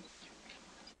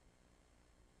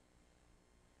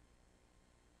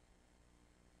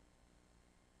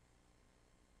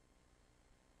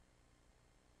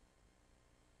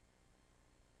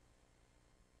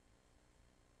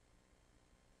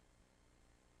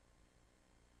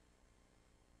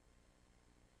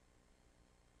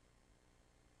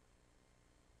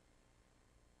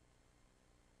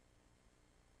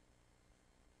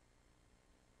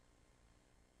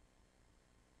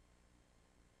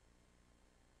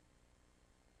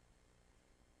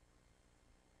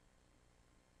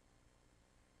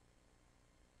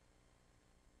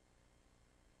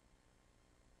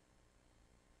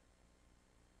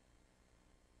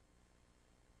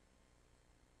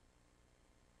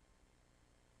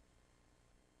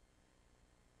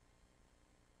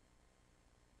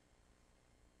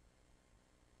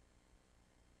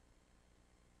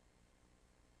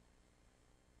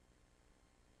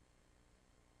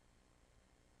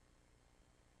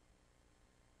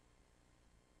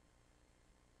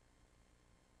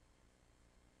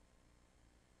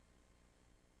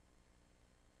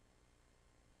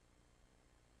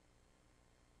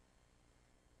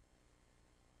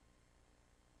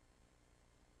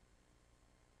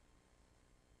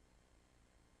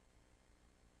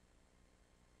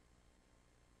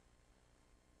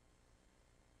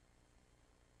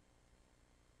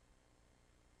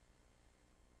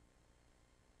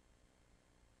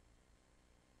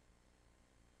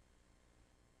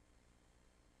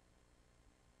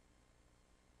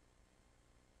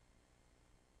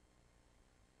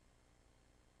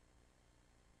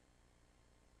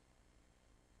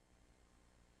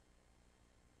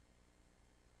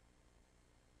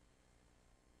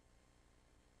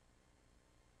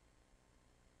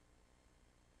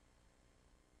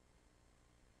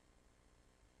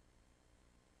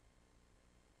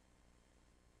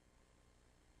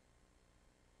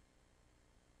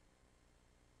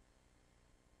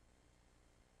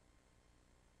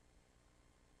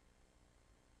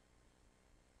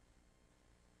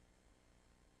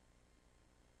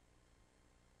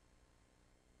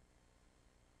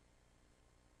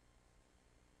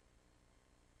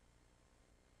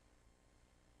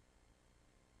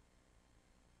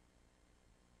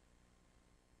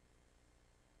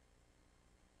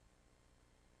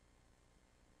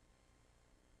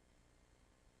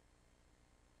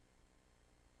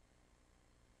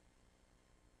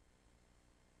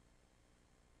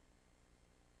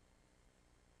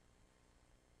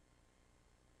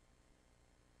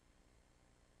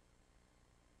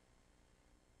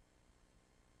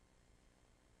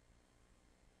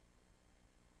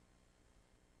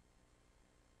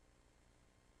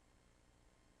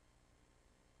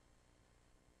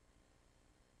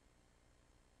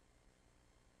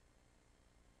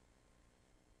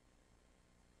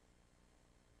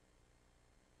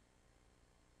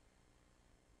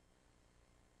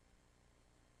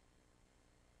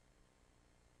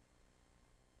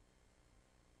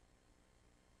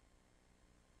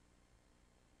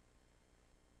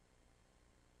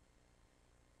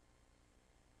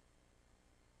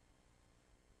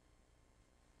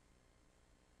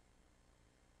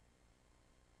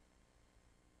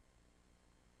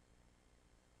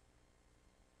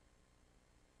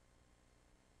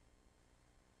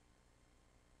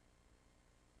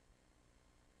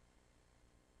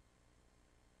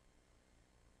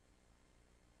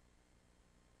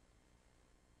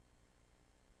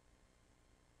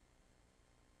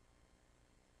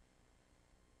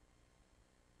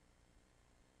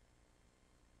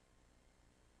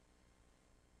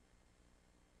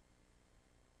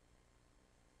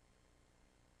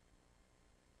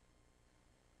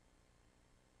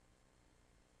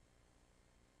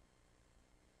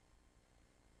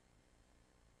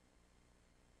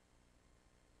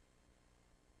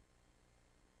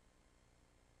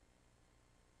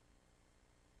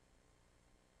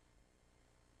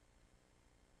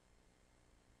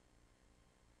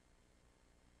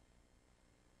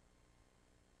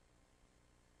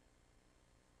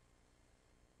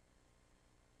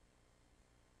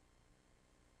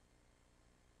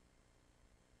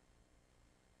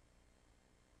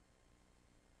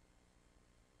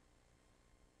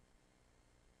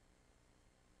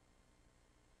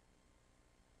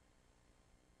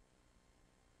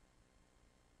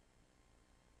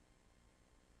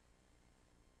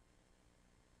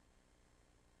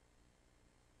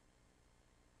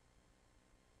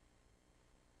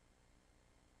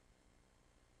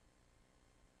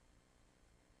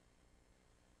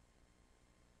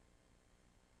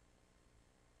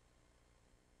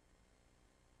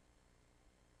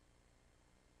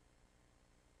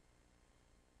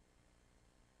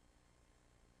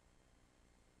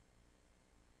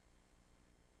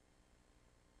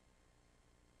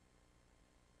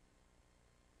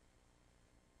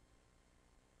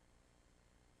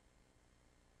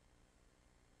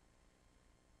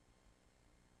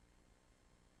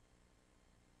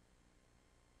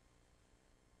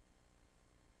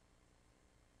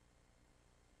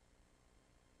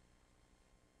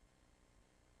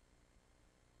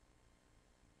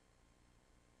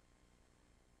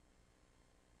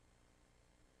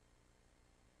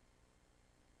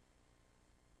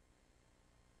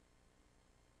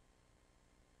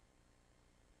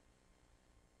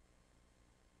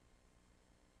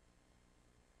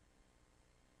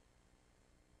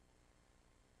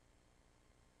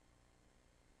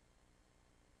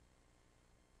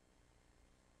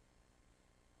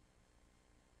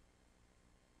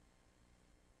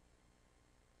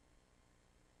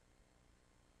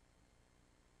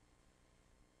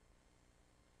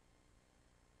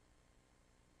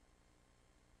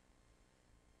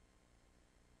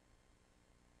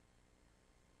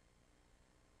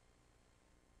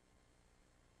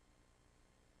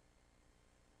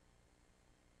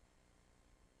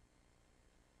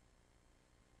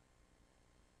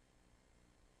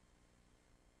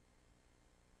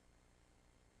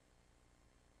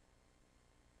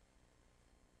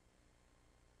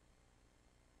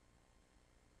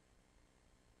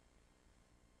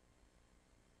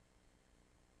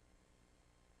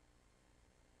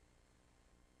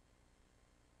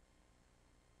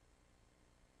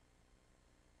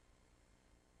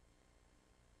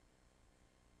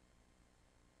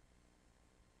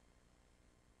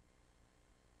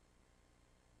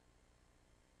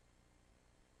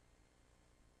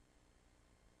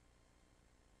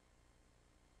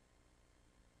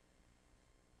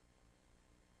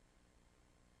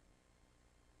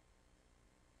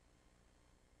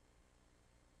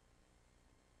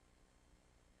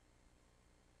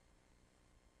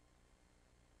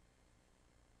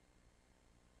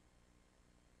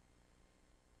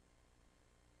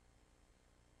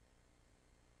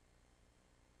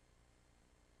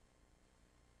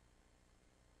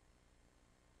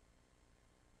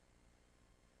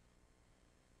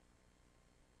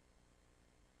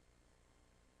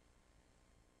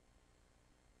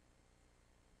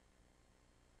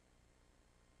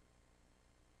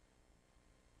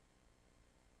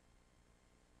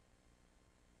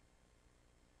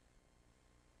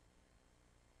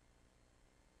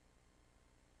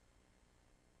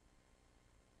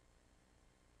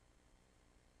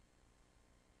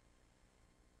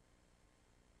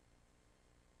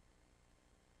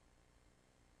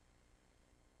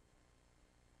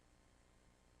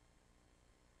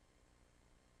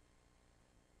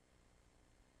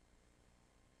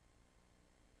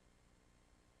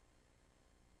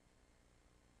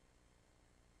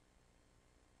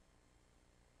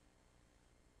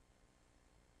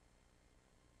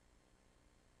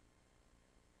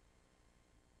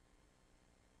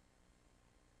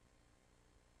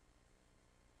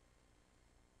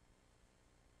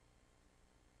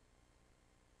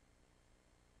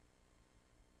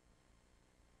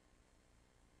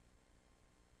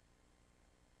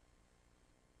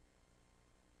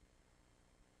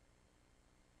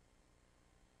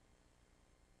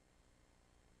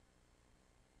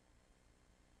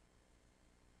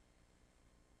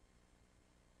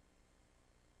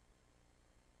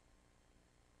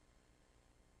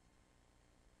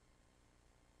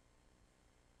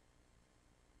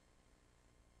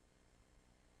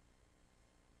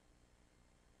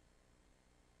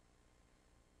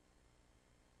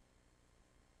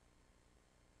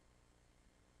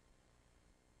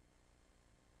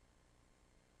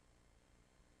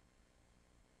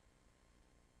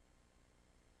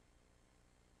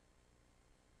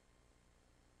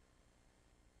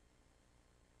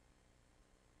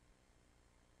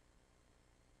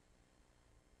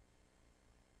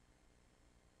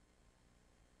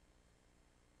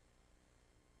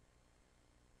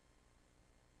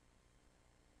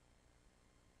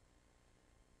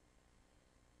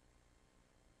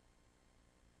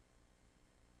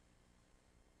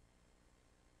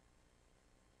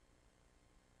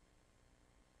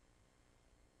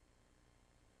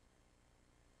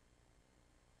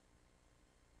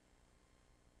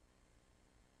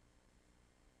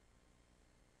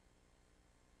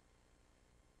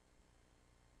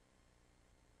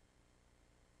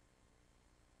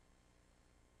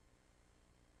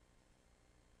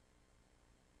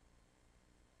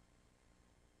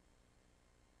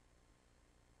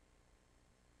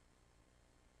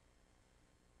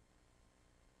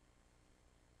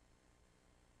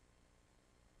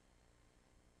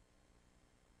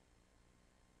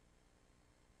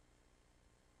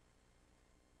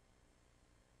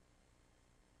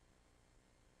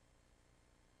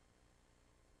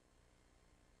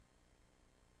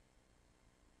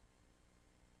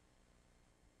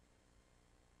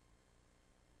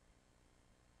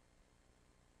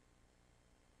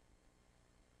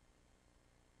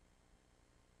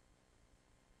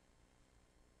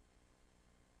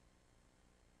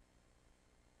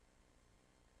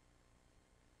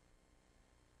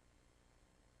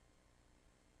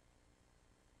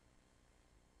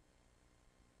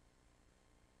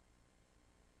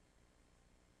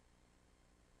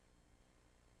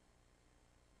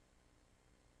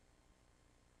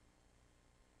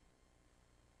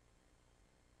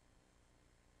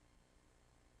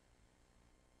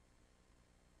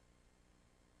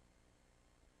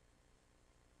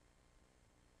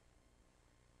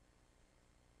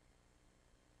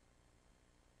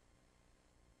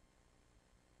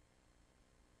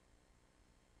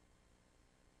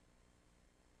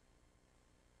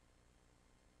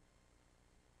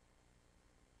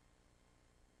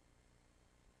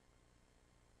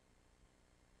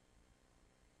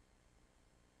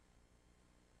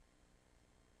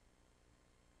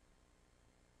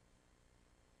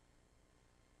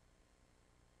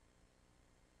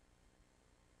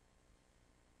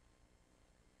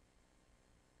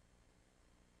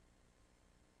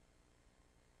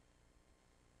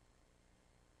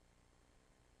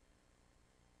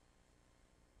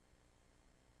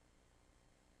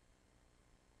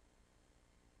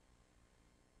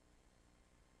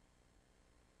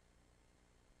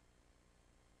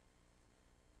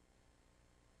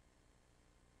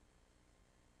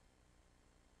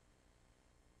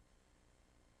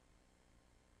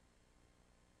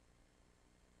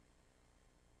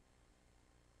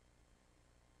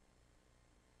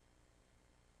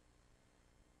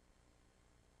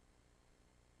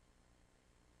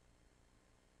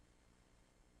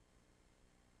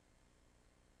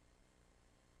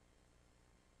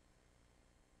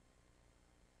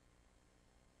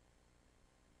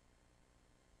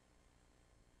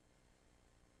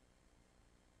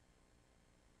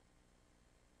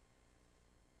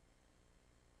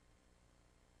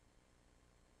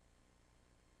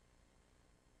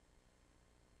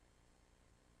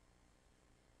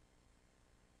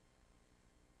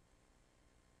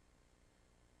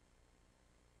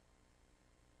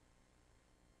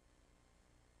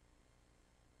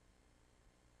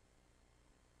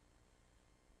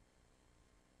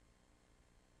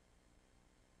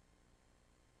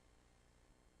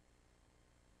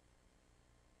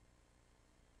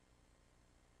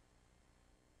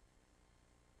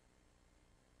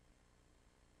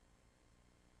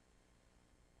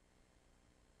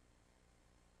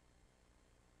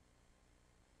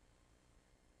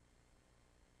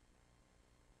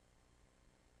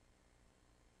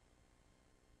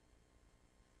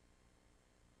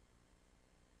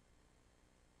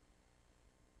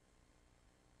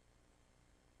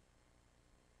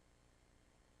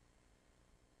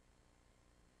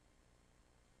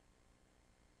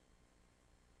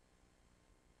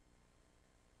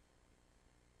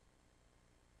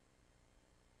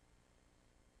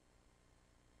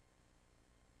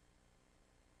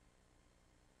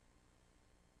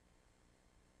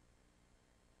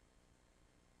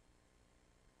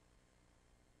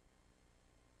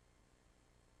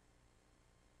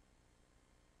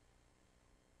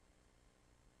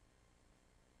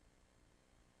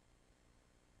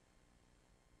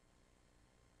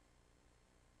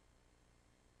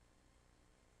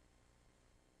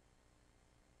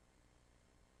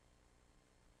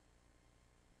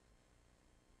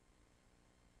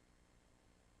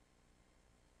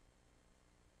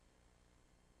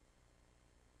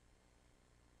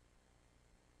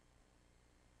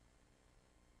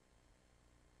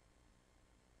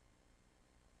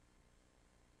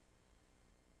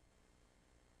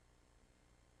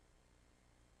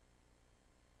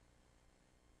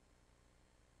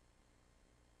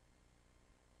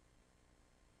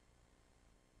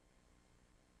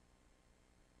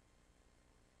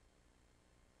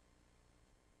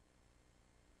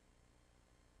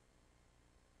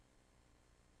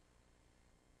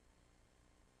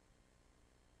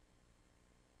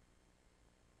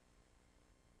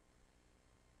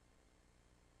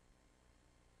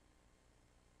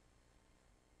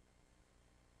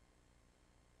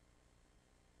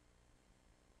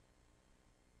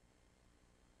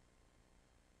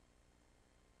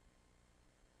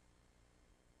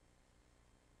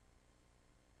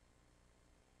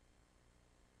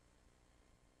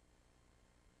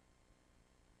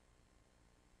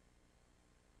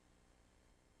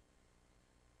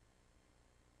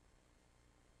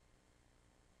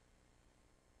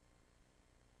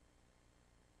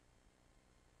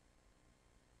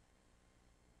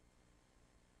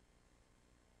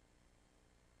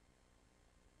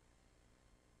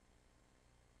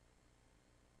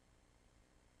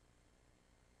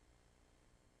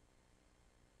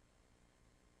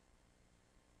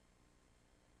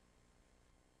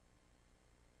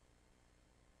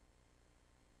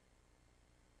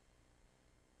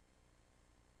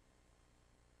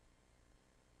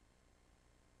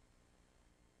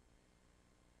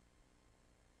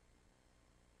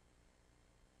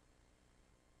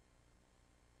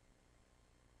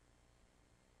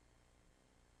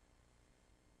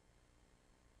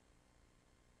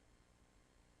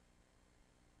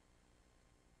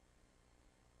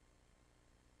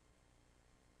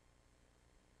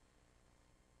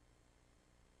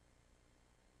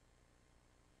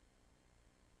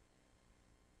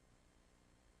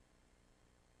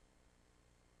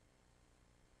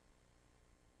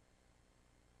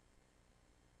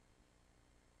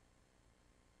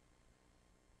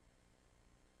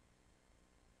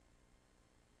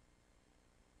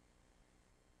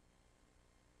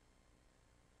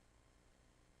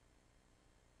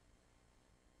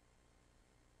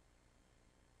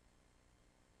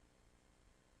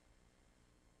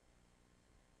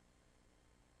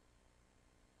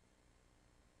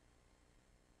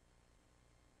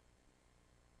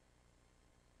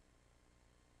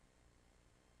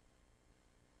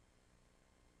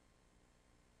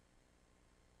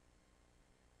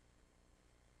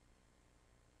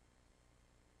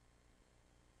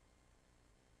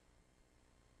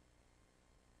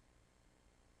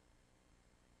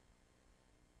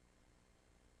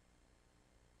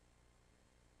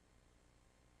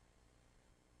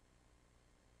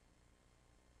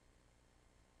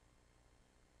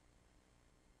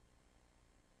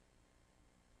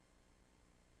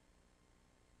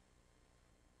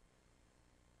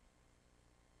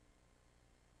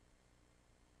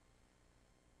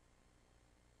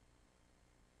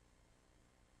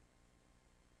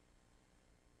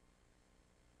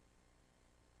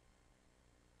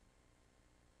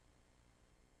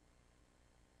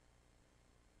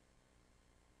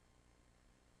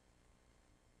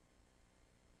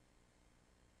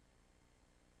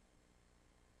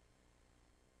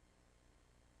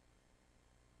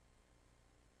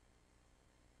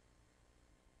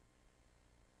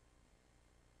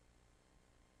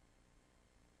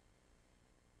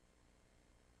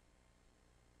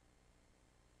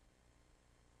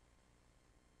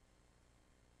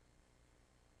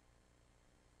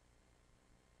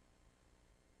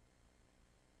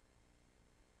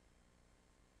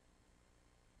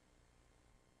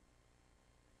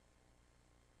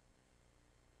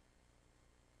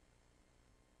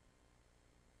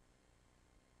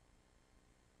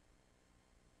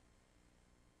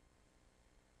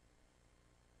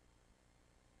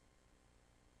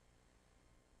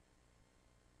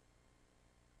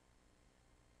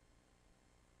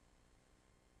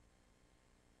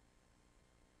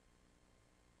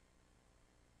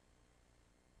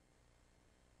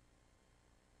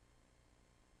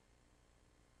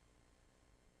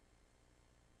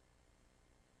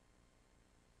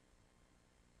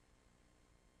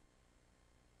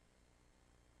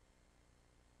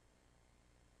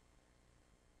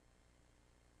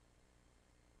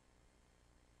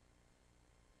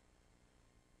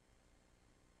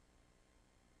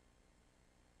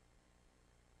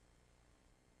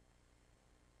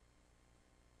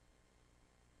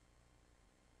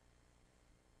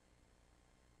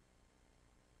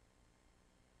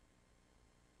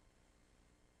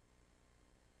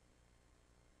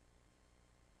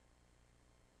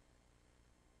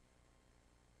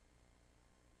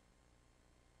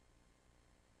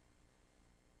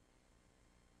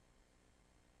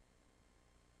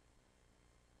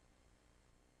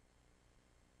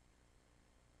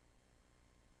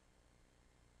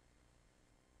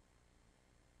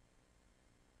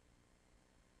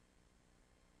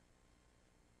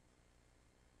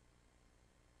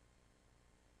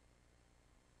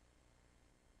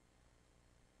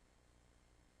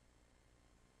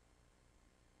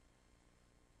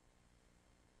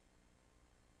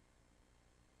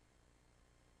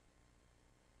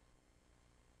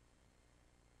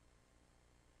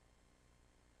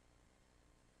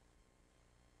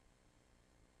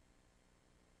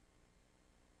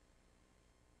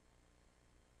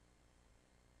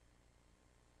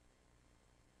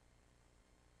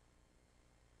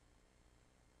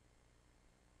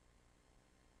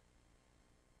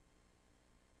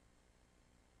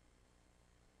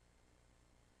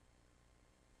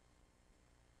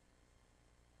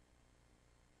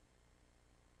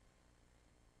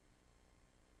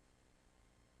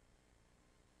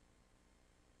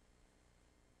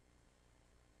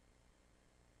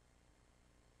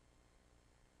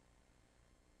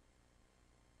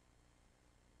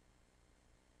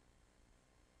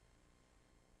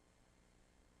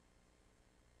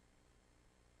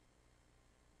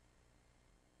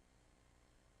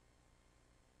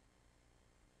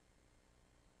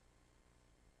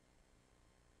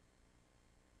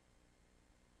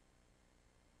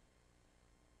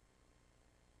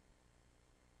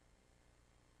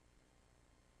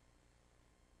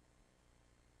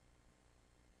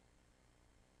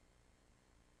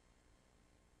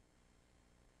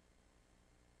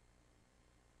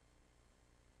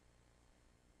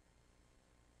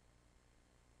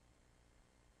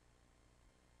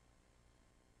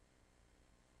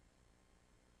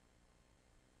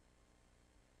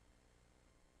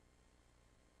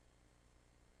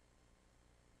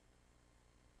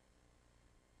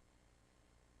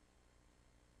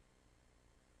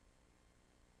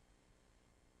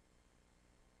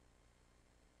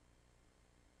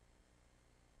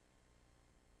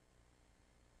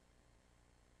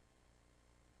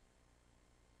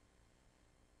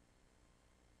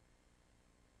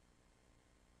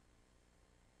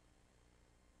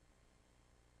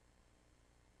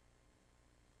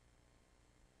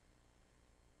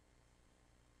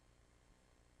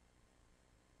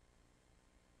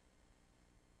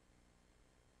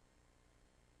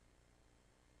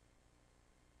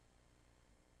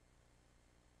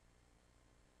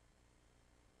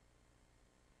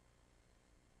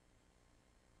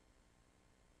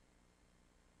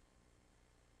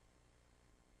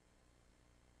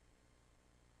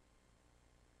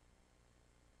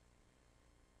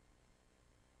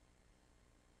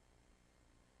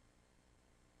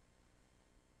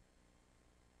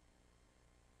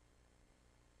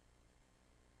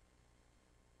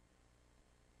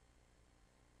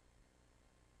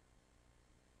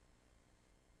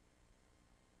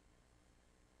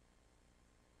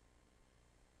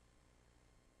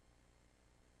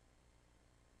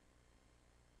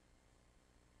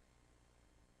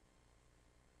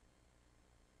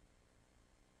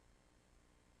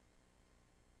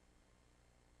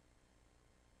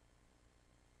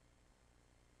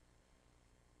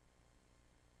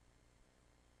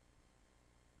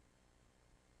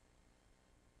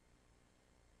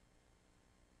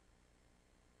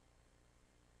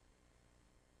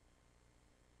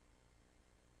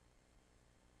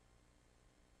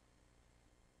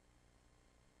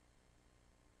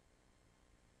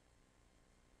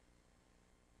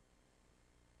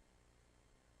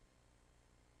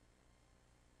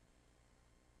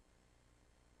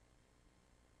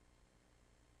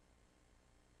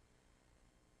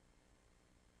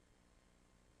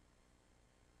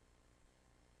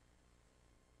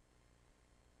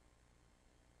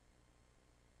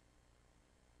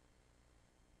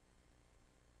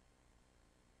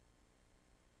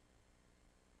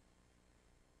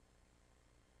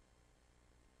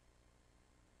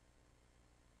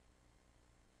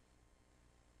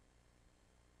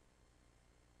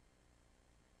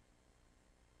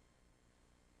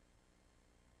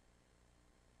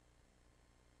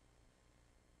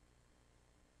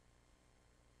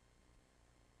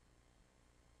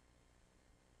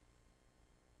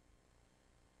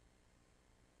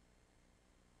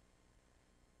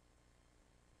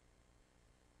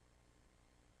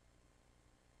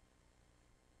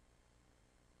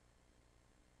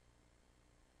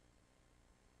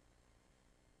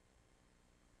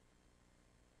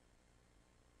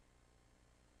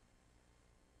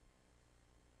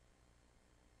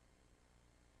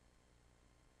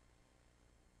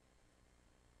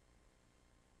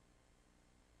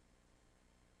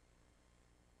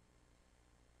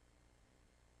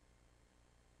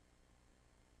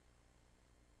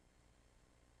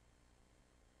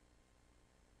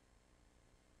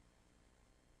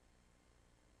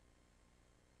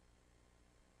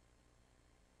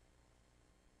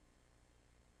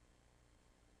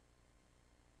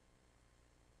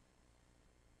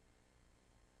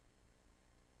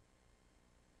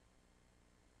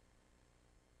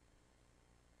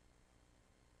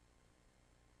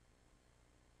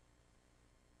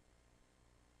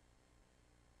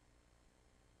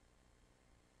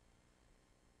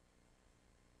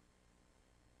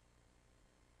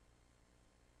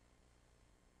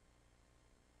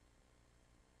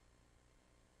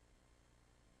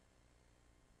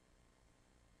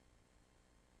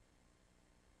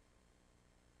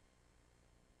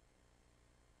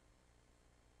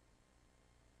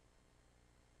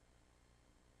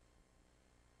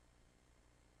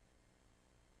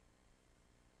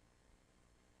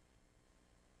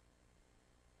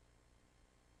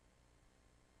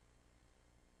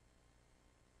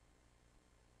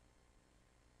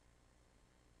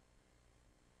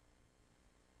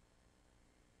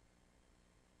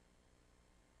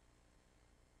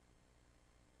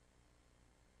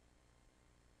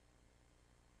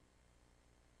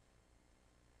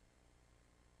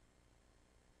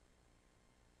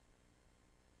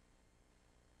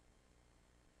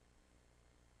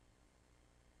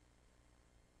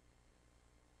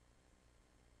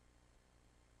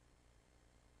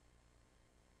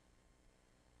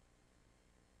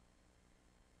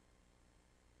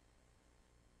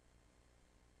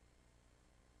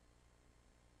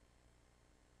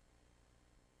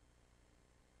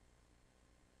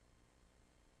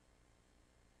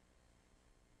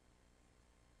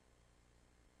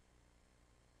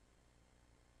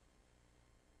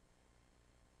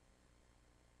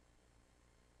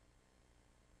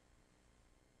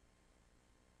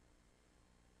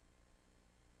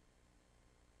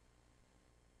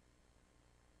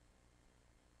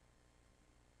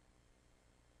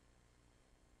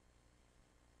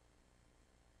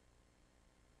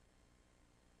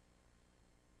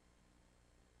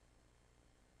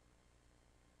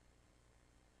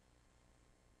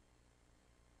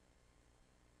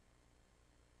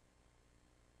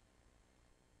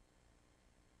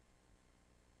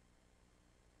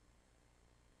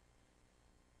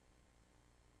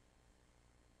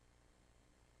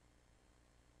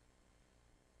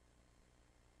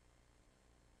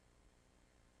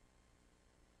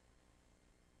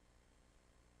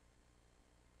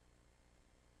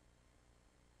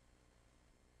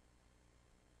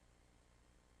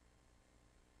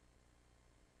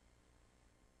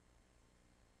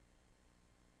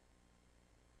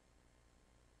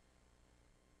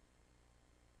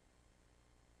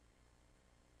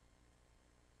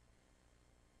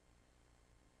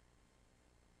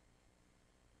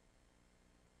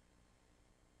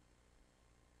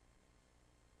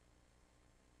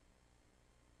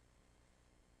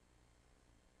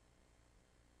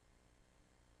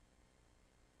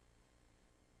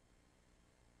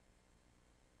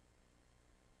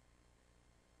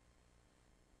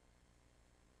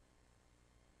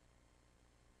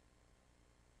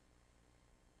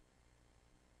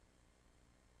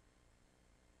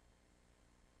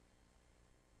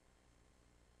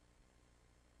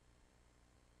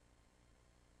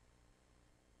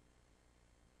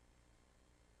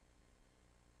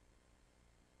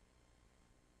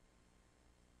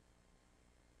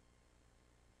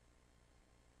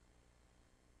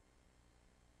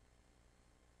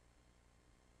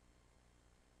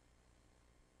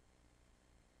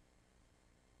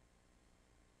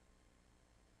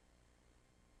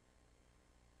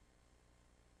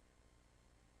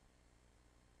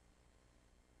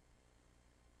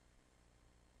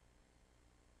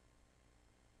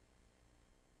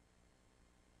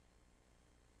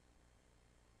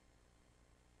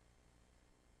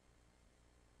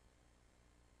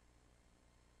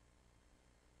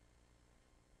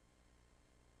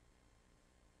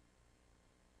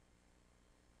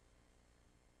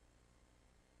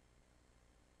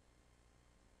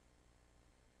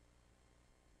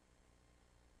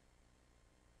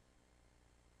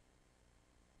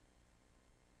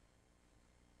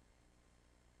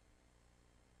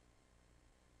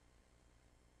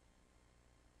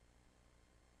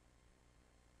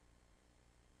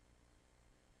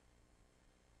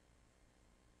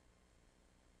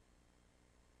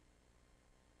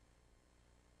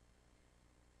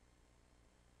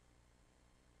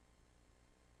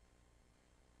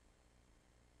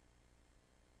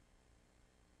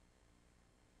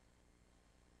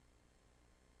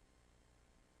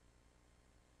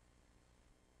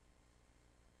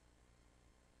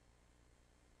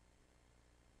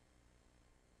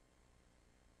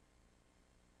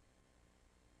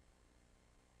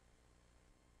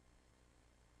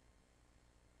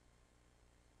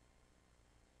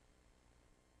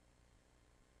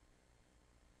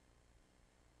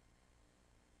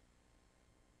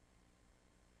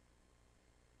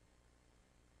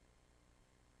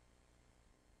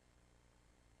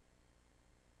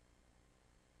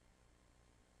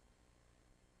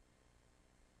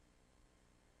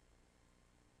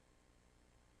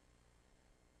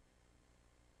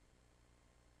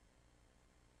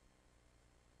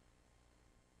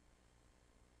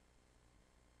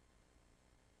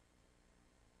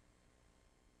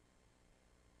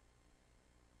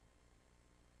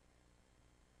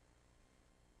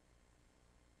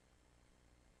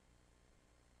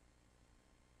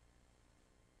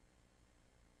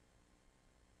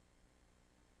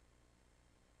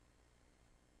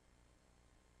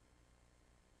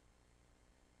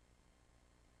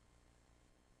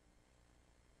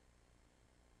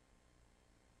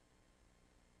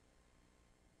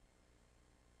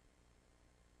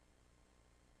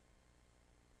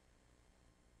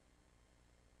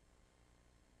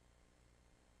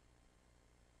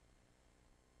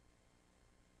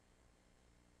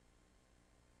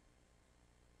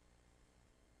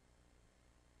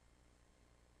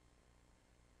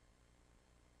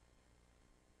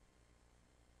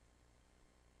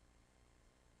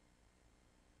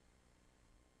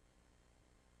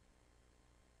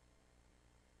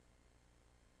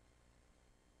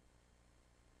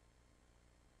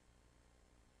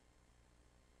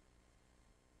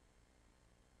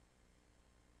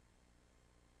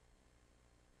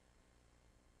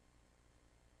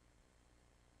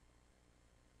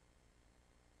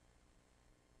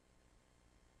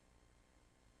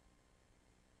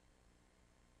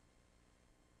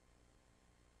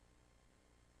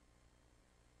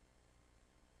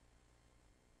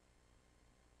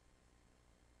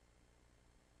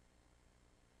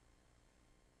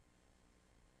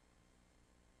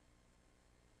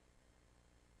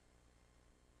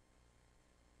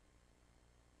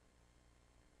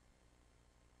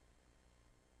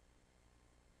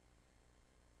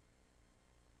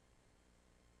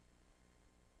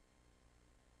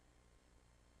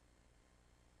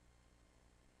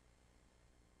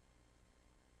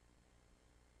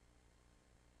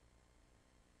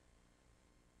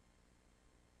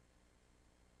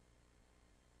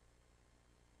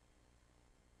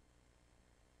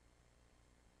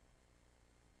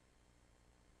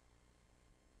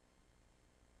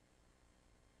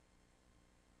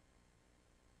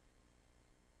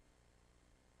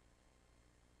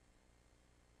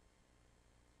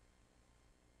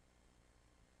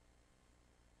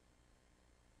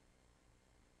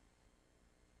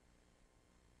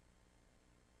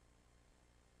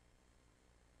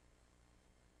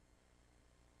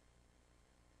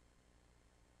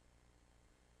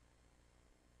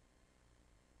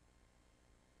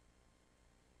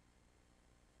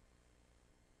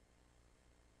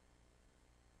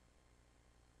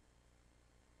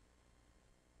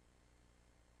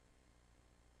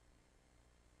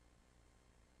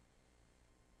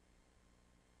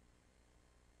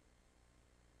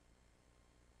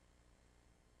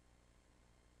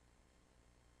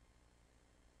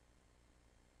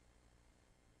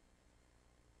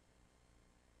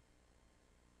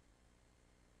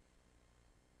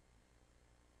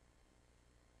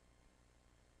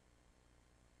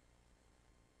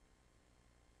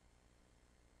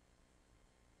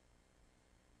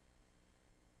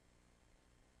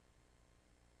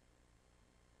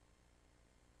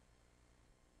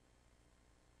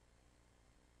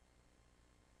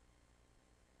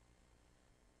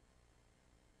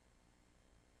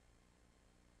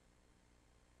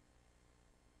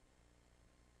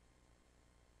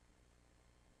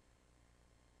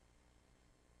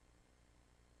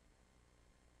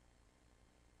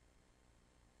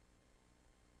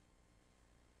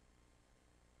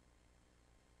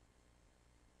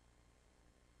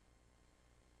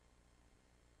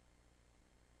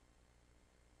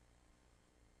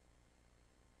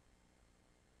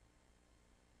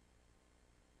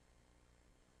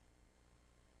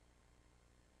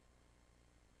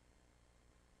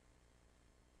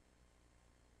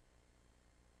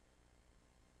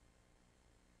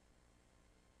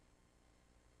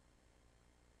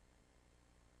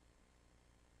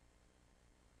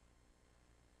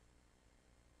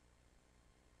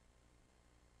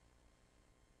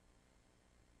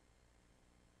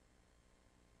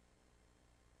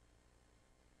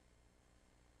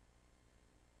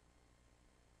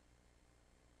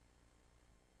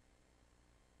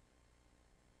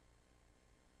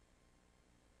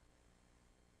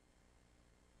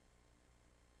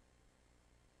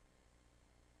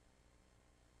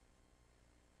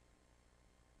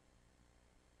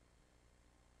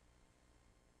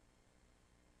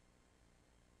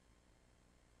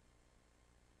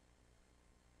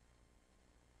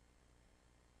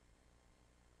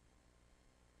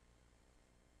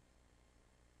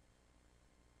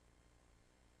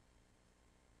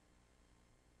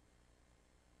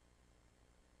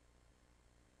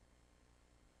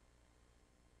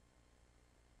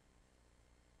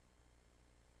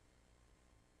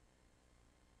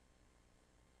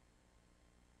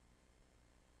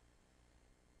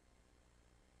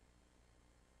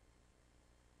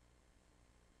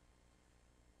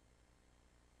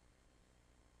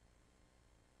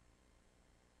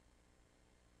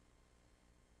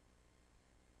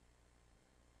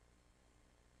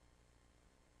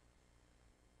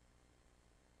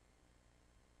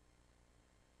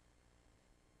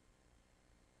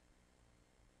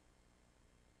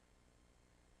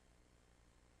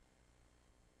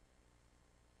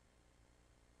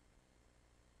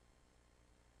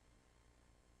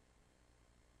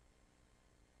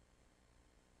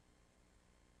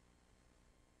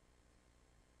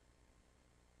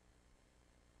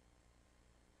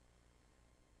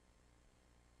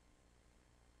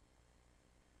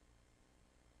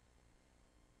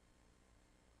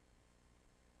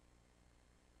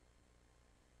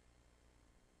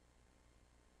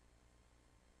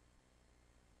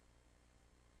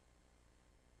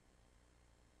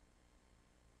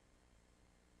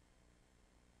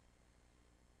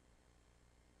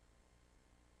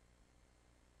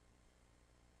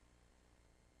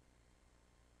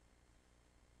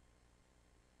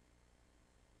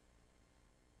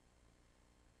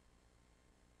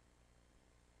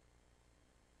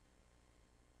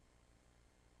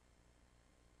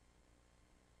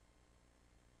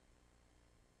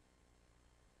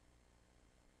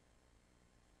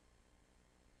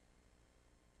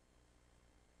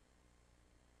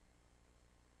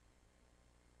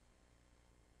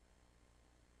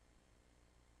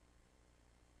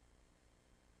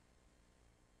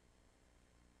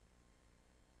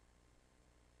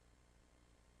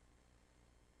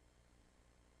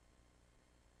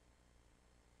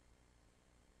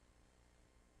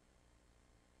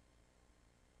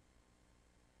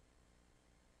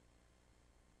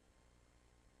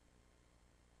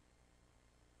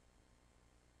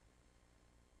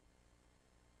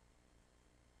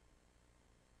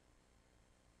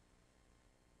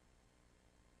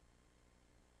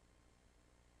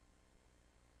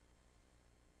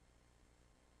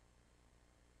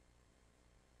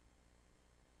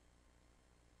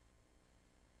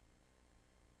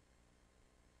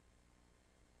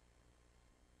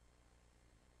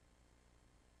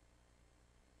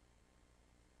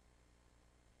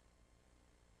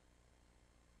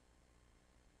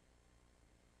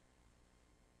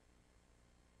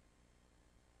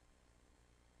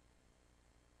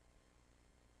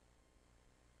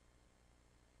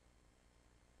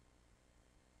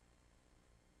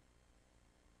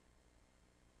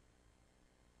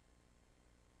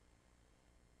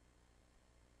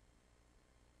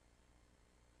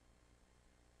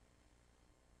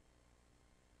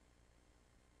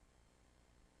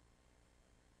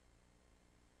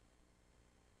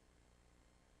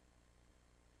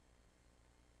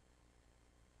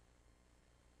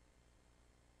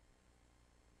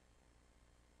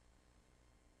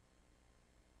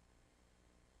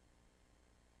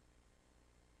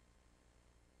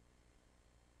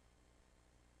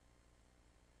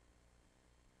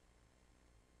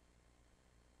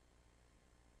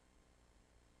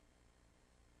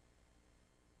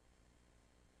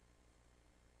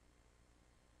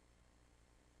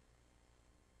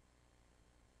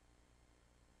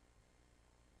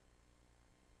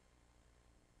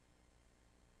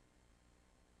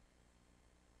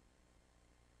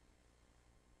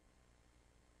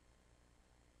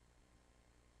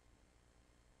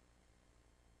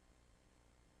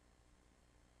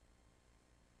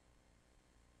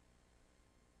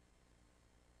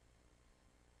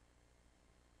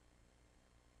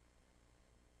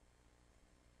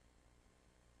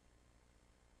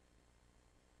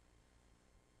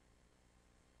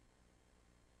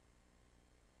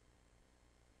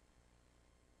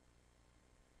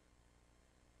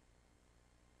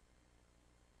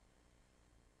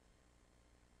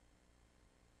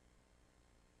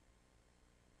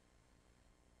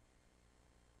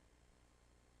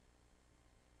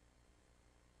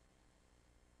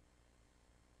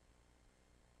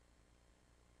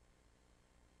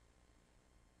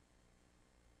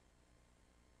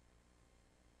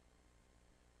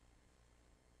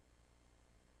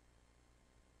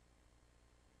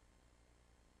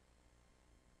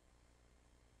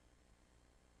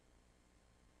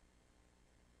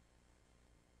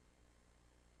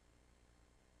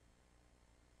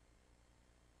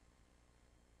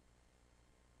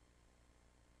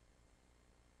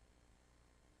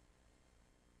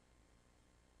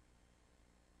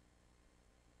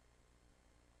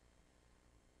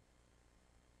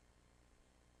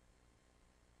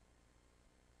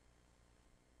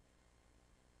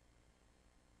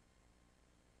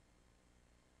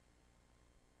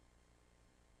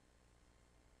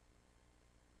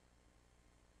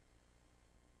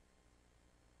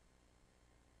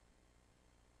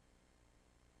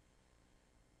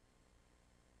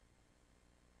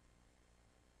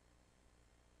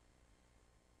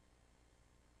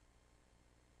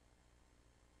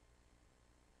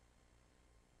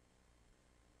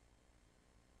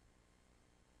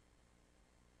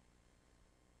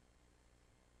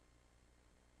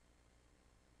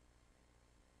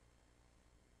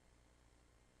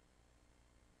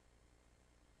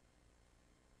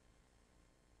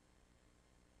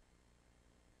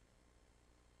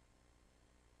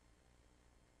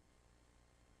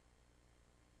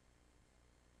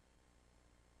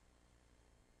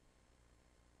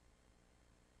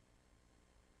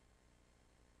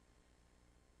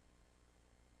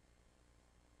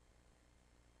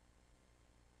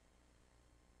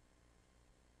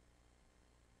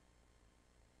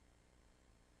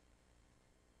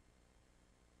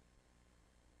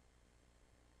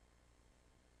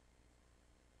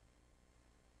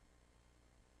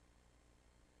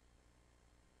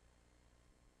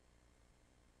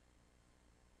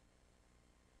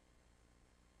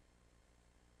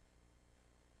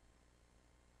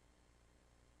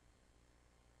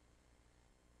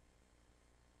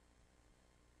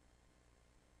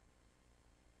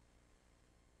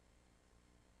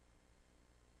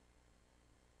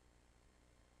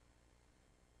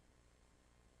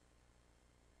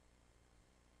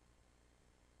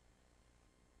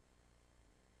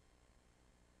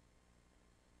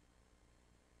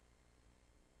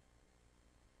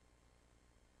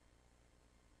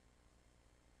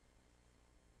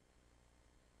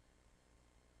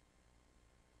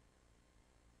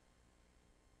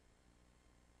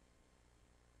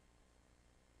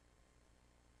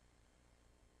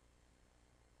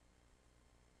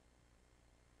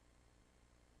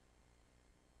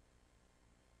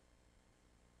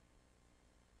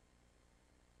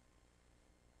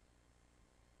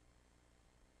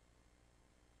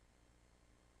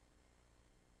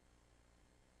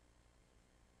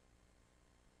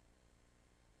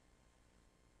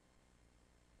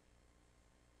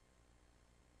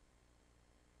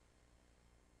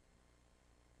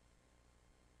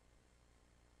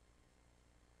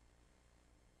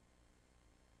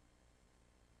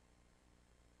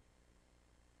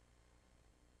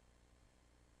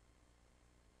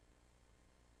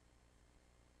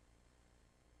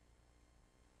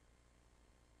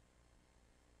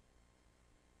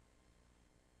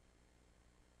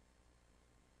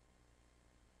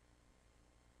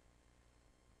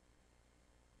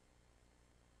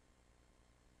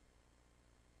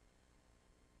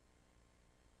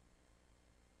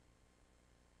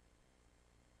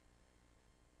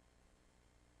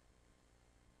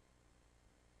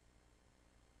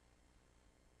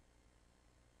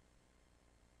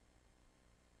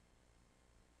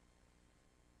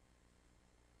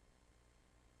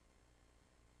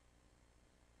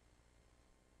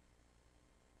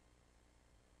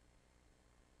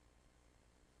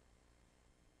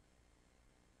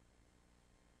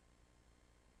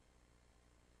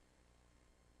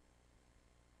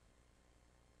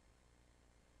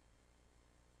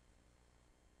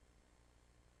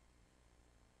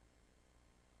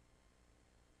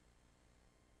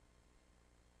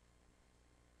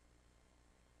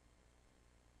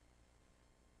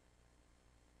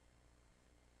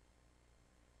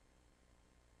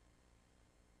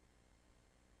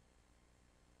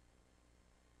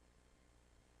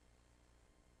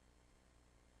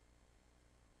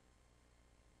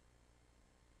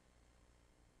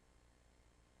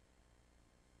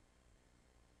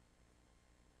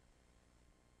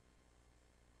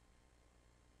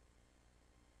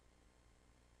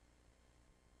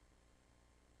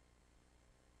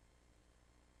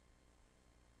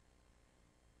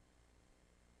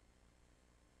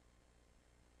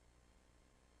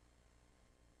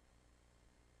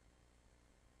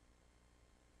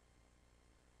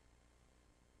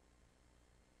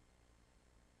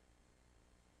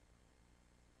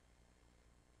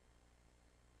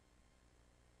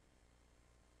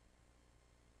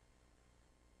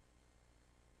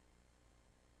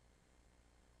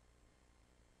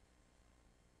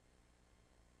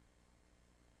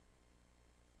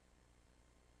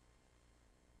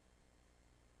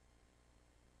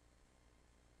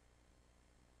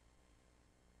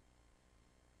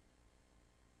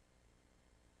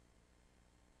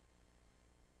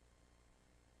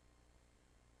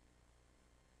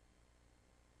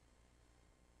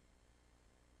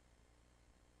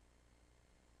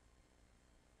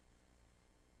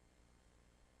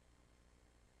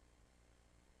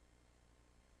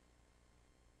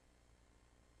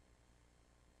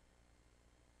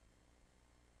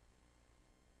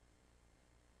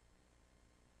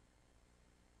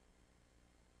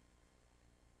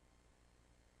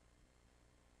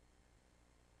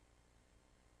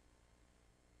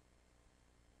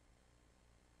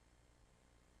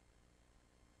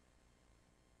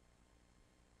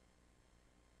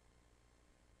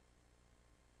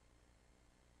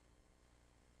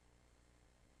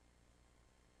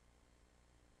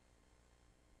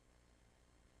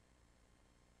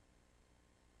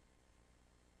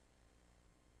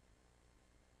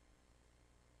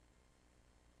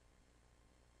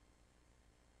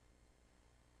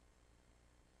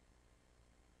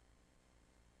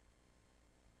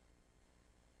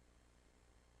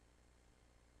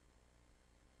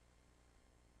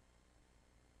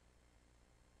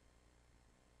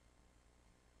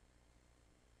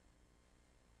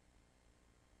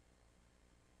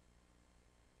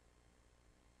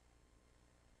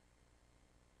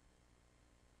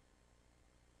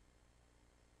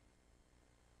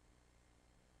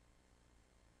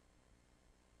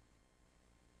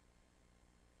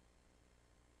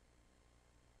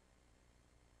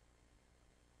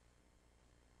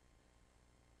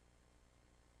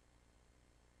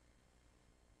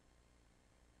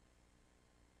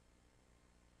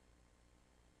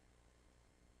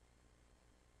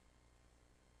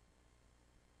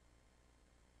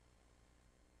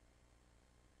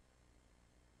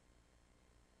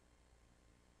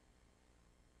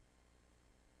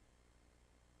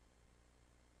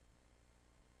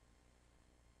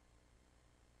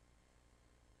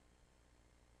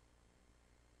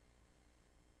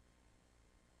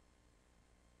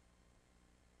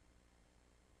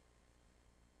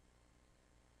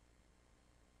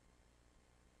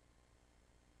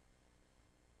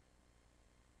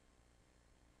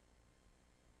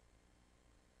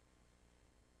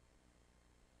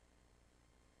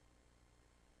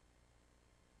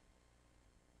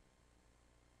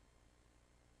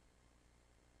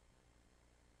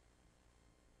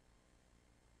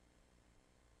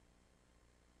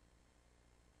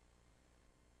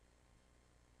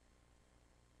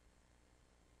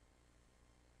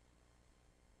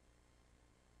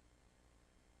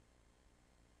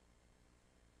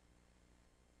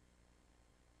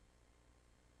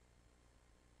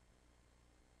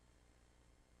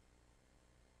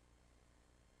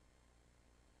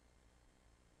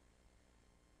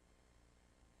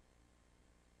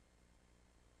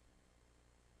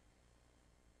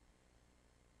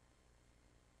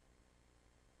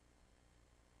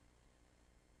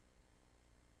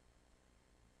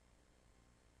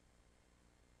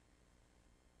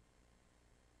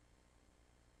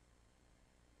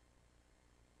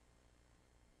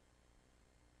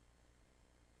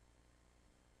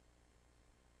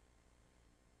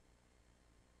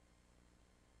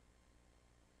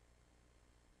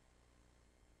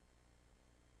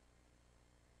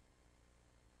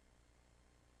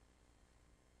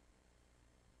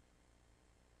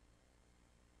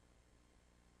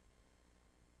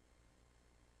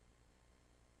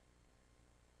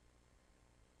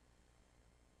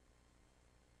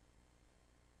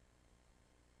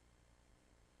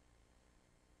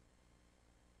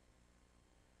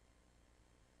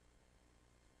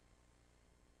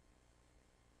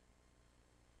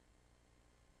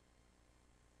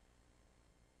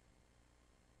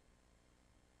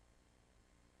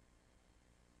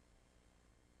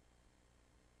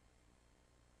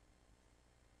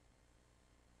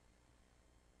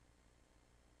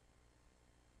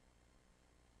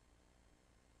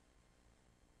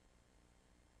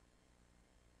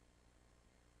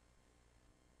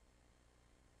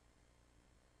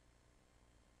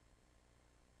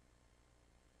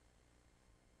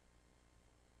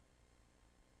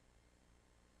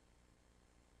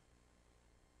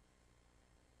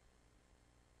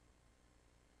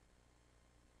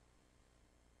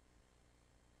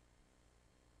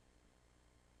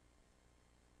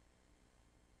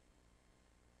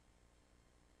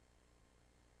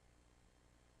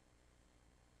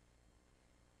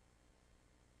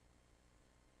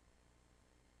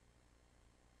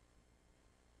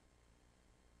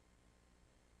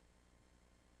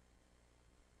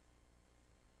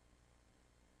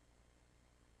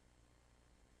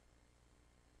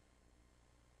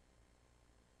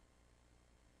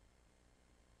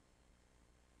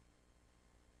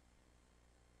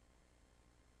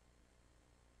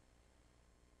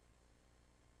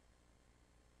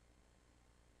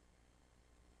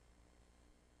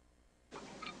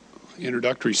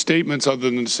 introductory statements other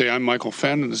than to say I'm Michael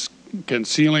Fenn and this is Ken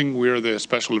Sealing. We are the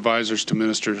special advisors to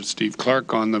Minister Steve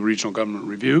Clark on the Regional Government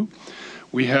Review.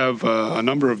 We have a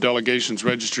number of delegations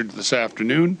registered this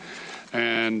afternoon,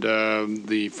 and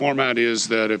the format is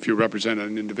that if you represent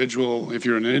an individual, if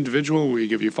you're an individual, we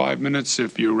give you 5 minutes.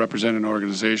 If you represent an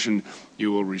organization,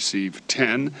 you will receive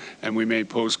 10, and we may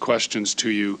pose questions to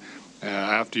you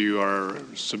after your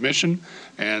submission.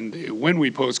 And when we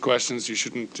pose questions, you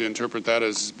shouldn't interpret that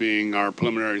as being our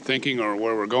preliminary thinking or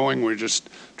where we're going. We're just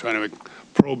trying to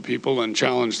probe people and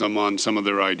challenge them on some of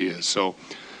their ideas. So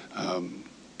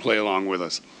play along with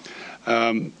us.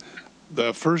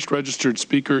 The first registered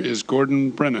speaker is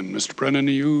Gordon Brennan. Mr. Brennan,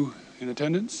 are you in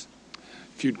attendance?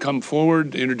 If you'd come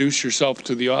forward, introduce yourself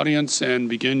to the audience and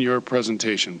begin your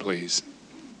presentation, please.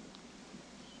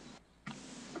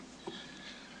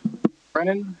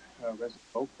 Brennan, resident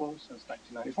of Oakville since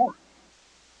 1994.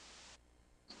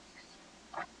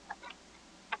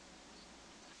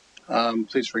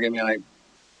 Please forgive me, I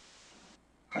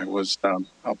was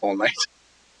up all night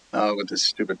with this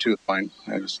stupid tooth of mine.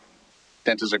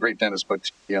 Dentist is a great dentist, but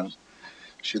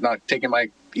she's not taking my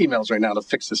emails right now to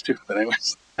fix this tooth. But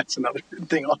anyways, that's another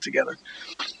thing altogether.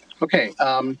 Okay,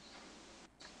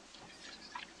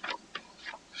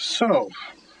 so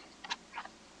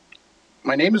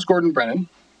my name is Gordon Brennan.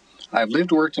 I've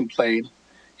lived, worked, and played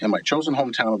in my chosen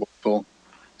hometown of Oakville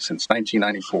since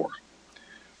 1994.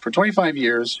 For 25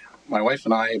 years, my wife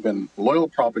and I have been loyal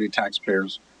property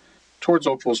taxpayers towards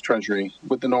Oakville's treasury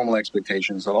with the normal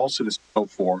expectations that all citizens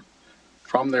hope for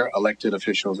from their elected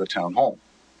officials at Town Hall.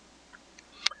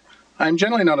 I'm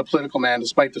generally not a political man,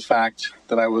 despite the fact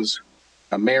that I was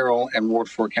a mayoral and Ward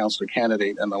 4 councillor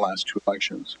candidate in the last 2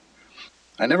 elections.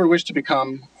 I never wished to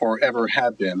become, or ever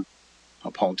have been, a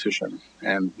politician,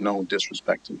 and no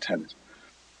disrespect intended.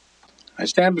 I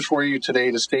stand before you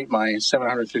today to state my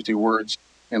 750 words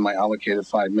in my allocated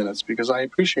 5 minutes because I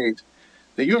appreciate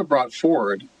that you have brought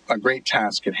forward a great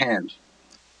task at hand,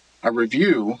 a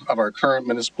review of our current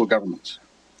municipal government.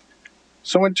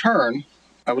 So in turn,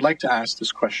 I would like to ask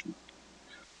this question.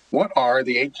 What are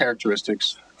the 8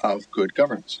 characteristics of good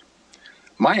governance?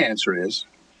 My answer is,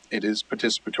 it is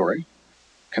participatory,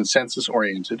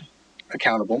 consensus-oriented,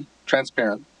 accountable,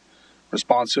 transparent,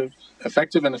 responsive,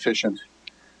 effective and efficient,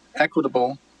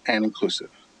 equitable and inclusive,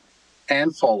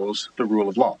 and follows the rule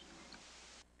of law.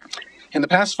 In the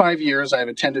past 5 years, I have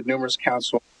attended numerous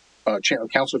council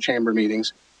chamber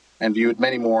meetings and viewed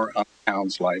many more on the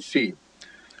town's live feed.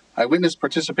 I witnessed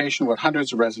participation with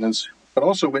hundreds of residents, but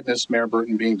also witnessed Mayor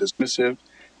Burton being dismissive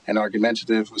and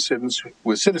argumentative with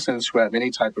citizens who have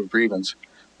any type of grievance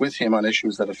with him on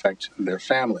issues that affect their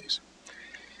families.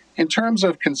 In terms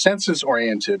of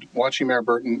consensus-oriented, watching Mayor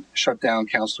Burton shut down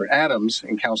Councillor Adams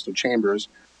and Councillor Chambers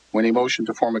when he motioned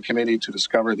to form a committee to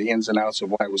discover the ins and outs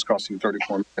of why it was costing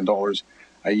 $34 million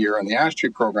a year on the ash tree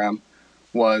program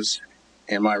was,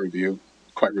 in my review,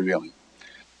 quite revealing.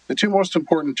 The 2 most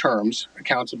important terms,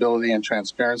 accountability and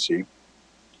transparency,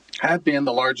 have been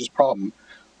the largest problem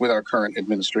with our current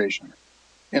administration.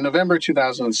 In November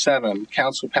 2007,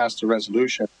 Council passed a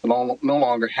resolution to no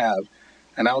longer have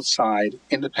an outside,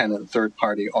 independent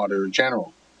third-party auditor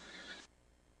general.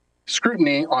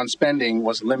 Scrutiny on spending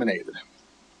was eliminated.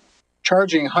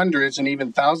 Charging hundreds and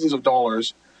even thousands of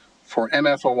dollars for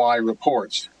MFOI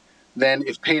reports, then,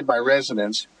 if paid by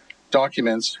residents,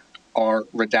 documents are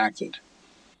redacted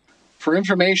for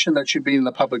information that should be in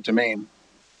the public domain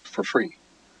for free.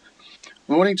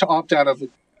 Voting to opt out of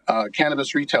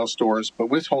cannabis retail stores, but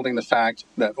withholding the fact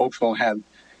that Oakville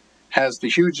has the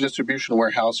huge distribution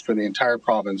warehouse for the entire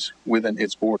province within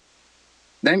its borders.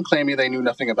 Then claiming they knew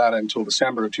nothing about it until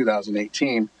December of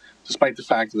 2018, despite the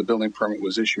fact that the building permit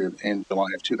was issued in July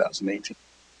of 2018.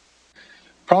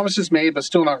 Promises made but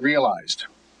still not realized.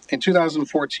 In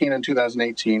 2014 and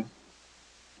 2018,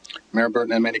 Mayor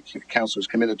Burton and many councillors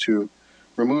committed to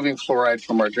removing fluoride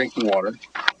from our drinking water,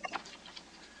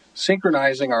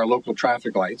 synchronizing our local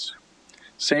traffic lights,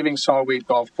 saving Sawweed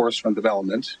Golf Course from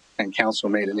development, and council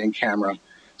made an in-camera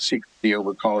secret deal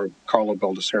with Carlo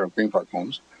Baldessaro Green Park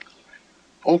Homes,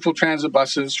 Oakville Transit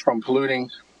buses from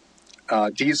polluting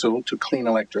diesel to clean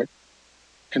electric,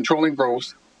 controlling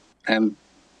growth, and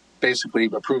basically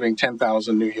approving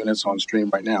 10,000 new units on stream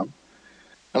right now,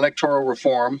 electoral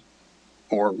reform,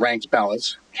 or ranked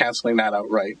ballots, canceling that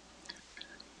outright.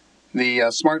 The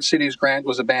Smart Cities grant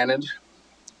was abandoned,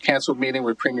 canceled meeting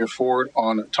with Premier Ford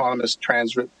on autonomous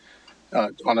transit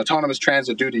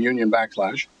due to union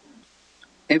backlash,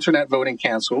 internet voting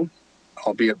canceled,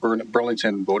 albeit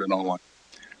Burlington voted online.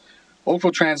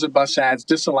 Oakville Transit bus ads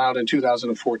disallowed in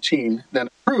 2014, then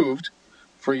approved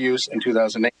for use in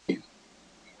 2018.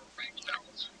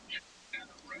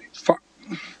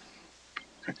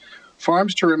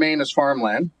 farms to remain as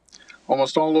farmland.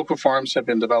 Almost all local farms have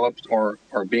been developed or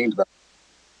are being developed.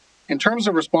 In terms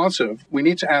of responsive, we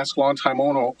need to ask longtime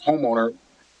homeowner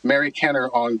Mary Kenner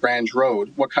on Grange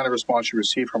Road what kind of response she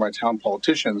received from our town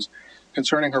politicians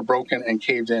concerning her broken and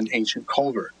caved-in ancient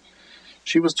culvert.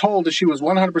 She was told that she was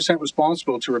 100%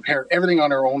 responsible to repair everything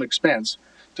on her own expense,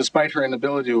 despite her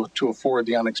inability to afford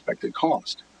the unexpected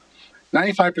cost.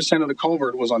 95% of the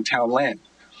culvert was on town land.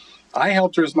 I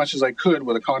helped her as much as I could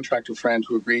with a contractor friend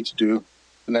who agreed to do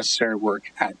the necessary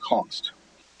work at cost.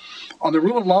 On the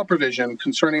rule of law provision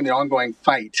concerning the ongoing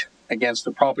fight against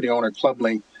the property owner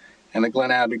Clublink and the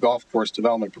Glen Abbey Golf Course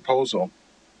development proposal,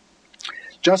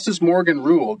 Justice Morgan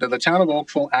ruled that the town of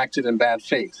Oakville acted in bad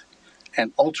faith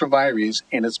and ultra vires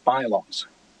in its bylaws.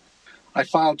 I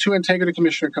filed 2 integrity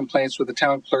commissioner complaints with the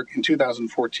town clerk in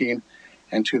 2014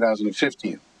 and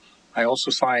 2015. I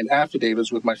also signed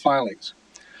affidavits with my filings.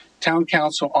 Town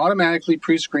council automatically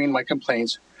pre-screened my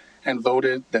complaints and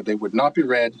voted that they would not be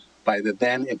read by the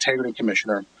then integrity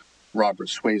commissioner, Robert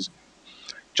Swayze.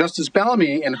 Justice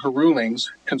Bellamy, in her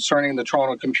rulings concerning the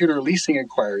Toronto computer leasing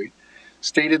inquiry,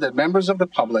 stated that members of the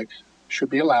public should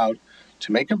be allowed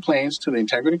to make complaints to the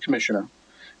integrity commissioner.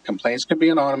 Complaints can be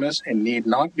anonymous and need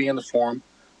not be in the form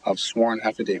of sworn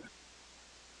affidavit.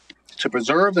 To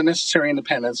preserve the necessary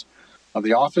independence of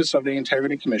the office of the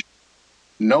integrity commissioner,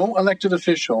 no elected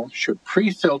official should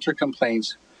pre-filter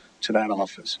complaints to that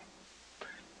office.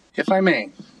 If I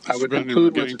may, I would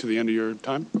conclude with... Getting to the end of your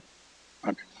time.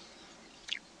 Okay.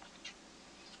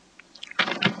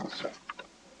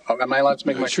 Am I allowed to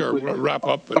make my sure, wrap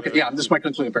up. Okay, yeah, this is my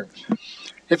concluding paragraph.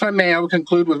 If I may, I would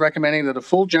conclude with recommending that a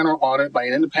full general audit by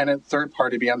an independent third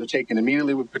party be undertaken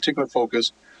immediately with particular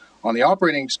focus on the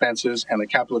operating expenses and the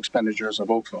capital expenditures of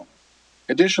Oakville.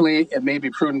 Additionally, it may be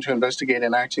prudent to investigate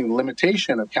enacting the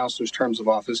limitation of councillors' terms of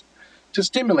office to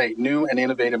stimulate new and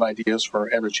innovative ideas for our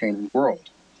ever-changing world.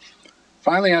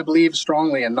 Finally, I believe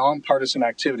strongly in nonpartisan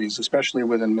activities, especially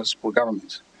within municipal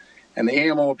governments, and the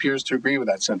AMO appears to agree with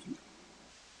that sentiment.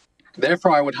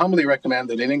 Therefore, I would humbly recommend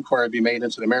that an inquiry be made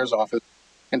into the mayor's office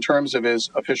in terms of his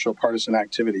official partisan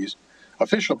activities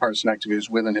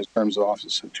within his terms of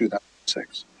office of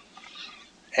 2006.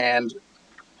 And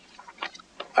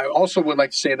I also would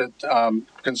like to say that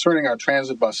concerning our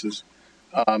transit buses,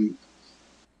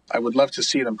 I would love to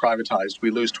see them privatized.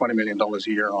 We lose $20 million a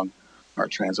year on our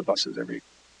transit buses every year.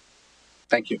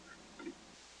 Thank you.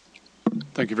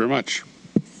 Thank you very much.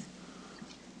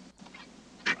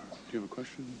 Do you have a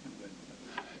question?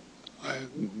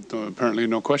 Apparently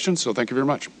no questions, so thank you very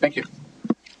much. Thank you.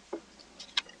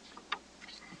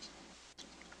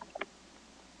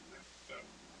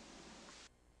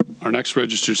 Our next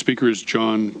registered speaker is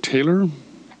John Taylor.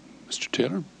 Mr.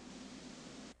 Taylor.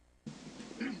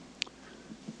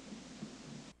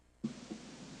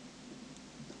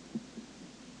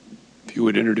 If you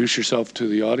would introduce yourself to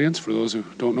the audience for those who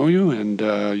don't know you, and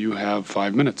you have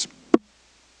 5 minutes.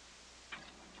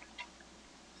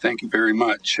 Thank you very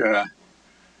much.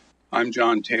 I'm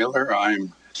John Taylor.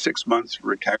 I'm 6 months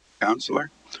retired councillor,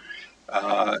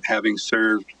 having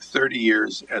served 30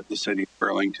 years at the City of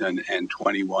Burlington and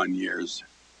 21 years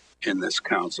in this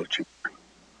council chamber.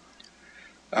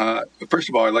 First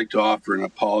of all, I'd like to offer an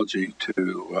apology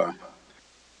to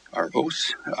our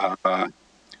hosts.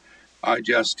 I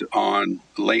just on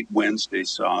late Wednesday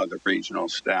saw the regional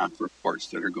staff reports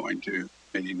that are going to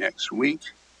committee next week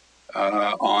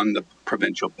on the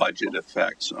provincial budget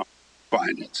effects on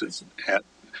finances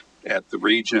at the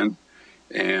region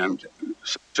and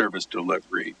service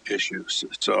delivery issues.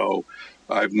 So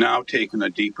I've now taken a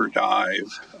deeper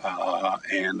dive,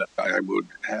 and I would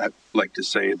like to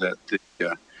say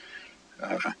that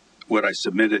what I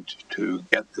submitted to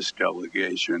get this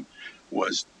delegation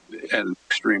was at an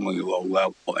extremely low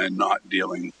level and not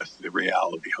dealing with the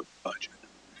reality of the budget.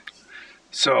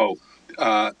 So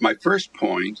my first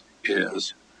point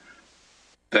is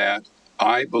that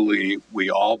I believe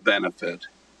we all benefit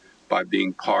by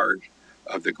being part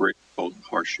of the Great Golden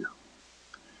Horseshoe.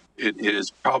 It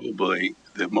is probably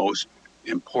the most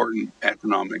important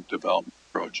economic development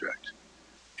project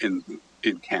in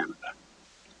Canada,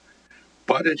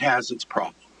 but it has its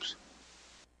problems.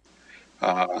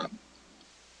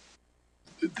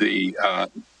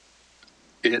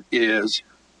 It is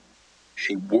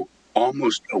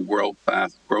almost a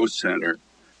world-class growth center,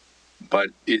 but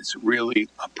it's really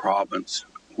a province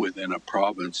within a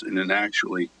province, and then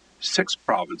actually 6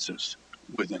 provinces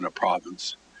within a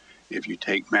province if you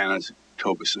take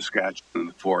Manitoba, Saskatchewan, and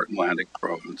the 4 Atlantic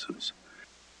provinces.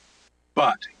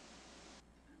 But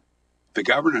the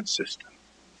governance system,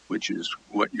 which is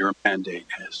what your mandate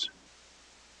is,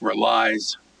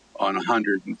 relies on a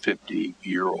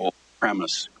 150-year-old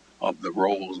premise of the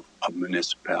role of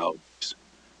municipalities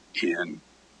in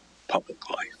public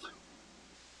life.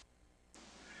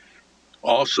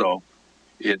 Also,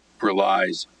 it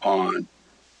relies on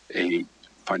a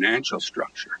financial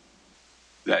structure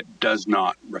that does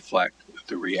not reflect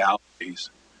the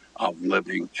realities of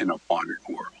living in a modern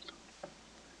world.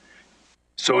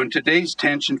 So in today's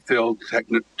tension-filled,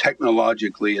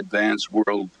 technologically advanced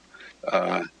world,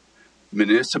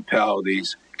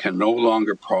 municipalities can no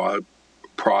longer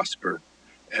prosper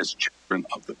as children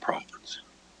of the province.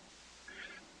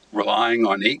 Relying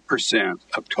on 8%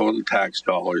 of total tax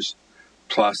dollars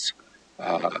plus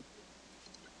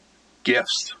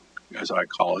gifts, as I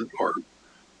call it, or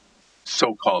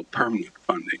so-called permanent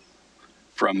funding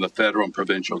from the federal and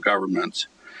provincial governments,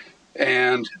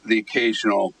 and the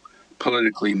occasional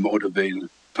politically motivated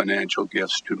financial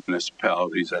gifts to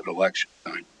municipalities at election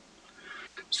time.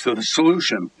 So the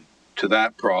solution to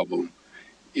that problem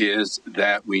is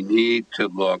that we need to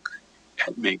look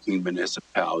at making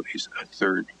municipalities a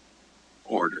third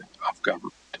order of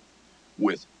government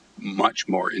with much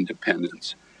more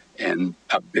independence and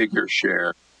a bigger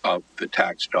share of the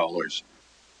tax dollars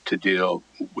to deal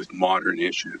with modern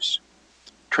issues: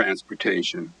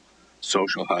 transportation,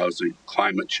 social housing,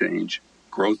 climate change,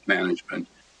 growth management,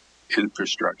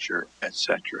 infrastructure,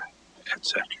 etc.,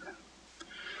 etc.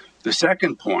 The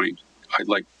second point I'd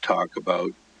like to talk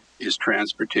about is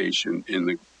transportation in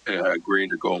the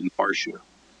greater Golden Horseshoe.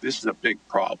 This is a big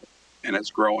problem, and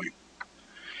it's growing.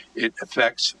 It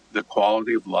affects the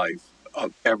quality of life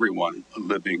of everyone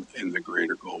living in the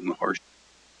greater Golden Horseshoe.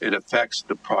 It affects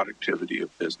the productivity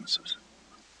of businesses.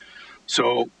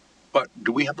 So, but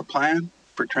do we have a plan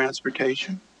for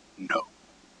transportation? No,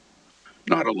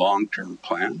 not a long-term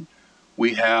plan.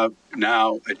 We have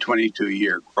now a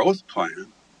 22-year growth plan,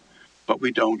 but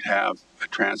we don't have a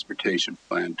transportation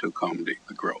plan to accommodate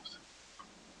the growth.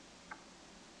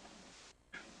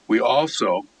 We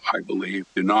also, I believe,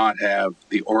 do not have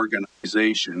the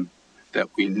organization that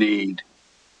we need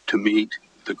to meet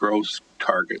the growth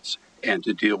targets and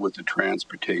to deal with the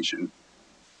transportation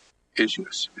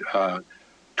issues.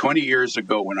 20 years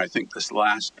ago, when I think this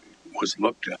last was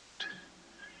looked at,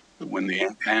 when the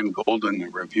Ann Golden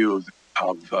review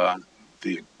of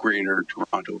the Greater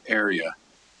Toronto Area,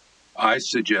 I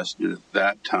suggested at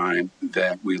that time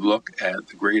that we look at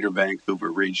the Greater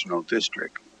Vancouver Regional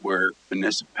District, where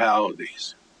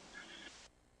municipalities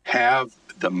have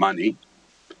the money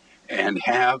and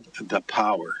have the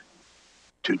power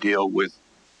to deal with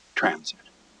transit.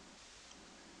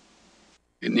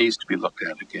 It needs to be looked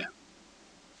at again.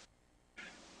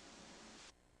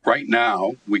 Right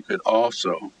now, we could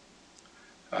also,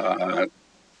 and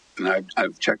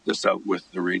I've checked this out with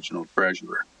the regional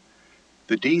treasurer,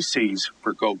 the DCs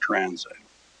for Go Transit,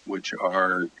 which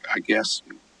are, I guess,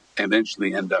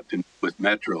 eventually end up with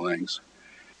Metrolinx,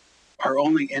 are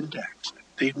only indexed.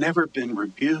 They've never been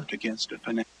reviewed against a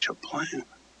financial plan.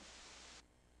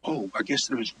 Oh, I guess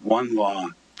there's one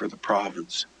law for the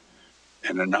province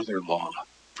and another law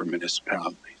for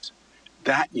municipalities.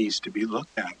 That needs to be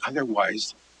looked at.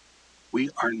 Otherwise, we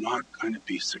are not going to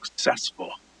be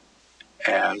successful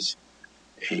as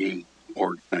a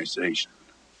organization.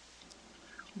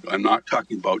 I'm not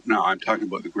talking about now, I'm talking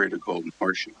about the Greater Golden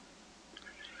Horseshoe.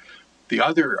 The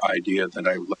other idea that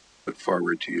I would like to put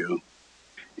forward to you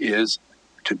is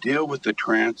to deal with the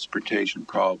transportation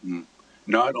problem.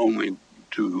 Not only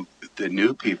do the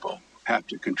new people have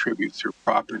to contribute through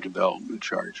proper development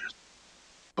charges,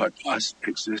 but us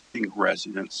existing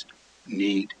residents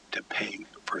need to pay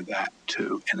for that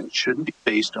too. And it shouldn't be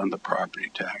based on the property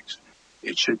tax.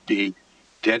 It should be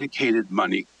dedicated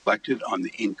money collected on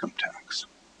the income tax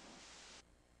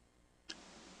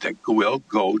that will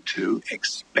go to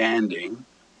expanding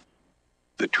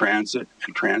the transit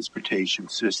and transportation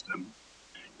system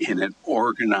in an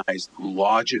organized,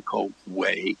 logical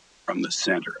way from the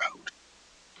center out.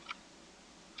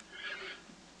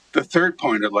 The third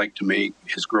point I'd like to make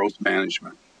is growth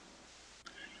management.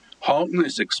 Halton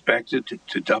is expected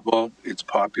to double its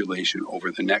population over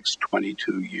the next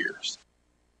 22 years.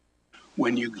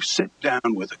 When you sit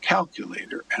down with a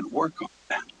calculator and work on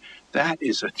that, that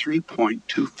is a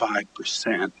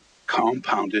 3.25%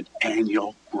 compounded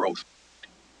annual growth.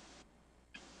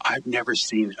 I've never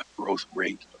seen a growth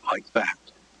rate like that.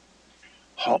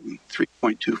 Halton,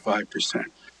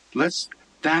 3.25%.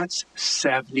 That's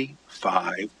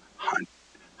 7,500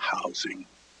 housing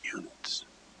units.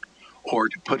 Or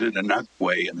to put it another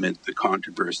way, amid the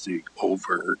controversy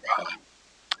over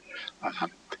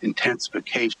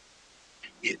intensification,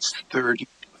 it's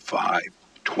 35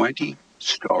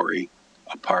 20-story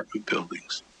apartment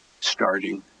buildings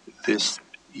starting this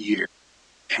year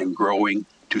and growing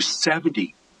to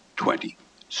 70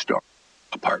 20-story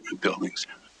apartment buildings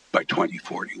by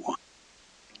 2041.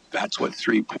 That's what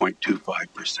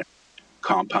 3.25%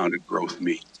 compounded growth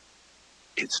means.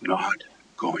 It's not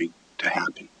going to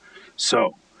happen.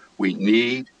 So we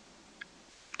need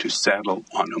to settle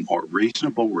on a more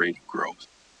reasonable rate of growth.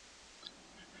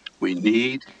 We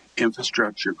need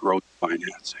infrastructure growth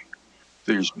financing.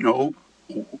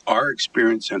 Our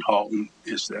experience in Halton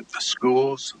is that the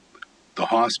schools, the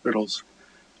hospitals,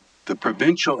 the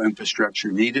provincial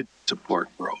infrastructure needed to support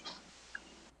growth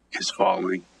is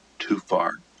falling too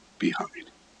far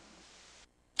behind.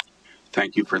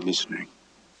 Thank you for listening.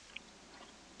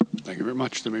 Thank you very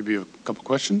much. There may be a couple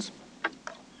questions.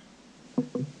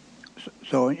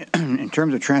 So in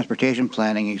terms of transportation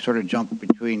planning, you sort of jump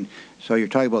between, so you're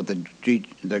talking about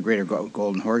the Greater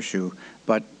Golden Horseshoe,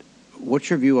 but what's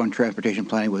your view on transportation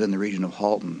planning within the region of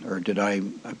Halton? Or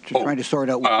I'm trying to sort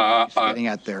out what you're getting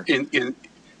at there.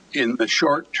 In the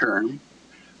short term,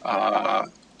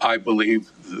 I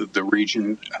believe the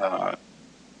region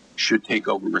should take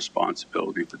over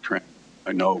responsibility for transit.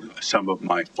 I know some of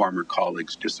my former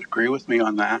colleagues disagree with me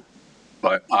on that,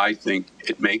 but I think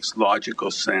it makes logical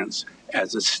sense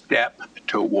as a step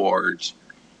towards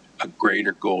a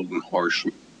Greater Golden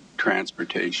Horseshoe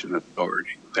transportation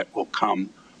authority that will come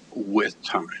with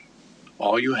time.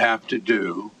 All you have to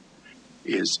do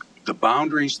is the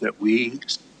boundaries that we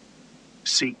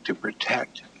seek to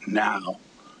protect now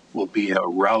will be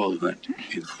irrelevant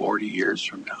in 40 years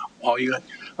from now.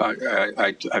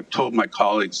 I've told my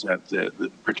colleagues at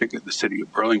particularly the city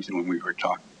of Burlington when we were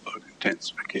talking about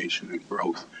intensification and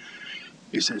growth,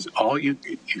 he says,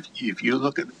 if you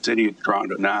look at the city of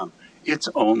Toronto now, it's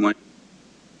only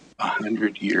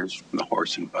 100 years from the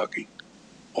horse and buggy.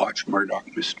 Watch Murdoch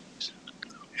Mysteries,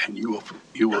 and you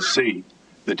will see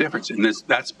the difference. And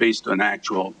that's based on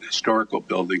actual historical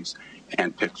buildings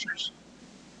and pictures.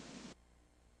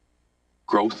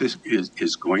 Growth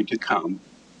is going to come,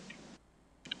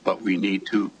 but we need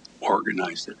to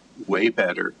organize it way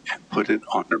better and put it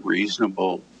on a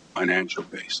reasonable financial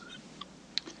basis.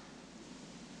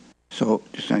 So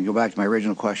just going to go back to my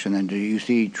original question then, do you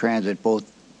see transit both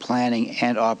planning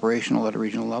and operational at a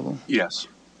regional level? Yes.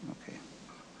 Okay.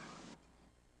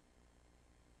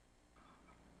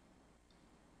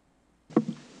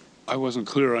 I wasn't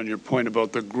clear on your point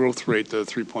about the growth rate, the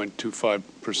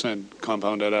 3.25%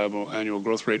 compounded annual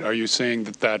growth rate. Are you saying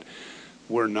that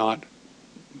we're not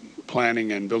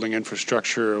planning and building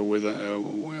infrastructure with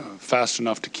fast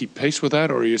enough to keep pace with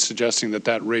that, or are you suggesting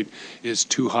that rate is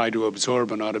too high to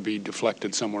absorb and ought to be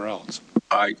deflected somewhere else?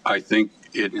 I think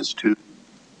it is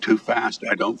too fast.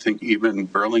 I don't think even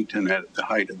Burlington at the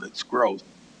height of its growth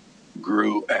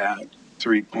grew at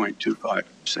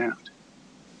 3.25%.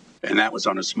 And that was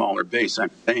on a smaller base.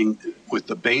 I'm saying with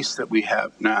the base that we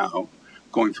have now,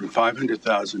 going from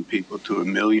 500,000 people to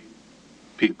 1 million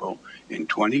people in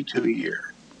 22 years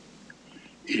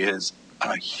is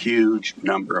a huge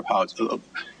number of houses.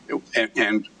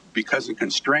 And because of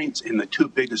constraints in the two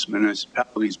biggest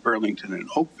municipalities, Burlington and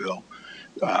Oakville,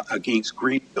 against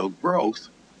greenfield growth,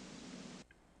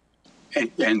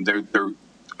 and they're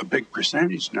a big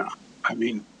percentage now. I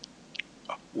mean,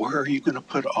 where are you going to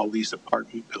put all these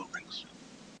apartment buildings?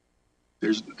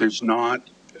 There's not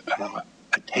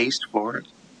a taste for it,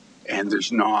 and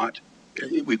there's not.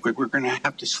 We're going to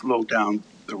have to slow down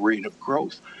the rate of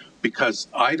growth, because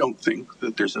I don't think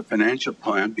that there's a financial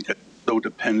plan, because it's so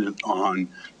dependent on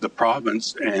the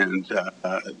province and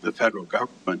the federal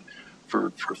government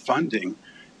for funding,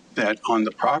 that on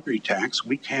the property tax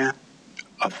we can't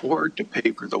afford to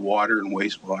pay for the water and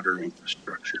wastewater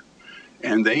infrastructure.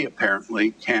 And they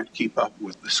apparently can't keep up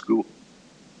with the school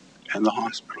and the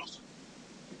hospitals.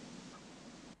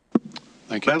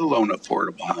 Thank you. Let alone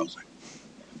affordable housing.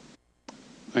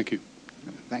 Thank you.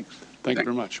 Thanks. Thank you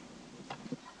very much.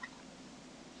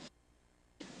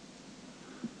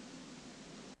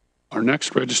 Our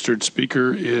next registered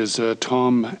speaker is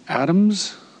Tom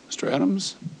Adams. Mr.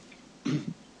 Adams?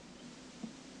 If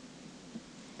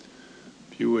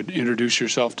you would introduce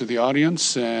yourself to the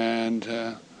audience,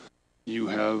 and you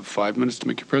have 5 minutes to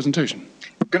make your presentation.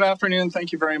 Good afternoon.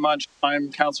 Thank you very much.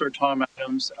 I'm Councillor Tom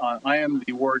Adams. I am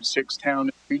the Ward 6 Town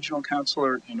Regional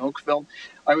Councillor in Oakville.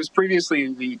 I was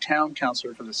previously the Town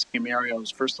Councillor for the same area. I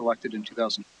was first elected in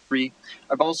 2003.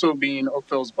 I've also been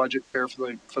Oakville's Budget Chair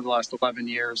for the last 11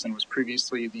 years, and was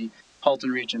previously the Halton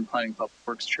Region Planning Public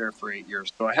Works Chair for 8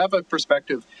 years. So I have a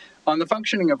perspective on the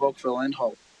functioning of Oakville and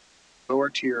Halton, lower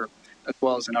tier as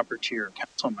well as an upper tier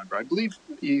council member. I believe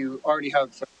you already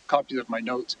have copies of my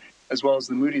notes, as well as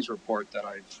the Moody's report that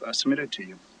I've submitted to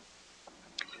you.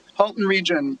 Halton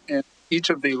Region and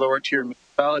each of the lower tier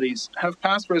municipalities have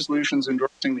passed resolutions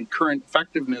endorsing the current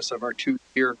effectiveness of our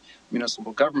two-tier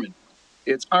municipal government.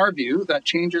 It's our view that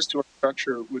changes to our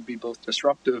structure would be both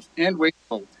disruptive and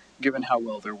wasteful given how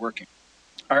well they're working.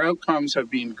 Our outcomes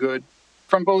have been good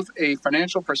from both a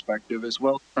financial perspective as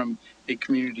well as from a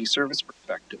community service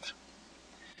perspective.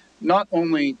 Not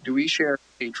only do we share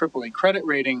a AAA credit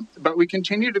rating, but we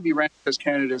continue to be ranked as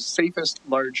Canada's safest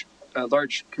large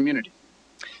community.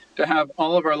 To have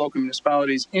all of our local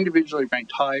municipalities individually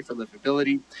ranked high for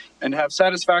livability and have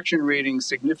satisfaction ratings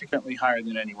significantly higher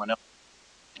than anyone else.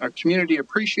 Our community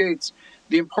appreciates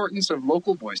the importance of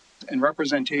local voice and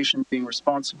representation being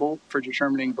responsible for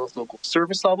determining both local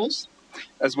service levels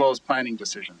as well as planning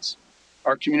decisions.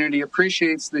 Our community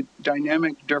appreciates the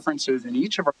dynamic differences in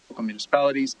each of our local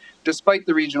municipalities, despite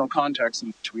the regional context in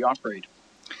which we operate.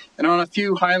 And on a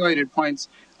few highlighted points,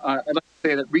 I'd like to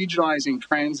say that regionalizing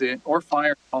transit or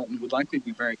fire in Halton would likely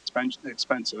be very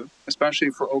expensive, especially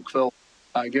for Oakville,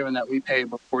 given that we pay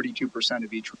about 42%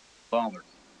 of each dollar.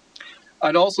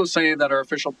 I'd also say that our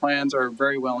official plans are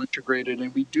very well integrated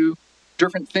and we do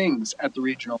different things at the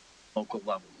regional and local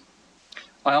level.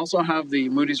 I also have the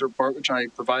Moody's report, which I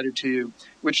provided to you,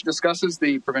 which discusses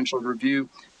the provincial review,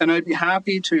 and I'd be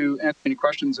happy to answer any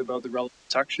questions about the relevant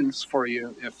sections for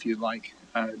you if you'd like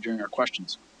during our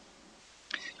questions.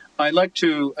 I'd like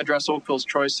to address Oakville's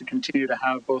choice to continue to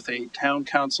have both a town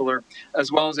councillor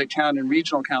as well as a town and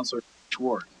regional councillor in each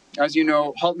ward. As you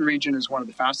know, Halton Region is one of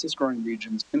the fastest growing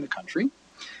regions in the country.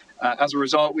 As a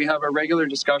result, we have a regular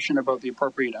discussion about the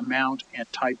appropriate amount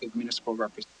and type of municipal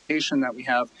representation that we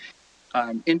have.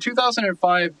 In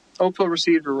 2005, Oakville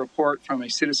received a report from a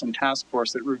citizen task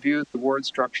force that reviewed the ward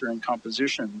structure and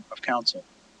composition of council.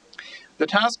 The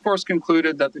task force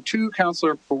concluded that the two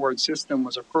councillor per ward system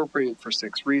was appropriate for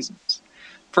 6 reasons.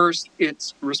 First,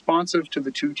 it's responsive to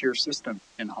the two-tier system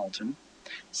in Halton.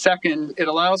 Second, it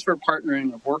allows for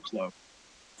partnering of workload.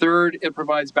 Third, it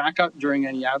provides backup during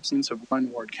any absence of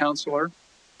one ward councillor.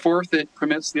 Fourth, it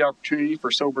permits the opportunity for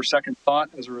sober second thought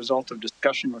as a result of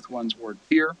discussion with one's ward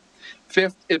peer.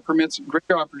 Fifth, it permits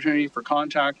greater opportunity for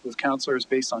contact with councillors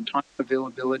based on time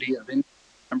availability of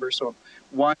members. So if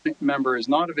one member is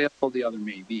not available, the other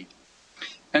may be.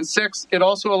 And sixth, it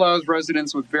also allows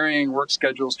residents with varying work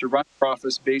schedules to run for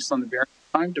office based on the varying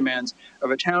time demands of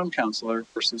a town councillor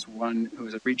versus one who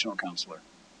is a regional councillor.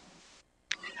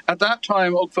 At that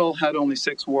time, Oakville had only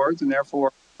 6 wards and therefore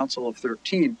a council of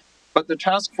 13. But the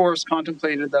task force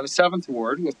contemplated that a 7th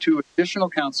ward with 2 additional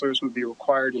councillors would be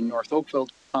required in North Oakville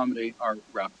to accommodate our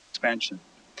rapid expansion.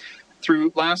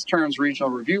 Through last term's regional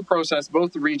review process,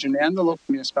 both the region and the local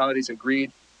municipalities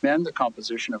agreed to amend the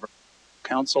composition of our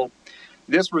council.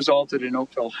 This resulted in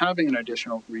Oakville having an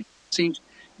additional regional seat.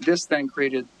 This then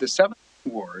created the 7th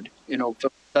ward in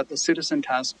Oakville that the citizen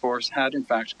task force had in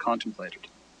fact contemplated.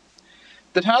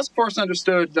 The task force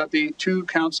understood that the 2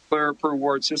 councillor per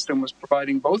ward system was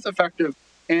providing both effective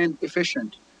and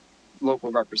efficient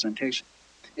local representation.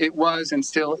 It was and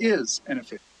still is an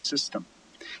efficient system.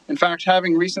 In fact,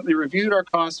 having recently reviewed our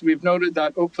costs, we've noted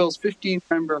that Oakville's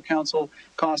 15-member council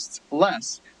costs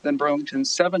less than Burlington's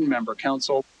 7-member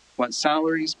council when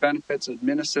salaries, benefits,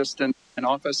 admin assistant, and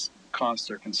office costs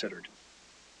are considered.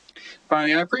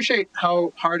 Finally, I appreciate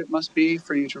how hard it must be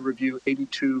for you to review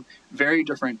 82 very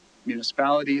different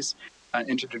municipalities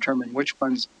and to determine which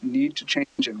ones need to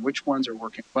change and which ones are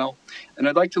working well. And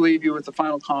I'd like to leave you with the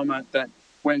final comment that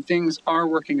when things are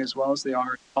working as well as they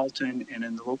are in Halton and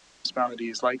in the local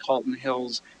municipalities like Halton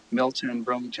Hills, Milton,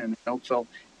 Burlington, and Oakville,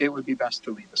 it would be best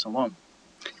to leave us alone.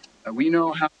 We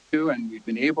know how to, and we've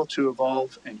been able to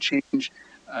evolve and change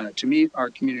to meet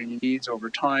our community needs over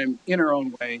time in our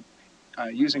own way,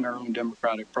 using our own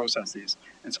democratic processes.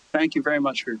 And so thank you very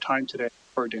much for your time today. I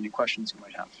look forward to any questions you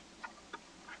might have.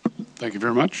 Thank you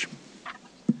very much.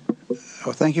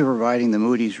 Well, thank you for providing the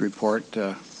Moody's report,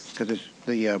 because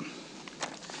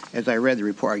as I read the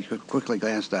report, I quickly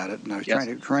glanced at it, and I was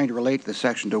trying to relate the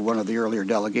section to one of the earlier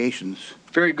delegations.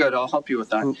 Very good. I'll help you with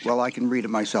that. Well, I can read it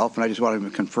myself, and I just wanted to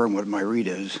confirm what my read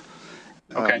is.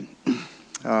 Okay.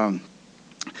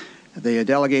 The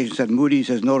delegation said Moody's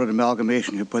has noted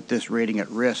amalgamation could put this rating at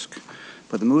risk,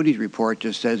 but the Moody's report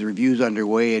just says the review's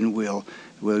underway, and we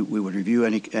would review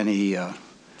any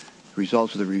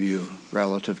results of the review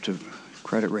relative to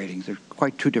credit ratings. They're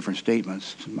quite 2 different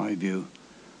statements, in my view.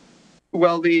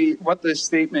 Well, what the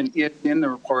statement in the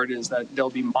report is that they'll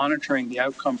be monitoring the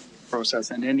outcome process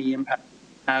and any impact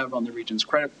it have on the region's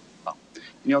credit profile.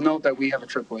 And you'll note that we have a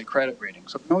AAA credit rating,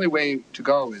 so the only way to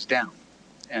go is down.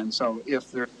 And so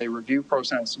if there's a review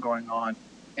process going on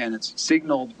and it's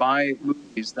signaled by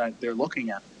Moody's that they're looking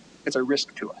at, it's a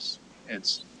risk to us.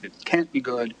 It can't be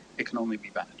good. It can only be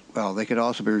bad. Well, they could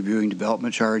also be reviewing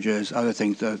development charges, other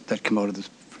things that come out of this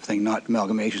thing, not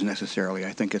amalgamations necessarily.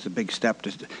 I think it's a big step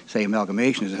to say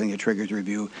amalgamation is the thing that triggers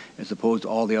review as opposed to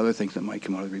all the other things that might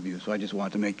come out of the review. So I just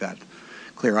wanted to make that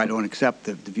clear. I don't accept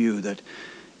the view that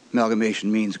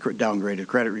amalgamation means downgraded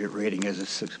credit rating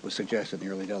as it was suggested in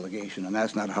the early delegation, and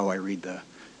that's not how I read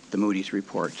the Moody's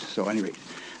report. So anyway,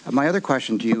 my other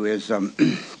question to you is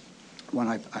one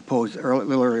I posed a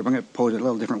little earlier. I'm going to pose it a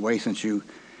little different way since you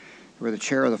were the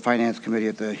chair of the finance committee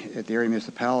at the area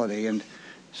municipality. And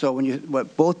so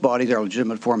both bodies are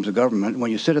legitimate forms of government.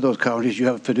 When you sit at those counties, you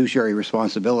have fiduciary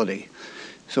responsibility.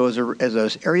 So as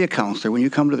an area councillor, when you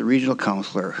come to the regional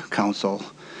council,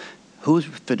 whose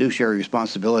fiduciary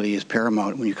responsibility is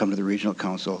paramount when you come to the regional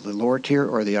council, the lower tier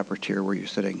or the upper tier where you're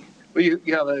sitting? Well, you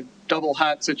have a double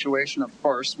hat situation, of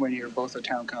course, when you're both a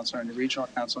town council and a regional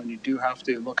council, and you do have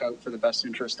to look out for the best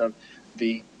interest of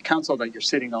the council that you're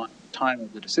sitting on at the time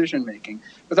of the decision making.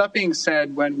 But that being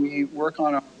said, when we work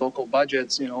on our local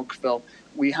budgets in Oakville,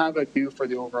 we have a view for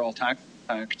the overall tax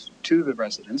impact to the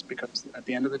residents, because at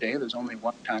the end of the day, there's only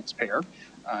one taxpayer.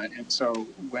 And so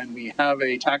when we have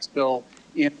a tax bill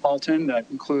in Halton that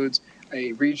includes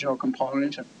a regional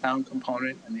component, a town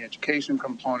component, and the education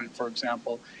component, for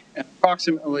example, and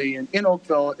approximately in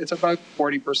Oakville, it's about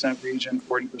 40% region,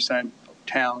 40%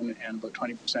 town, and about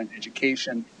 20%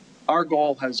 education. Our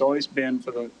goal has always been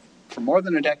for more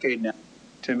than a decade now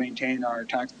to maintain our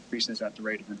tax increases at the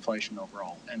rate of inflation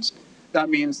overall. And so that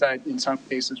means that in some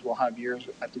cases we'll have years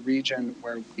at the region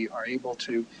where we are able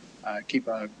to keep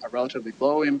a relatively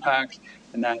low impact,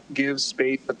 and that gives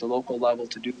space at the local level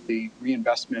to do the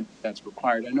reinvestment that's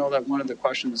required. I know that one of the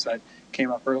questions that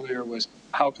came up earlier was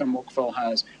how come Oakville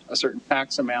has a certain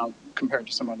tax amount compared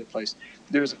to some other place.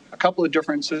 There's a couple of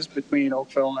differences between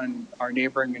Oakville and our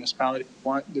neighboring municipality.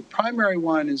 The primary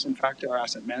one is, in fact, our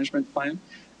asset management plan.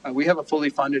 We have a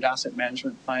fully funded asset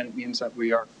management plan. It means that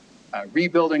we are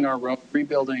rebuilding our roads,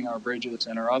 rebuilding our bridges,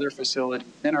 and our other facilities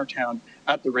in our town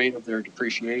at the rate of their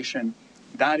depreciation.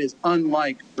 That is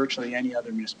unlike virtually any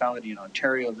other municipality in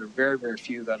Ontario. There are very, very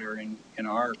few that are in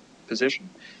our position.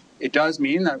 It does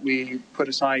mean that we put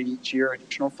aside each year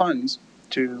additional funds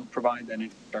to provide that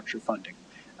infrastructure funding.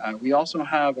 We also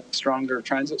have a stronger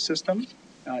transit system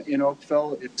in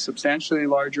Oakville. It's substantially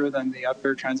larger than the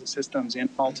other transit systems in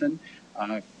Halton.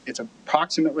 It's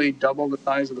approximately double the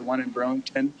size of the one in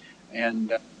Burlington,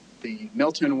 and the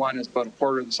Milton one is about a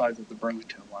quarter the size of the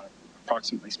Burlington one,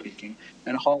 approximately speaking.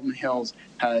 And Halton Hills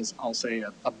has, I'll say,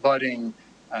 a budding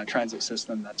transit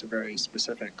system that's a very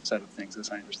specific set of things, as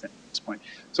I understand at this point.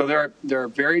 So there are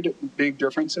very big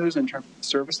differences in terms of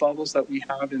service levels that we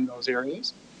have in those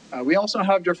areas. We also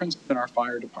have differences in our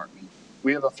fire department.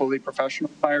 We have a fully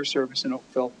professional fire service in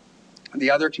Oakville.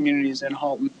 The other communities in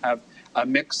Halton have a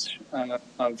mix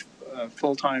of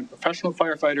full-time professional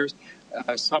firefighters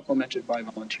supplemented by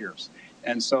volunteers.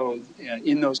 And so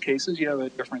in those cases, you have a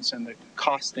difference in the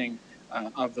costing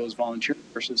of those volunteers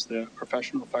versus the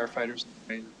professional firefighters,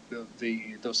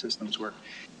 those systems work.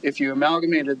 If you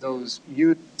amalgamated those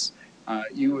units,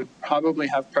 you would probably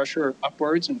have pressure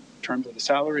upwards in terms of the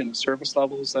salary and the service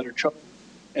levels that are chosen.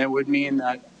 And it would mean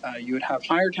that you would have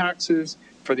higher taxes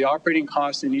for the operating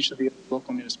costs in each of the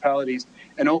local municipalities,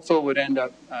 and Oakville would end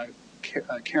up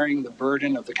carrying the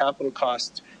burden of the capital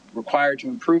costs required to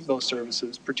improve those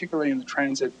services, particularly in the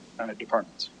transit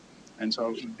departments. And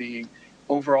so it would be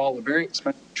overall a very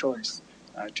expensive choice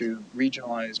to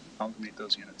regionalize and amalgamate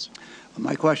those units.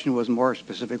 My question was more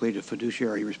specifically to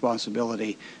fiduciary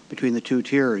responsibility between the two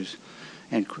tiers.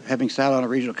 And having sat on a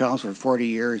regional council for 40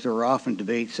 years, there were often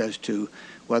debates as to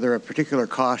whether a particular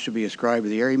cost should be ascribed to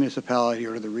the area municipality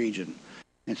or to the region.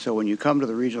 And so when you come to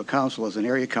the regional council as an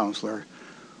area councillor,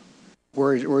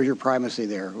 where's your primacy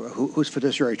there? Whose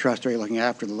fiduciary trust are you looking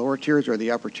after, the lower tiers or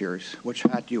the upper tiers? Which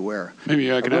hat do you wear?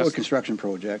 Maybe I can ask. Construction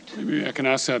project. Maybe I can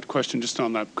ask that question just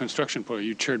on that construction project.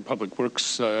 You chaired Public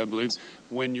Works, I believe.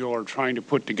 When you're trying to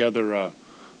put together a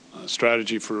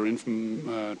strategy for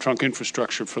trunk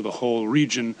infrastructure for the whole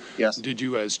region, yes, did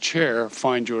you as chair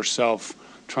find yourself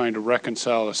trying to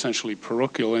reconcile essentially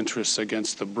parochial interests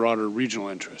against the broader regional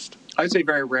interest? I'd say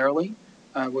very rarely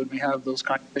would we have those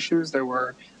kind of issues. There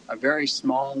were a very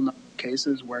small number of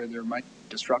cases where there might be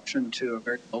disruption to a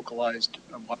very localized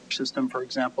water system, for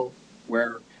example,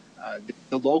 where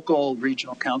the local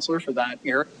regional councillor for that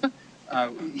area,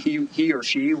 he or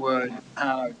she would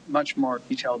have much more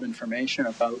detailed information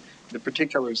about the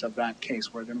particulars of that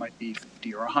case, where there might be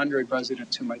 50 or 100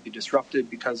 residents who might be disrupted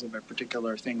because of a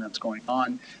particular thing that's going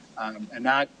on. And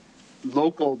that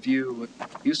local view was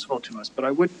useful to us. But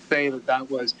I wouldn't say that that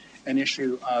was an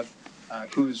issue of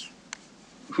who's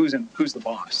the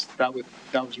boss. That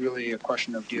was really a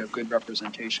question of, do you have good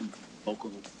representation for the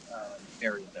local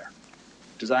area there?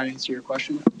 Does that answer your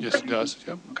question? Yes, it does.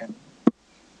 Yep. Okay.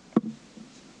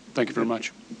 Thank you very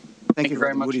much. Thank you for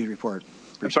very the much. Moody's report.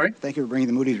 I'm sorry? Thank you for bringing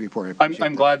the Moody's report.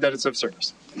 I'm glad that it's of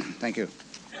service. Thank you.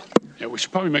 Yeah, we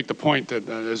should probably make the point that,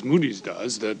 as Moody's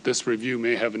does, that this review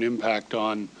may have an impact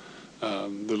on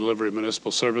the delivery of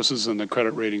municipal services and the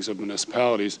credit ratings of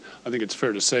municipalities. I think it's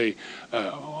fair to say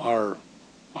our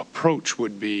approach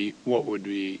would be what would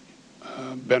be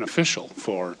beneficial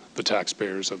for the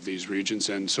taxpayers of these regions.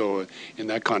 And so in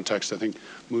that context, I think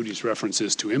Moody's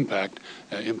references to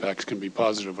impacts can be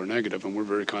positive or negative, and we're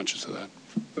very conscious of that.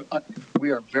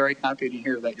 We are very happy to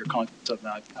hear that you're conscious of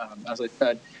that. As I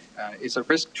said, it's a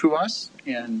risk to us,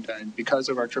 and because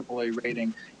of our AAA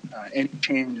rating, any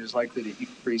change is likely to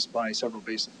increase by several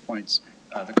basis points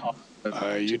the cost.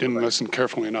 You didn't listen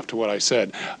carefully enough to what I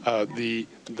said. The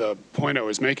point I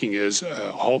was making is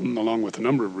Halton, along with a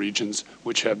number of regions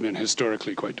which have been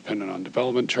historically quite dependent on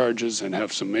development charges and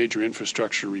have some major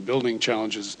infrastructure rebuilding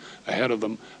challenges ahead of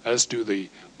them, as do the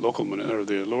local or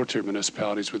the lower tier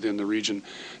municipalities within the region,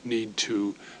 need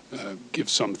to give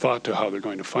some thought to how they're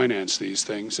going to finance these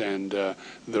things, and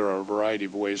there are a variety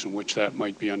of ways in which that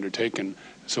might be undertaken,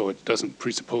 so it doesn't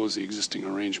presuppose the existing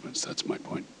arrangements. That's my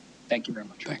point. Thank you very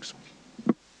much. Thanks.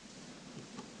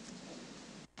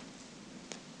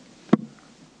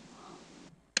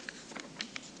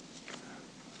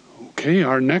 Okay,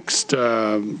 our next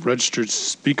registered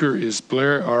speaker is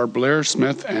Blair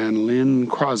Smith and Lynn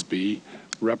Crosby,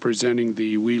 representing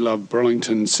the We Love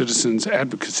Burlington Citizens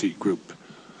Advocacy Group.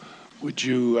 Would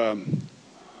you,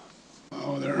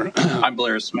 I'm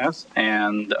Blair Smith,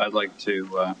 and I'd like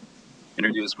to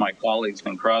introduce my colleagues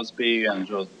Lynn Crosby and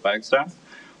Joseph Wagstaff.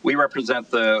 We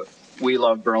represent the We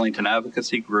Love Burlington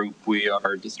Advocacy Group. We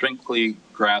are distinctly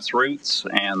grassroots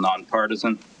and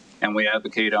nonpartisan, and we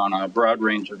advocate on a broad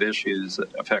range of issues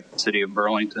that affect the city of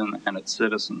Burlington and its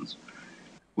citizens.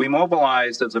 We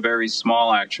mobilized as a very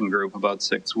small action group about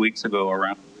 6 weeks ago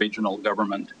around regional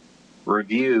government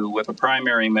review with a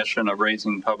primary mission of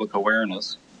raising public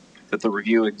awareness that the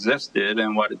review existed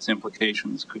and what its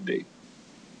implications could be.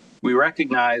 We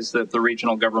recognize that the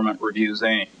regional government review's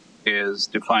aim is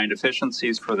to find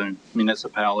efficiencies for the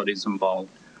municipalities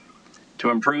involved, to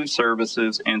improve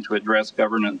services, and to address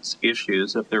governance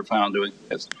issues if they're found to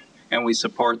exist, and we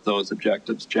support those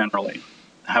objectives generally.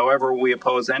 However, we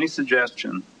oppose any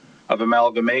suggestion of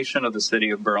amalgamation of the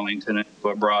city of Burlington into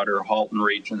a broader Halton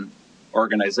region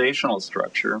organizational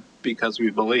structure because we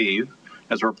believe,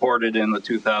 as reported in the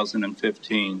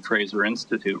 2015 Fraser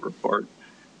Institute report,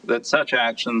 that such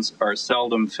actions are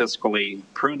seldom fiscally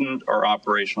prudent or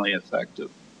operationally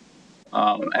effective.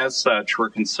 As such,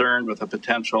 we're concerned with a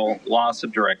potential loss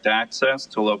of direct access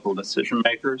to local decision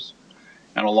makers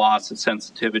and a loss of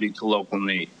sensitivity to local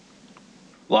need,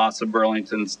 loss of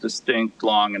Burlington's distinct,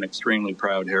 long, and extremely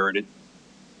proud heritage,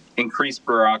 increased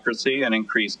bureaucracy and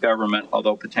increased government,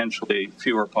 although potentially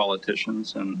fewer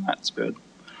politicians, and that's good,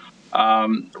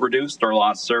 reduced or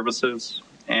lost services,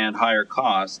 and higher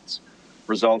costs,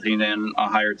 resulting in a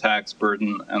higher tax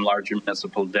burden and larger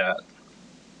municipal debt.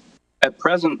 At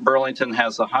present, Burlington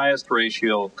has the highest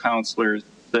ratio of councillors,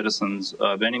 citizens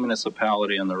of any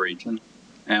municipality in the region,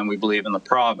 and we believe in the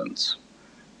province.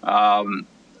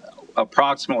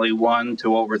 Approximately 1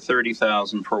 to over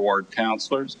 30,000 per ward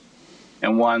councillors,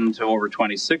 and 1 to over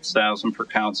 26,000 per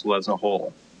council as a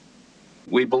whole.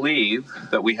 We believe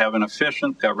that we have an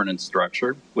efficient governance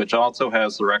structure, which also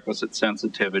has the requisite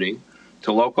sensitivity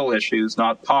to local issues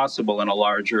not possible in a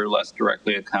larger, less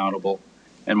directly accountable,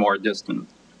 and more distant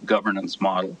governance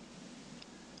model.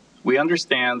 We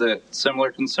understand that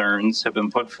similar concerns have been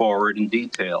put forward in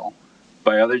detail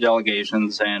by other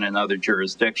delegations and in other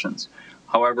jurisdictions.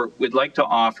 However, we'd like to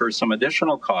offer some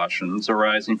additional cautions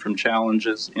arising from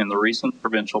challenges in the recent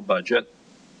provincial budget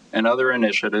and other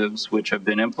initiatives which have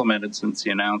been implemented since the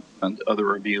announcement of the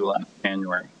review last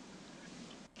January.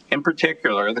 In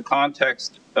particular, the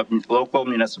context of local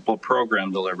municipal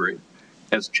program delivery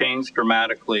has changed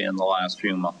dramatically in the last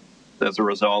few months as a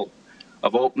result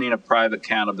of opening of private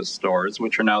cannabis stores,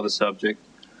 which are now the subject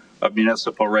of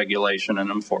municipal regulation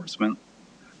and enforcement,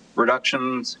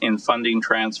 reductions in funding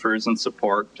transfers and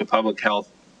support to public health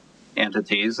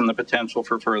entities, and the potential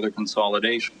for further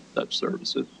consolidation of such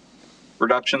services,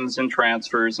 reductions in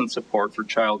transfers and support for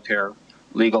childcare,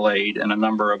 legal aid, and a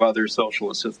number of other social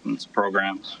assistance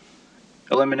programs,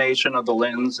 elimination of the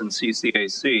LINs and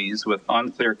CCACs with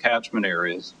unclear catchment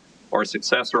areas or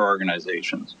successor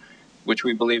organizations, which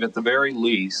we believe at the very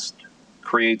least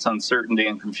creates uncertainty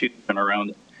and confusion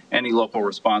around any local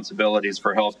responsibilities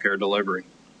for healthcare delivery.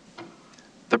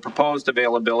 The proposed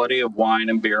availability of wine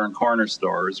and beer in corner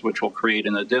stores, which will create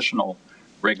an additional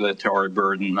regulatory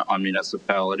burden on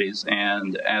municipalities,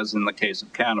 and as in the case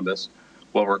of cannabis,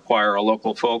 will require a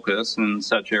local focus in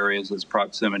such areas as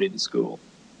proximity to school.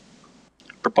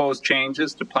 Proposed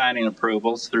changes to planning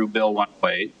approvals through Bill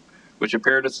 108, which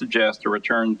appear to suggest a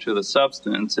return to the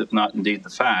substance, if not indeed the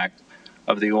fact,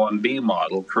 of the OMB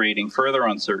model, creating further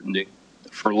uncertainty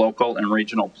for local and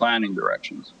regional planning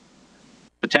directions.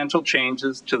 Potential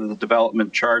changes to the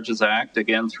Development Charges Act,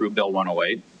 again through Bill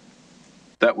 108,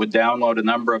 that would download a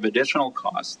number of additional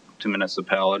costs to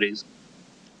municipalities,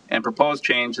 and proposed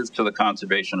changes to the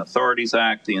Conservation Authorities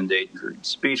Act, the Endangered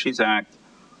Species Act,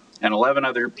 and 11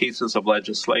 other pieces of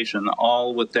legislation,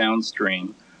 all with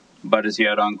downstream, but as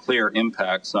yet unclear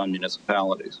impacts on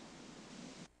municipalities.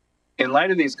 In light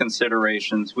of these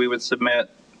considerations, we would submit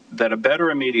that a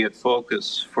better immediate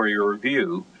focus for your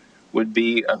review would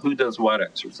be a who does what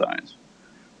exercise,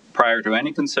 prior to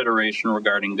any consideration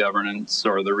regarding governance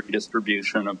or the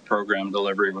redistribution of program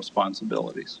delivery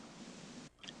responsibilities.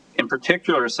 In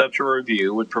particular, such a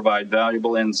review would provide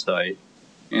valuable insight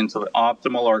into the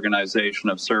optimal organization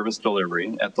of service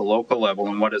delivery at the local level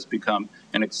in what has become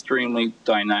an extremely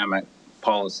dynamic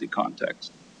policy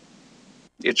context.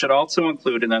 It should also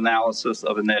include an analysis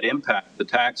of the net impact to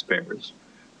taxpayers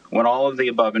when all of the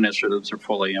above initiatives are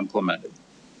fully implemented.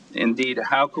 Indeed,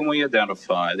 how can we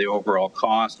identify the overall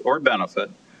cost or benefit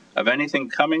of anything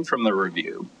coming from the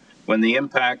review when the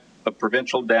impact of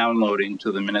provincial downloading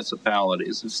to the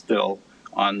municipalities is still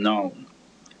unknown?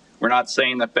 We're not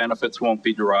saying that benefits won't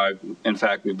be derived. In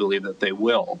fact, we believe that they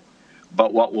will,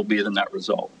 but what will be the net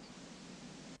result?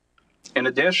 In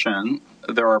addition,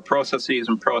 there are processes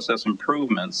and process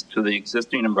improvements to the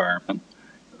existing environment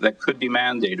that could be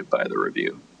mandated by the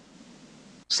review.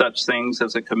 Such things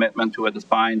as a commitment to a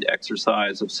defined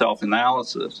exercise of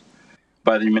self-analysis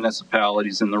by the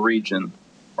municipalities in the region,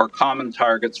 or common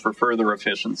targets for further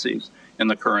efficiencies in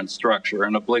the current structure,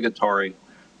 an obligatory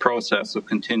process of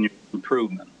continuous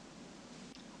improvement.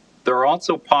 There are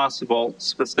also possible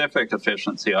specific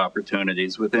efficiency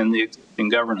opportunities within the existing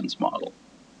governance model.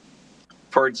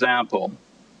 For example,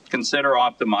 consider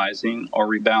optimizing or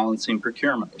rebalancing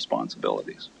procurement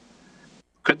responsibilities.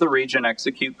 Could the region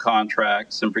execute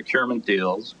contracts and procurement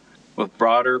deals with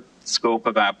broader scope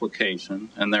of application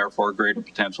and therefore greater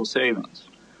potential savings?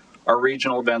 Are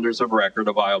regional vendors of record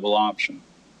a viable option?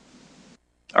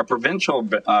 Are provincial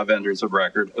vendors of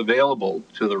record available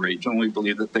to the region? We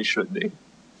believe that they should be,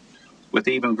 with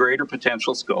even greater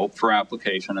potential scope for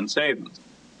application and savings.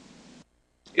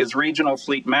 Is regional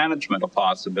fleet management a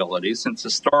possibility, since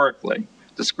historically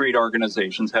discrete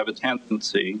organizations have a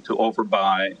tendency to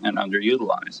overbuy and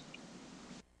underutilize?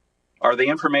 Are the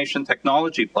information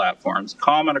technology platforms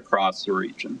common across the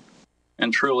region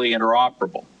and truly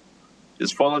interoperable?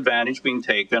 Is full advantage being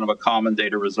taken of a common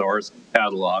data resource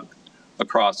catalog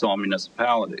across all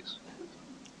municipalities?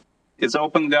 Is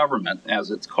open government,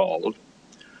 as it's called,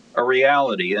 a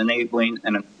reality enabling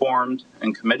an informed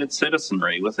and committed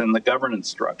citizenry within the governance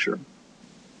structure?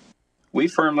 We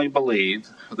firmly believe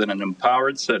that an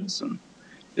empowered citizen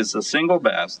is the single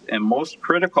best and most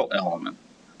critical element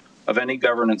of any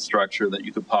governance structure that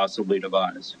you could possibly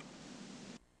devise.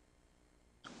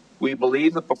 We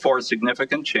believe that before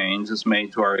significant change is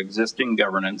made to our existing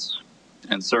governance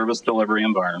and service delivery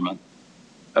environment,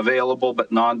 available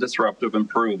but non-disruptive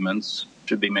improvements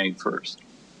should be made first.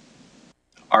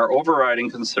 Our overriding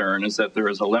concern is that there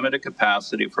is a limited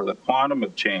capacity for the quantum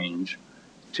of change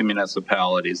to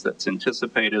municipalities that's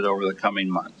anticipated over the coming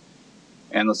months,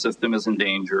 and the system is in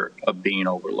danger of being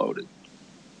overloaded.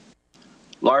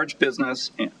 Large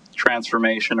business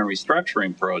transformation and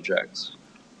restructuring projects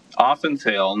often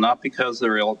fail not because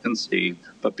they're ill-conceived,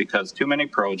 but because too many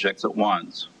projects at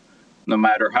once, no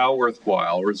matter how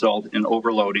worthwhile, result in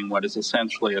overloading what is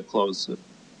essentially a closed system.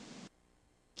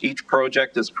 Each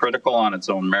project is critical on its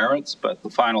own merits, but the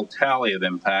final tally of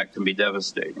impact can be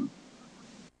devastating.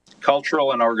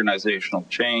 Cultural and organizational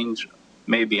change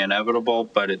may be inevitable,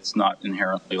 but it's not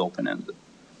inherently open-ended.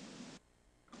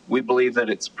 We believe that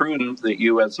it's prudent that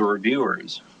you, as the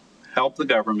reviewers, help the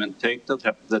government take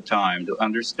the time to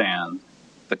understand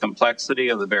the complexity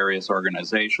of the various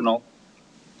organizational,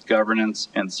 governance,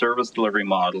 and service delivery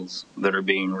models that are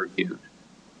being reviewed.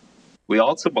 We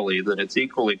also believe that it's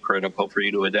equally critical for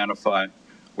you to identify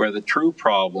where the true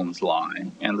problems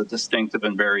lie and the distinctive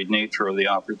and varied nature of the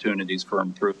opportunities for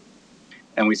improvement.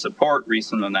 And we support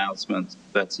recent announcements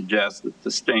that suggest that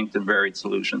distinct and varied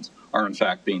solutions are in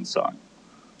fact being sought,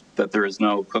 that there is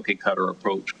no cookie-cutter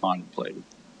approach contemplated.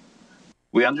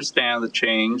 We understand that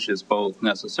change is both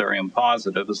necessary and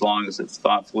positive as long as it's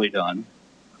thoughtfully done,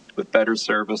 with better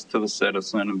service to the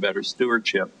citizen and better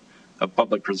stewardship of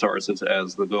public resources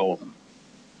as the goal.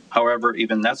 However,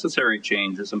 even necessary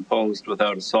changes imposed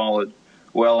without a solid,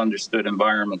 well-understood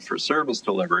environment for service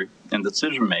delivery and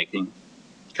decision-making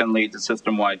can lead to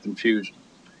system-wide confusion,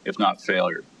 if not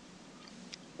failure.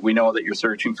 We know that you're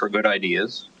searching for good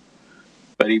ideas,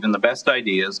 but even the best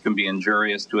ideas can be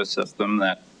injurious to a system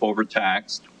that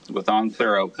overtaxed with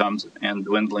unclear outcomes and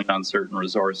dwindling uncertain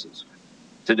resources.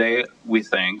 Today, we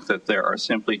think that there are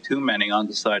simply too many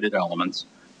undecided elements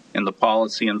in the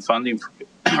policy and funding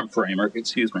framework,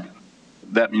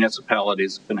 that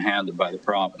municipalities have been handed by the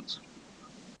province.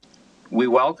 We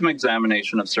welcome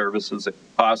examination of services that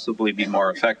could possibly be more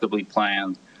effectively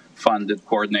planned, funded,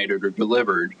 coordinated, or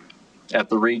delivered at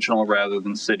the regional rather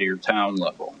than city or town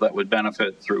level that would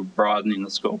benefit through broadening the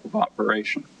scope of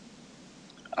operation.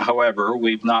 However,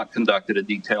 we've not conducted a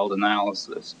detailed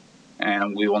analysis,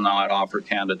 and we will not offer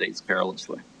candidates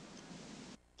carelessly.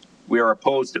 We are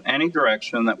opposed to any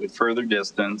direction that would further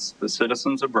distance the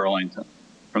citizens of Burlington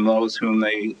from those whom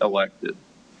they elected,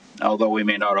 although we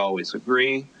may not always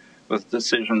agree with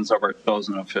decisions of our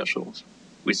chosen officials.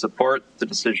 We support the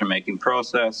decision-making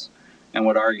process and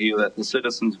would argue that the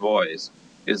citizens' voice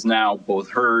is now both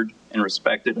heard and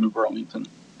respected in Burlington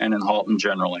and in Halton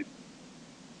generally.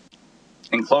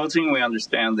 In closing, we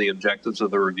understand the objectives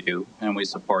of the review and we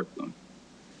support them.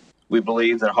 We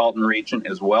believe that Halton Region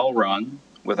is well run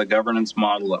with a governance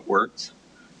model that works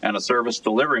and a service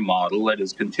delivery model that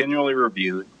is continually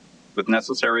reviewed with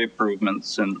necessary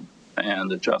improvements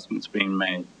and adjustments being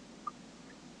made.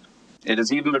 It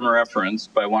has even been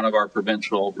referenced by one of our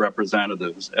provincial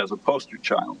representatives as a poster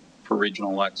child for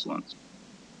regional excellence.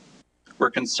 We're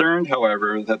concerned,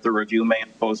 however, that the review may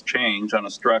impose change on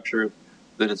a structure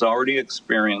that has already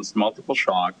experienced multiple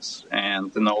shocks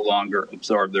and can no longer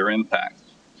absorb their impact.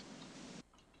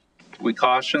 We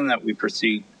caution that we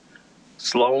proceed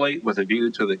slowly with a view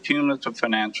to the cumulative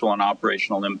financial and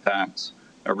operational impacts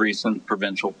of recent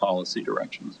provincial policy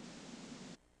directions.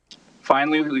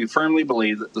 Finally, we firmly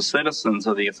believe that the citizens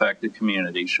of the affected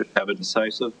community should have a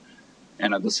decisive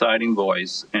and a deciding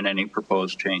voice in any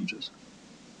proposed changes.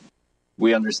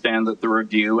 We understand that the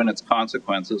review and its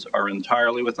consequences are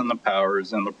entirely within the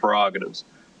powers and the prerogatives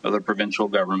of the provincial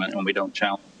government, and we don't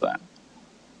challenge that.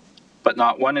 But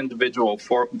not one individual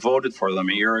voted for them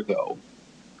a year ago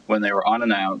when they were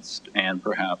unannounced and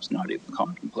perhaps not even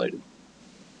contemplated.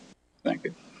 Thank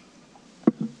you.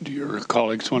 Do your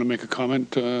colleagues want to make a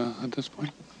comment at this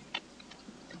point?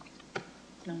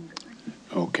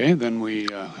 Okay, then we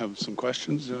have some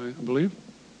questions, I believe.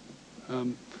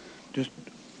 Just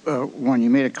one, you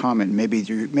made a comment. Maybe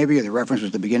the reference was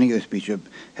at the beginning of the speech.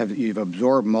 You've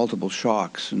absorbed multiple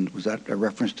shocks, and was that a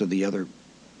reference to the other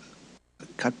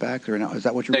cutbacks, or not? Is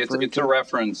that what you're referring to? It's a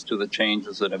reference to the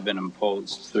changes that have been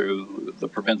imposed through the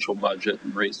provincial budget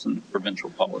and recent provincial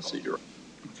policy direction.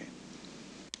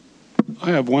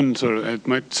 I have one sort of, it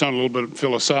might sound a little bit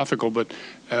philosophical, but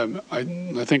I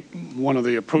think one of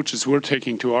the approaches we're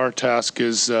taking to our task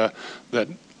is that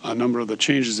a number of the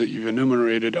changes that you've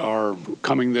enumerated are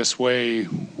coming this way,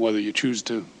 whether you choose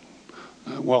to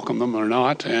welcome them or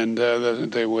not, and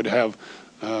they would have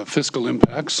fiscal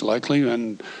impacts likely,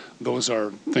 and those are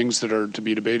things that are to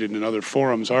be debated in other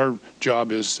forums. Our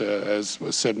job is, as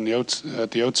was said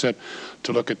at the outset,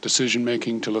 to look at decision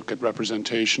making, to look at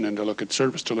representation, and to look at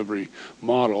service delivery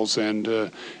models, and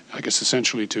I guess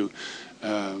essentially to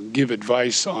give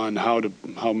advice on how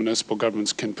municipal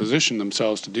governments can position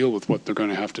themselves to deal with what they're going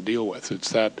to have to deal with.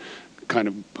 It's that kind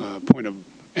of point of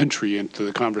entry into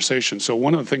the conversation. So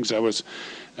one of the things I was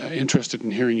interested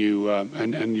in hearing you,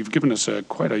 and you've given us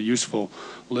quite a useful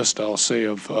list, I'll say,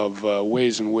 of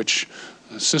ways in which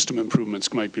system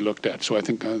improvements might be looked at. So I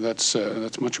think that's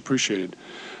much appreciated.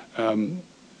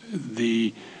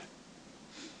 The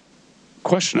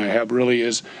question I have really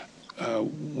is,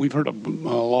 we've heard a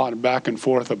lot of back and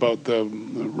forth about the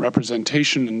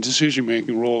representation and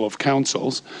decision-making role of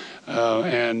councils,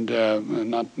 and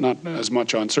not as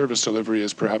much on service delivery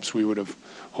as perhaps we would have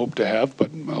hoped to have,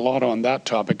 but a lot on that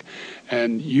topic.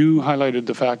 And you highlighted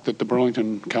the fact that the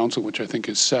Burlington Council, which I think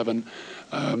is 7,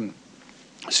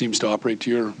 seems to operate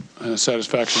to your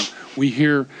satisfaction. We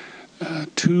hear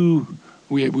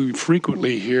we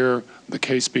frequently hear the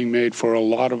case being made for a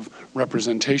lot of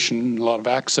representation, a lot of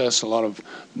access, a lot of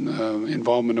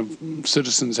involvement of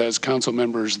citizens as council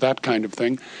members, that kind of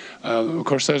thing. Of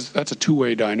course, that's a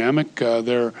two-way dynamic.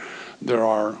 There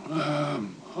are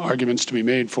arguments to be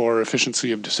made for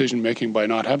efficiency of decision making by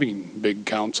not having big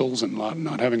councils and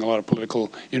not having a lot of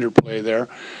political interplay there.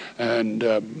 And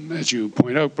as you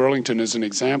point out, Burlington is an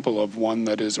example of one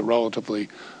that is a relatively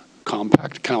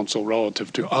compact council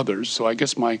relative to others. So I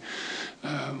guess my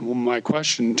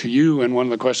question to you, and one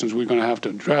of the questions we're going to have to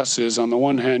address, is on the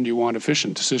one hand you want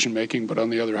efficient decision making, but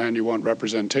on the other hand you want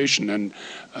representation. And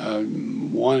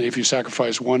if you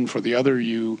sacrifice one for the other,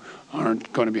 you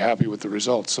aren't going to be happy with the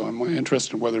results. So I'm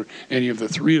interested in whether any of the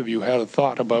three of you had a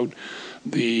thought about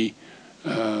the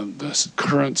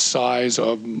current size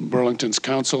of Burlington's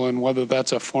council and whether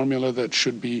that's a formula that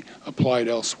should be applied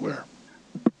elsewhere.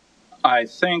 I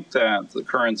think that the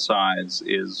current size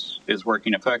is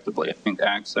working effectively. I think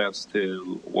access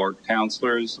to ward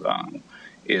councillors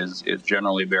is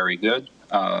generally very good.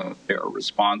 They're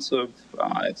responsive.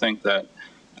 I think that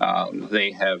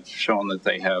they have shown that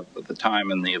they have the time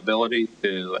and the ability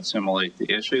to assimilate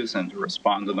the issues and to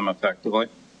respond to them effectively.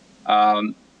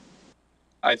 I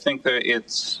think that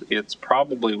it's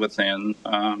probably within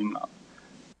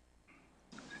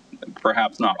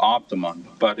perhaps not optimum,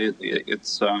 but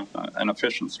it's an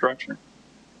efficient structure.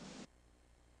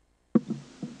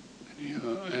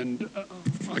 And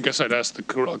I guess I'd ask the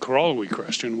corollary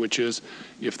question, which is,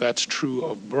 if that's true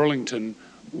of Burlington,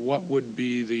 what would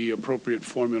be the appropriate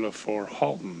formula for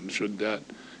Halton? Should that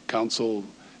council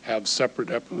have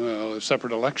separate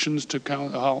elections to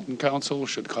Halton Council?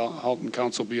 Should Halton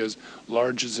Council be as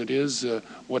large as it is?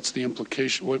 What's the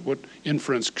implication? What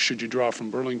inference should you draw from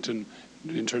Burlington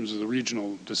in terms of the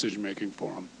regional decision-making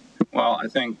forum? Well, I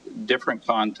think different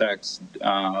contexts,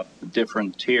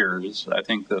 different tiers. I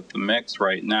think that the mix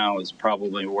right now is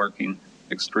probably working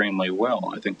extremely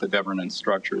well. I think the governance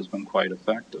structure has been quite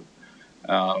effective.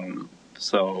 Yeah,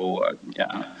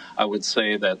 I would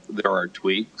say that there are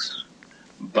tweaks,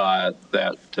 but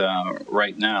that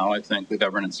right now I think the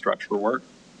governance structure works.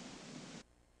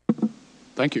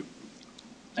 Thank you.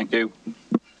 Thank you.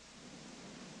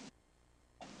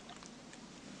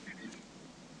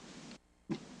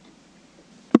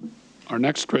 Our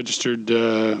next registered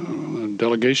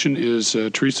delegation is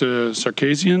Teresa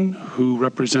Sarkisian, who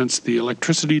represents the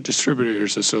Electricity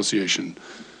Distributors Association.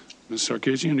 Ms.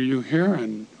 Sarkisian, are you here?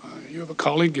 And you have a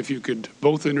colleague. If you could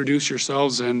both introduce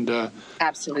yourselves and...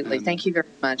 Absolutely. Thank you very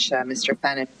much, Mr.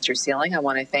 Fenn and Mr. Sealing. I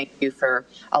want to thank you for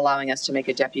allowing us to make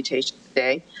a deputation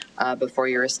today before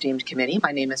your esteemed committee.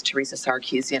 My name is Teresa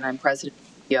Sarkisian. I'm President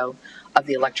and CEO of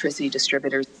the Electricity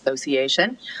Distributors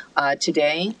Association.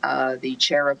 Today, the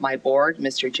chair of my board,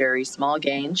 Mr. Jerry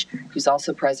Smallgange, who's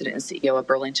also president and CEO of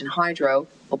Burlington Hydro,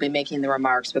 will be making the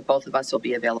remarks, but both of us will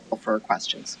be available for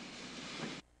questions.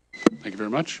 Thank you very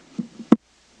much.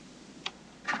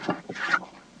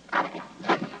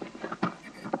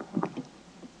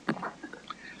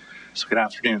 So good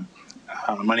afternoon.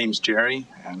 My name is Jerry,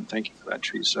 and thank you for that,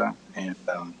 Teresa. And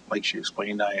like she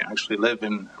explained, I actually live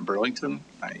in Burlington.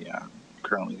 I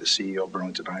currently the CEO of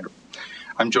Burlington Hydro.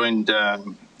 I'm joined,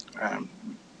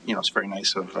 it's very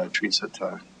nice of Teresa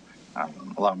to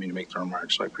allow me to make the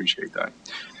remarks, so I appreciate that.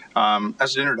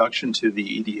 As an introduction to the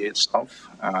EDA itself,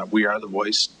 we are the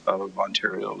voice of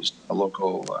Ontario's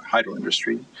local hydro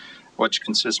industry, which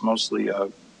consists mostly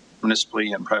of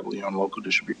municipally and privately owned local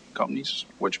distribution companies,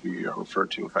 which we refer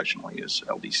to affectionately as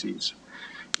LDCs.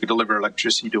 We deliver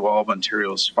electricity to all of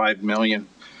Ontario's 5 million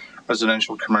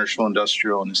residential, commercial,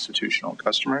 industrial, and institutional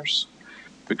customers.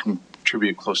 We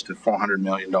contribute close to $400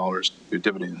 million to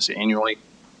dividends annually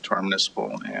to our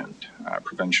municipal and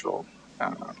provincial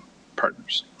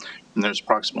partners. And there's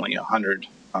approximately 100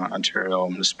 Ontario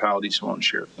municipalities who own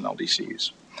shares in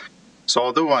LDCs. So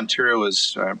although Ontario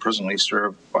is presently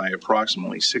served by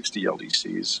approximately 60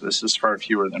 LDCs, this is far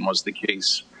fewer than was the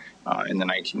case in the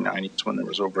 1990s when there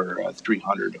was over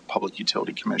 300 public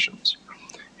utility commissions.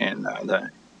 And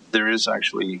there is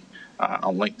actually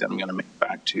a link that I'm going to make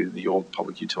back to the old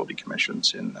public utility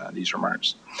commissions in these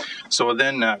remarks. So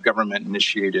then government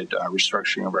initiated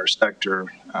restructuring of our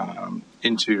sector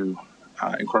into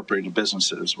incorporated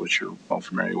businesses, which you're well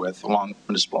familiar with, along with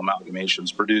municipal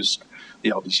amalgamations, produced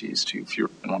the LDCs to fewer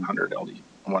than 100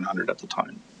 at the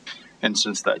time. And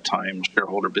since that time,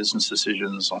 shareholder business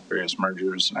decisions on various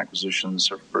mergers and acquisitions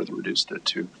have further reduced it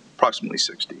to approximately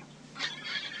 60.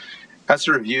 As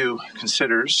the review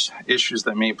considers issues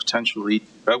that may potentially lead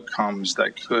to outcomes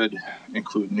that could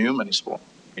include new municipal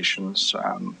amalgamations,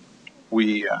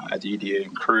 we at the EDA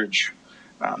encourage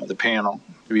the panel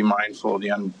to be mindful of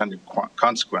the unintended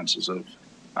consequences of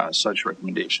such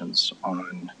recommendations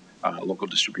on local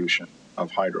distribution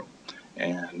of hydro.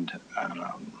 And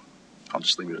I'll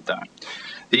just leave it at that.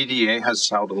 The EDA has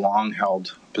held a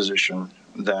long-held position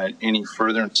that any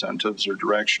further incentives or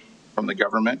direction from the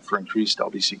government for increased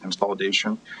LDC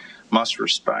consolidation must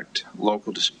respect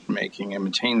local decision-making and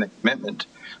maintain the commitment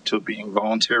to being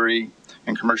voluntary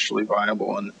and commercially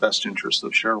viable in the best interest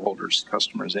of shareholders,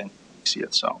 customers, and LDC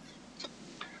itself.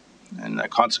 And the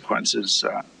consequences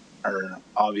are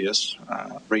obvious.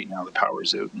 Right now, the power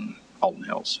is out in Halton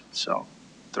Hills, so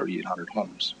 3,800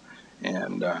 homes.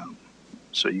 And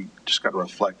so you just got to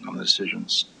reflect on the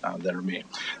decisions that are made.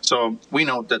 So we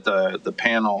note that the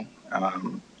panel,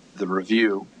 the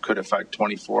review could affect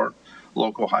 24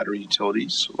 local hydro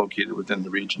utilities located within the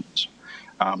regions.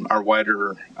 Our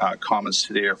wider comments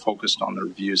today are focused on the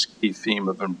review's key theme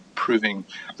of improving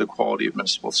the quality of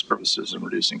municipal services and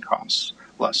reducing costs,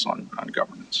 less on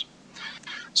governance.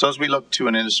 So as we look to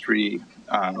an industry,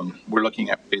 we're looking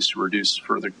at ways to reduce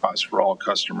further costs for all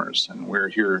customers, and we're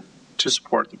here to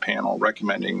support the panel,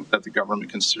 recommending that the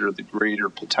government consider the greater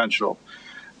potential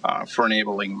for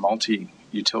enabling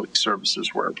multi-utility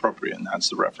services where appropriate, and that's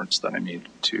the reference that I made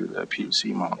to the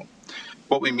PUC model.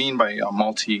 What we mean by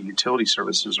multi-utility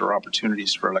services are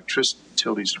opportunities for electricity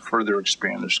utilities to further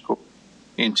expand their scope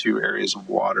into areas of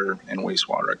water and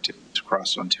wastewater activities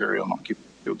across Ontario, and I'll give you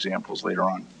a few examples later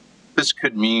on. This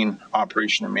could mean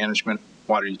operation and management of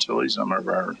water utilities. Some of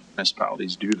our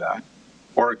municipalities do that,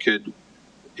 or it could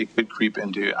creep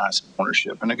into asset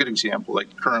ownership. And a good example,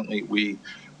 like currently we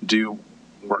do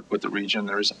work with the region.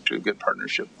 There is actually a good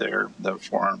partnership there. The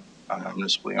four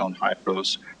municipally owned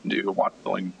hydros do water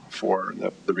billing for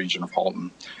the region of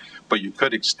Halton. But you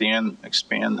could expand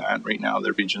that. Right now,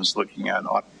 the region's looking at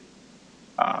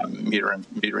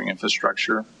metering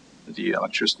infrastructure. The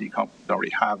electricity companies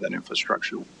already have that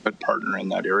infrastructure. We could partner in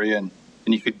that area, and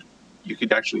you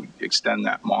could actually extend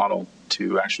that model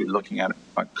to actually looking at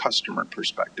a customer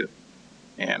perspective.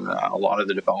 And a lot of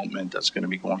the development that's going to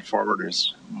be going forward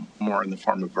is more in the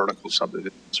form of vertical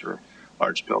subdivisions or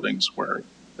large buildings where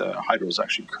the hydros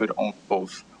actually could own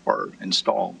both or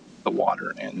install the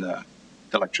water and the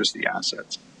electricity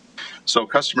assets. So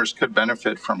customers could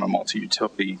benefit from a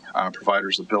multi-utility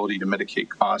provider's ability to mitigate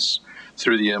costs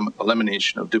through the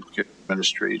elimination of duplicate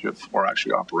administrative or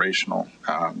actually operational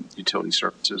utility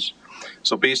services.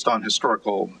 So based on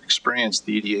historical experience,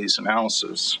 the EDA's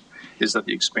analysis is that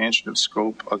the expansion of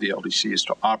scope of the LDCs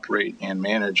to operate and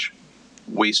manage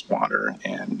wastewater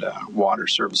and water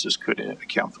services could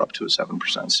account for up to a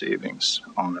 7% savings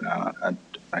on a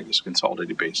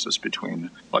consolidated basis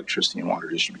between electricity and water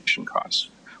distribution costs.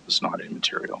 It's not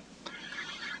immaterial.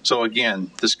 So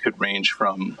again, this could range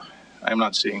from, I'm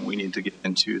not saying we need to get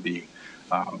into the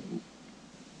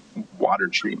water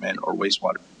treatment or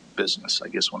wastewater business. I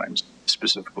guess what I'm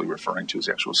specifically referring to is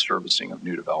the actual servicing of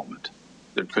new development.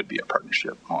 There could be a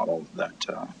partnership model that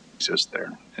exists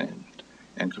there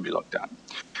and could be looked at.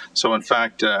 So in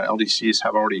fact, LDCs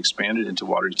have already expanded into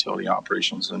water utility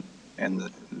operations,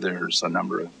 and there's a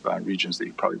number of regions that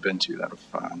you've probably been to that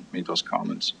have made those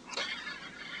comments.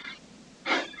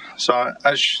 So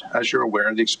as you're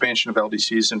aware, the expansion of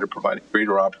LDCs into providing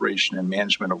greater operation and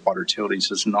management of water utilities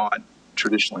has not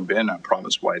traditionally been a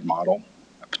province-wide model,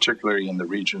 particularly in the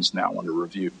regions now under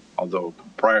review, although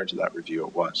prior to that review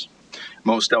it was.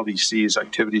 Most LDCs'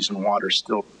 activities in water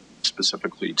still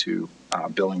specifically to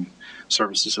billing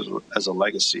services as a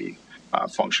legacy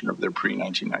function of their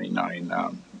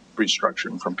pre-1999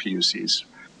 restructuring from PUCs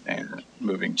and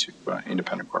moving to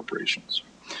independent corporations.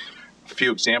 A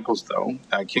few examples, though.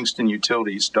 Kingston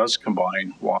Utilities does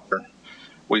combine water,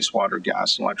 wastewater,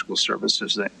 gas, and electrical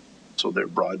services. So their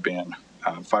broadband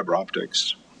fiber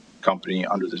optics company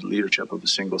under the leadership of a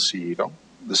single CEO.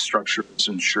 The structure has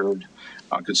ensured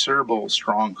considerable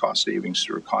strong cost savings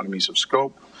through economies of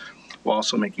scope, while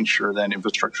also making sure that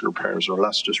infrastructure repairs are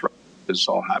less disruptive. It's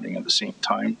all happening at the same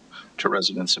time to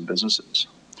residents and businesses.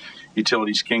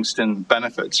 Utilities Kingston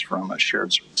benefits from a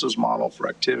shared services model for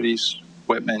activities,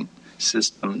 equipment,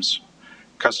 systems,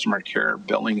 customer care,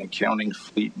 billing, accounting,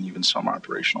 fleet, and even some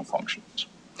operational functions.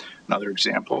 Another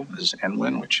example is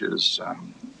Enwin, which is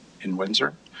in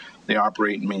Windsor. They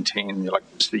operate and maintain the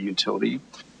electricity utility,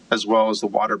 as well as the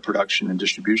water production and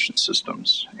distribution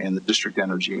systems and the district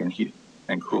energy and heat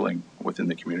and cooling within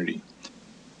the community.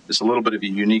 It's a little bit of a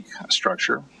unique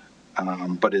structure,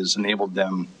 but it has enabled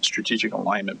them strategic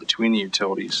alignment between the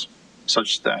utilities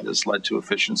such that it's led to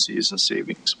efficiencies and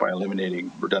savings by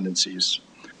eliminating redundancies,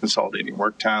 consolidating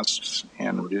work tasks,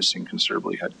 and reducing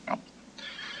considerably headcount.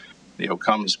 The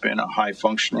outcome has been a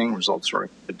high-functioning,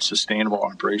 results-oriented, sustainable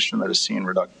operation that has seen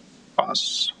reduction in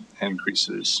costs and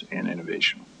increases in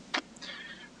innovation.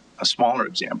 A smaller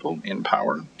example, in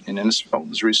Power in Innisfil,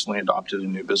 has recently adopted a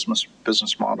new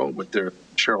business model with their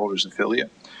shareholders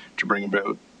affiliate to bring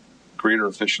about greater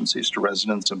efficiencies to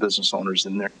residents and business owners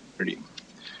in their community.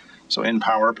 So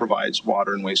InPower provides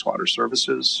water and wastewater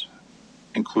services,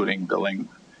 including billing,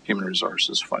 human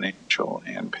resources, financial,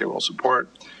 and payroll support.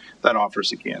 That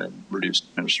offers, again, reduced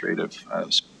administrative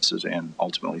services and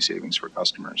ultimately savings for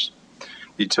customers.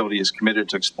 The utility is committed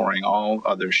to exploring all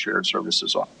other shared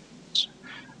services options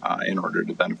in order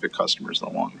to benefit customers in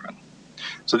the long run.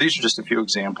 So these are just a few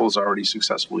examples already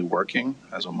successfully working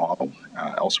as a model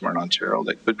elsewhere in Ontario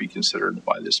that could be considered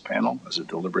by this panel as it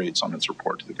deliberates on its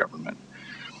report to the government.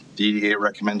 The EDA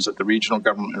recommends that the regional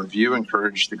government review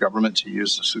encourage the government to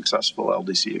use the successful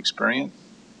LDC experience.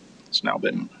 It's now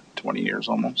been 20 years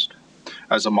almost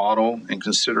as a model, and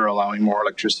consider allowing more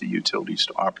electricity utilities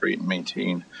to operate and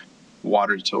maintain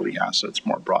water utility assets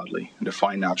more broadly, and to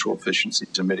find natural efficiencies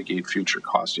to mitigate future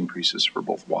cost increases for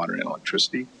both water and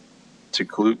electricity. To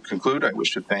conclude, I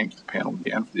wish to thank the panel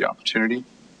again for the opportunity to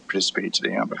participate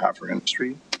today on behalf of our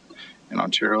industry. And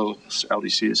Ontario's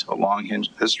LDCs have a long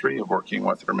history of working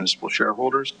with our municipal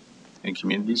shareholders and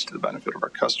communities to the benefit of our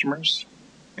customers.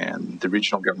 And the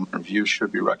regional government review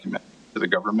should be recommended to the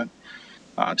government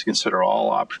to consider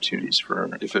all opportunities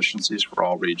for efficiencies for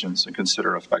all regions and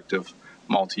consider effective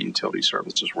multi-utility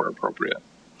services where appropriate.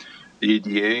 The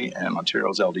EDA and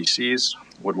Ontario's LDCs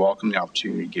would welcome the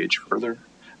opportunity to engage further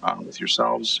with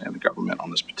yourselves and the government on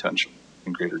this potential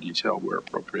in greater detail where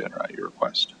appropriate or at your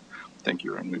request. Thank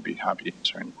you, and we'd be happy to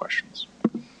answer any questions.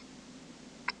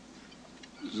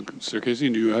 Sir Casey,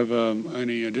 do you have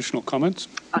any additional comments?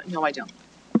 No, I don't.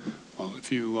 Well,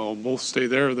 if you will both stay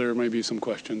there, there may be some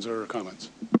questions or comments.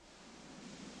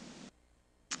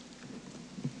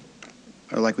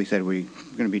 Like we said, we're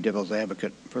going to be devil's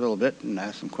advocate for a little bit and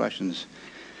ask some questions.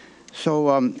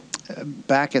 So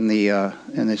back in the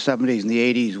 70s and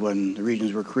the 80s, when the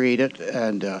regions were created,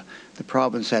 and the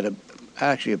province had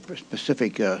actually a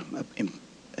specific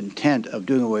intent of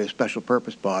doing away with special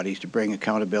purpose bodies to bring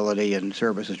accountability and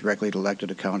services directly to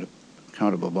elected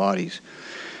accountable bodies.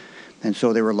 And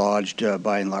so they were lodged,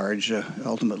 by and large,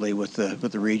 ultimately with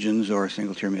the regions or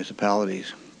single-tier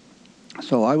municipalities.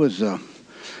 So I was a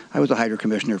hydro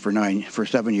commissioner for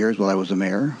 7 years while I was a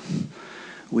mayor.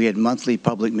 We had monthly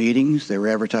public meetings. They were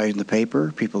advertised in the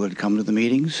paper. People would come to the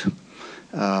meetings.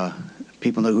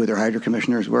 People knew who their hydro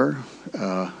commissioners were.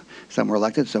 Some were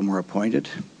elected, some were appointed.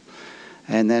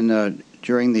 And then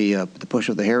during the push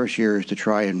of the Harris years to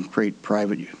try and create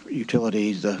private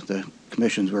utilities, the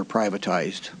commissions were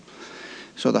privatized.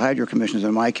 So the hydro commissions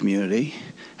in my community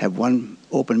have one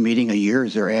open meeting a year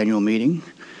as their annual meeting.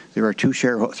 There are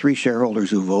three shareholders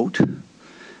who vote.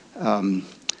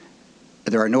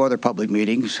 There are no other public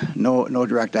meetings, no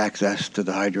direct access to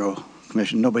the hydro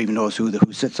commission. Nobody even knows who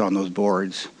sits on those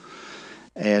boards.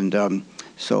 And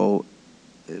so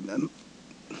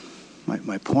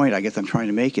my point, I guess I'm trying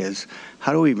to make is,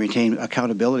 how do we maintain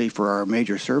accountability for our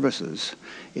major services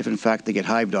if, in fact, they get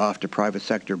hived off to private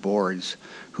sector boards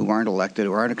who aren't elected,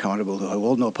 who aren't accountable, who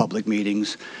hold no public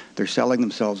meetings? They're selling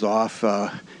themselves off.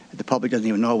 The public doesn't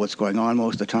even know what's going on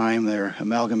most of the time. They're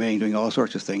amalgamating, doing all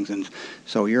sorts of things. And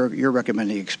so you're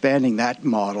recommending expanding that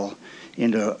model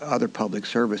into other public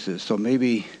services. So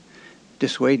maybe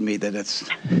dissuade me that it's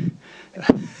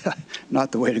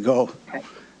not the way to go. Okay.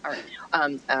 All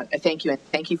right. Thank you, and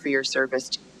thank you for your service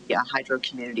to the hydro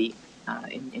community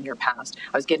in your past.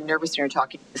 I was getting nervous when you were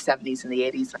talking the 70s and the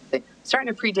 80s.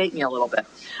 Starting to predate me a little bit,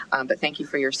 but thank you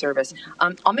for your service.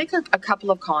 I'll make a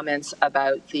couple of comments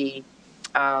about the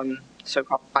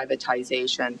so-called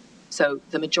privatization. So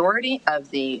the majority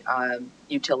of the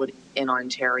utilities in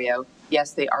Ontario,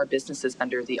 yes, they are businesses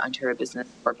under the Ontario Business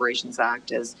Corporations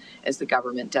Act as the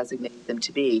government designated them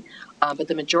to be. But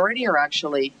the majority are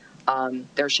actually,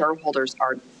 their shareholders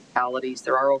are municipalities.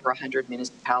 There are over 100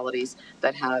 municipalities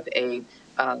that have a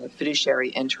fiduciary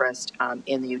interest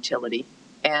in the utility.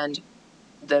 And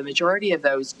the majority of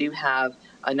those do have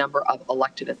a number of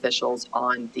elected officials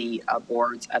on the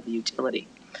boards of the utility.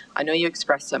 I know you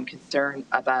expressed some concern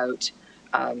about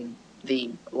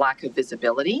the lack of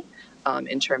visibility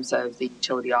in terms of the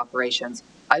utility operations.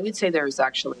 I would say there's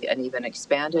actually an even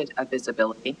expanded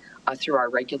visibility through our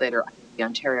regulator, the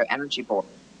Ontario Energy Board,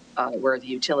 where the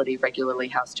utility regularly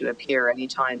has to appear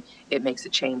anytime it makes a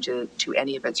change to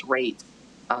any of its rates.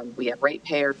 We have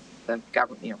ratepayers, the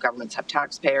governments have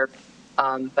taxpayers,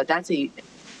 but that's an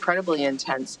incredibly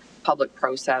intense public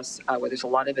process where there's a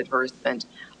lot of advertisement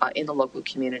in the local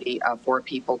community for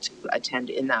people to attend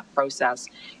in that process.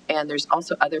 And there's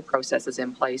also other processes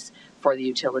in place for the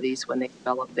utilities when they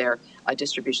develop their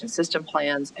distribution system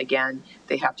plans. Again,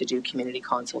 they have to do community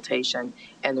consultation,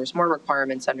 and there's more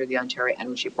requirements under the Ontario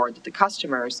Energy Board that the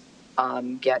customers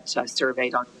get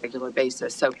surveyed on a regular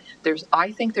basis. So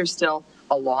I think there's still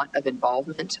a lot of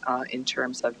involvement in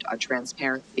terms of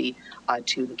transparency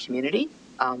to the community.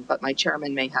 But my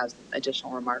chairman may have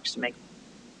additional remarks to make.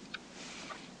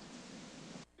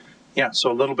 Yeah,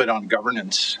 so a little bit on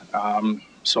governance.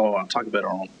 So I'll talk about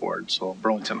our own board. So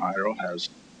Burlington Hydro has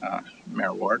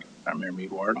Mayor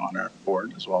Mead Ward on our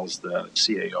board, as well as the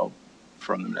CAO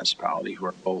from the municipality, who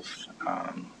are both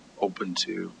open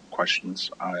to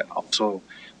questions. Also,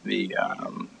 the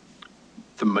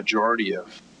majority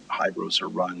of hydros are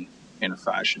run in a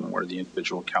fashion where the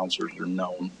individual councillors are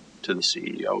known to the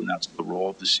CEO, and that's the role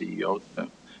of the CEO, to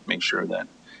make sure that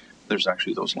there's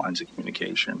actually those lines of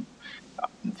communication.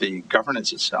 The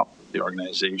governance itself, the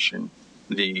organization,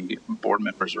 the board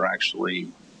members are actually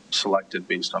selected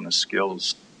based on a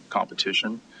skills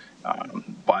competition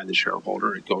by the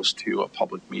shareholder. It goes to a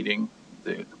public meeting.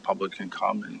 The public can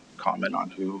come and comment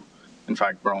on who. In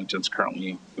fact, Burlington's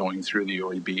currently going through the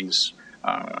OEB's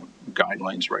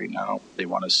guidelines right now. They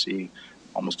want to see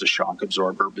almost a shock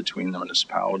absorber between the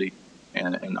municipality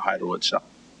and the hydro itself.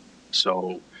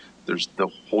 So there's the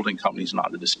holding company's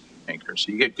not the decision maker.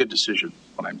 So you get good decisions,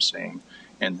 what I'm saying,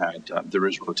 and that there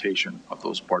is rotation of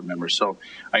those board members. So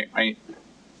I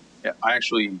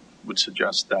actually would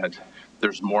suggest that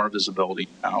there's more visibility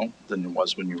now than there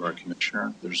was when you were a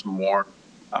commissioner. There's more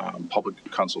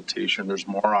public consultation. There's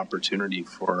more opportunity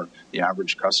for the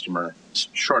average customer,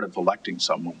 short of electing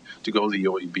someone, to go to the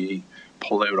OEB,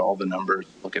 pull out all the numbers,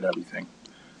 look at everything.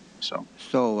 So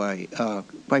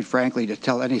quite frankly, to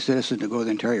tell any citizen to go to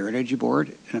the Ontario Energy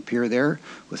Board and appear there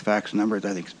with facts and numbers,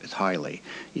 I think it's highly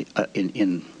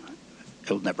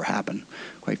it'll never happen,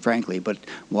 quite frankly. But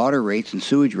water rates and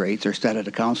sewage rates are set at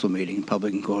a council meeting.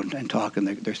 Public can go and talk, and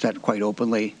they're set quite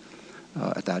openly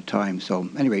at that time. So,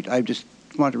 at any rate, I just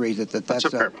wanted to raise it. That's a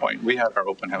fair point. We had our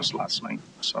open house last night,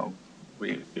 so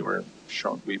we were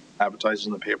shown. We advertised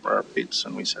in the paper our rates,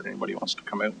 and we said anybody wants to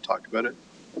come out and talk about it,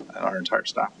 and our entire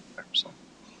staff was there. So,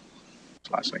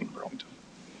 last night in Burlington.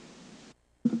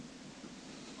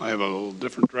 I have a little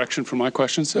different direction for my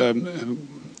questions.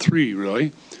 Three,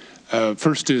 really.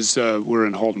 First is we're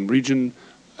in Halton Region.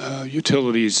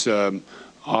 Utilities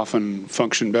often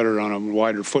function better on a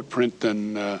wider footprint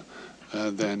than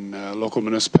local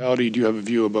municipality. Do you have a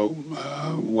view about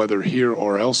whether here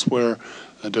or elsewhere?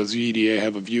 Does the EDA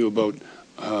have a view about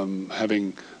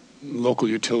having local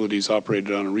utilities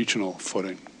operated on a regional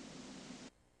footing?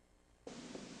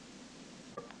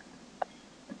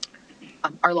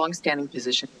 Our longstanding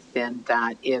position has been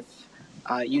that if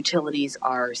utilities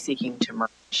are seeking to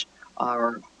merge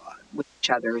or with each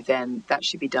other, then that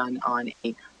should be done on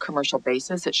a commercial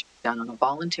basis. It should be done on a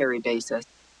voluntary basis.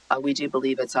 We do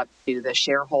believe it's up to the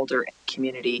shareholder,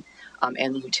 community,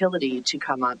 and the utility to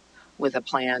come up with a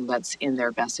plan that's in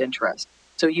their best interest.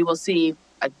 So you will see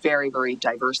a very, very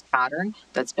diverse pattern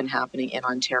that's been happening in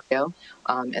Ontario.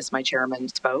 As my chairman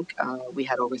spoke, we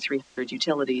had over 300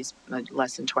 utilities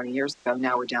less than 20 years ago.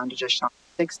 Now we're down to just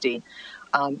 60.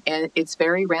 And it's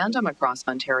very random across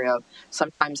Ontario.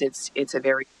 Sometimes it's a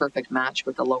very perfect match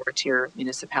with the lower tier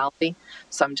municipality.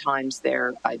 Sometimes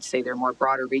I'd say they're more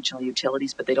broader regional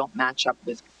utilities, but they don't match up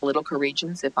with political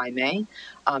regions, if I may.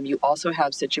 You also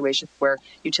have situations where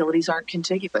utilities aren't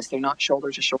contiguous. They're not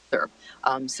shoulder to shoulder.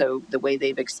 So the way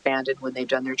they've expanded when they've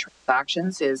done their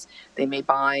transactions is they may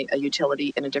buy a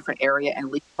utility in a different area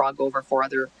and leapfrog over for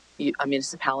other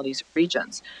municipalities,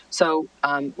 regions. So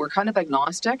we're kind of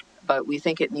agnostic, but we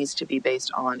think it needs to be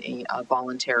based on a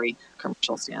voluntary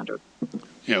commercial standard.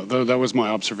 Yeah, that was my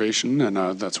observation,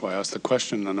 and that's why I asked the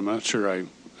question, and I'm not sure I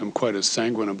am quite as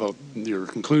sanguine about your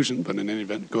conclusion, but in any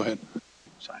event, go ahead.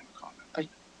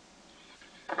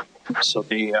 So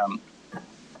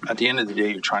at the end of the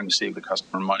day, you're trying to save the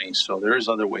customer money, so there is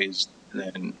other ways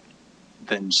than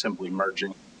simply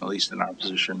merging, at least in our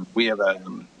position. We have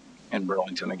in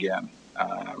Burlington again.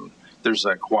 There's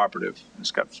a cooperative. It's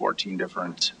got 14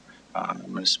 different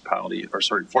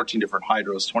 14 different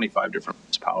hydros, 25 different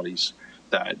municipalities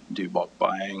that do bulk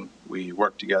buying. We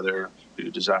work together. We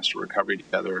do disaster recovery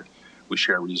together. We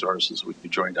share resources. We do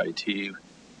joint IT. We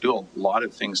do a lot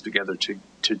of things together to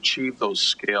achieve those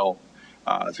scale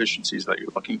efficiencies that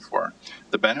you're looking for.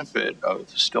 The benefit of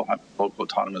still having local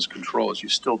autonomous control is you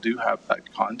still do have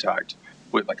that contact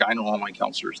with, like, I know all my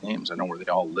councillors' names. I know where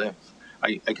they all live.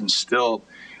 I can still,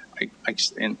 I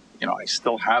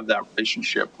still have that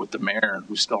relationship with the mayor,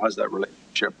 who still has that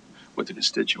relationship with the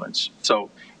constituents. So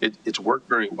it's worked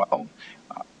very well.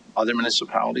 Other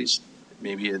municipalities,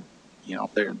 maybe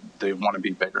they want to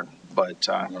be bigger, but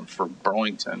for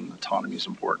Burlington, autonomy is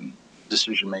important.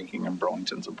 decision making in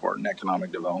Burlington is important,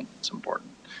 economic development is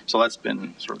important. So that's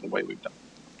been sort of the way we've done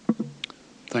it.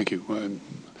 Thank you.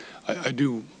 I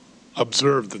do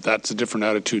observe that that's a different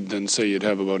attitude than, say, you'd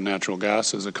have about natural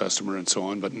gas as a customer and so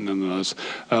on, but nonetheless.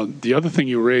 The other thing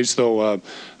you raised, though,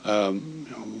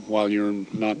 while you're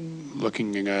not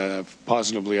looking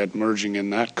positively at merging in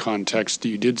that context,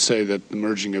 you did say that the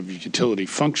merging of utility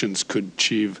functions could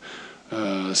achieve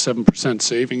 7%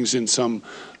 savings in some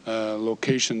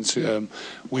locations.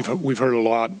 We've heard a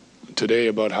lot today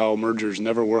about how mergers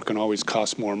never work and always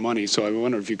cost more money. So I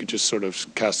wonder if you could just sort of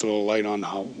cast a little light on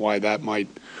why that might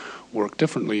work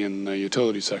differently in the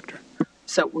utility sector.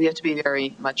 So we have to be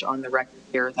very much on the record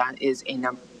here. That is a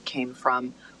number that came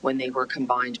from when they were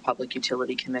combined public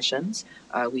utility commissions.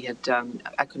 We had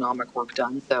economic work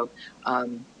done. So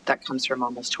that comes from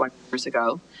almost 20 years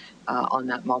ago on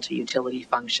that multi-utility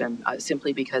function,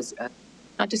 simply because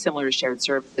not dissimilar to shared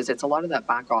services, it's a lot of that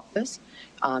back office.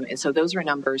 And so those are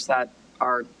numbers that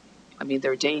are, I mean,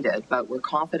 they're dated, but we're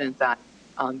confident that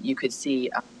you could see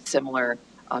a similar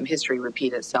history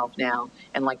repeat itself now.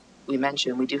 And like we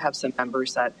mentioned, we do have some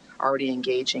members that are already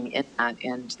engaging in that,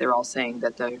 and they're all saying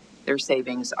that their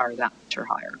savings are that much or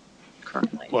higher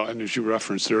currently. Well, and as you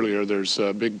referenced earlier, there's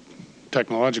a big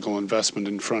technological investment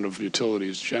in front of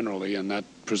utilities generally, and that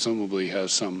presumably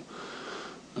has some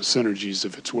synergies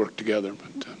if it's worked together.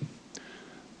 But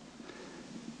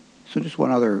so just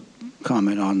one other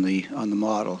comment on the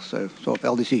model. So if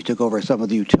LDC took over some of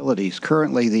the utilities,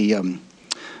 currently the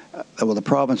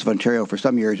province of Ontario for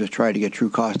some years has tried to get true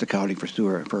cost accounting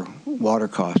for water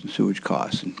costs and sewage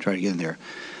costs and try to get in there.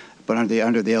 But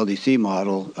under the LDC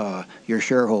model, your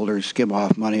shareholders skim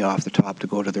off money off the top to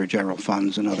go to their general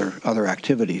funds and other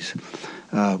activities.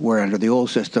 Where under the old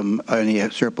system, any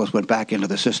surplus went back into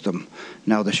the system.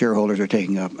 Now the shareholders are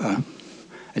taking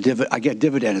I get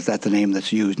dividend, is that the name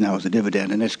that's used now as a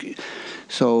dividend? And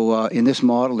so in this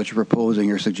model that you're proposing,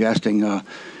 you're suggesting,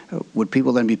 would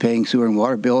people then be paying sewer and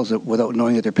water bills without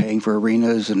knowing that they're paying for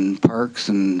arenas and parks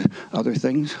and other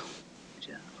things?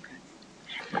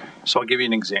 So I'll give you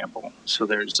an example. So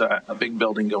there's a big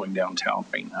building going downtown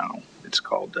right now. It's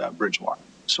called Bridgewater.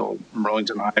 So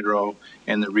Burlington Hydro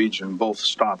and the region both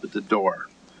stop at the door,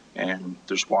 and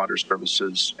there's water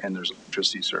services and there's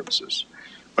electricity services.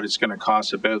 But it's going to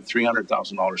cost about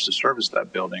 $300,000 to service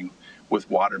that building with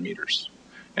water meters.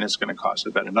 And it's going to cost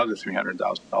about another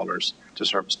 $300,000 to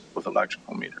service with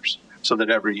electrical meters, so that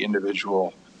every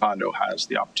individual condo has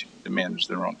the opportunity to manage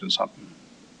their own consumption.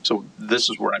 So this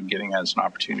is where I'm getting as an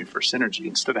opportunity for synergy.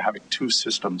 Instead of having two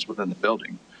systems within the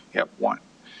building, you have one.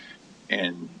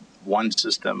 And one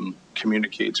system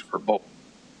communicates for both.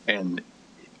 And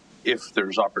if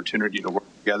there's opportunity to work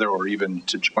together or even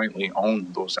to jointly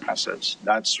own those assets,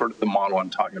 that's sort of the model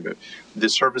I'm talking about. The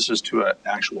services to an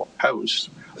actual house,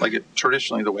 like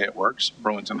traditionally the way it works,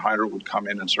 Burlington Hydro would come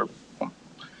in and serve them.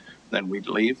 Then we'd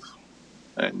leave.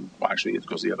 And well, actually, it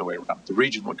goes the other way around. The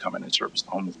region would come in and service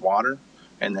the home with water.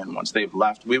 And then once they've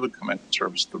left, we would come in and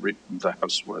service the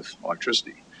house with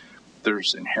electricity.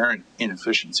 There's inherent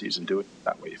inefficiencies in doing it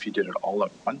that way. If you did it all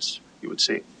at once, you would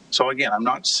save. So again, I'm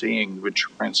not saying you would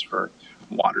transfer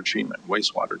water treatment,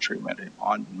 wastewater treatment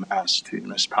en masse to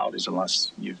municipalities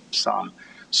unless you saw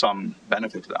some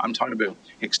benefit to that. I'm talking about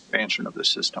expansion of the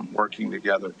system, working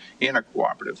together in a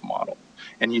cooperative model.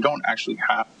 And you don't actually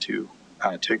have to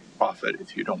take profit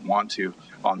if you don't want to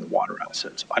on the water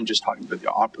assets. I'm just talking about the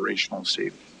operational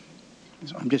savings.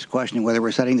 So I'm just questioning whether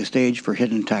we're setting the stage for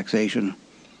hidden taxation.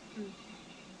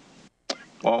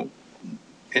 Well,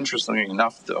 interestingly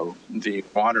enough, though, the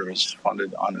water is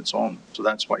funded on its own. So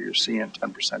that's why you're seeing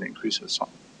 10% increases on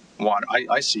water.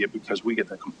 I see it because we get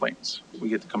the complaints. We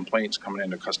get the complaints coming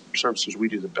into customer services. We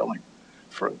do the billing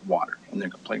for water, and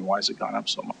they're complaining, why has it gone up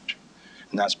so much?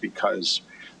 And that's because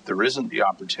there isn't the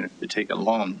opportunity to take a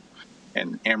loan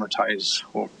and amortize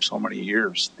over so many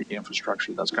years the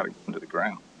infrastructure that's got to go into the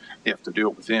ground. You have to do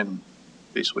it within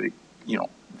basically,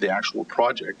 the actual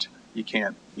project. You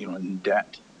can't, in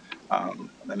debt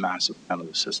a massive amount of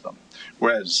the system.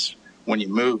 Whereas when you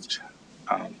moved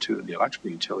to the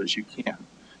electrical utilities,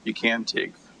 you can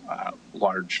take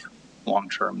large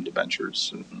long-term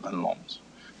debentures and loans.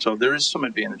 So there is some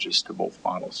advantages to both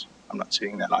models. I'm not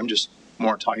saying that. I'm just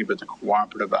more talking about the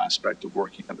cooperative aspect of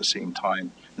working at the same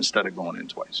time instead of going in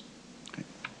twice. Okay.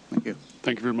 Thank you.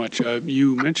 Thank you very much.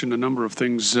 You mentioned a number of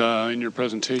things in your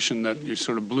presentation that you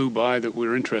sort of blew by that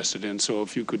we're interested in. So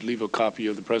if you could leave a copy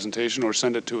of the presentation or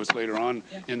send it to us later on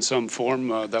in some form,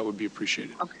 that would be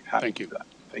appreciated. Okay. Thank you.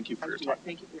 Thank you for your time.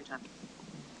 Thank you for your time.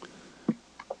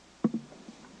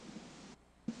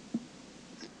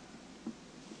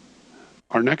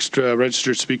 Our next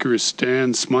registered speaker is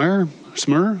Stan Smyr.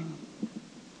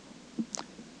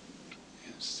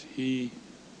 Is he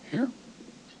here?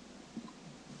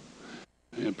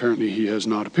 Apparently he has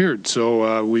not appeared,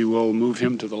 so we will move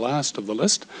him to the last of the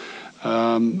list.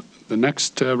 The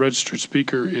next registered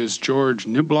speaker is George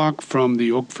Niblock from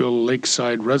the Oakville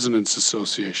Lakeside Residents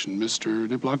Association. Mr.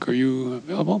 Niblock, are you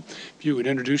available? If you would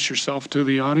introduce yourself to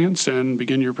the audience and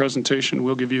begin your presentation,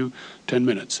 we'll give you 10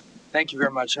 minutes. Thank you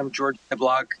very much. I'm George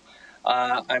Niblock.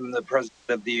 I'm the president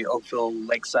of the Oakville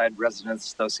Lakeside Residents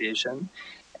Association,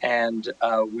 and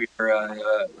we're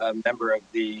a member of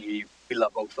the We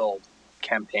Love Oakville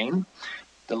campaign,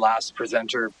 the last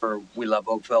presenter for We Love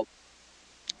Oakville.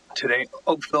 Today,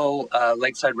 Oakville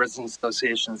Lakeside Residents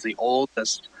Association is the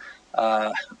oldest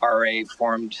RA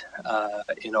formed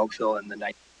in Oakville in the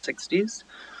 1960s.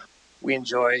 We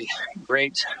enjoy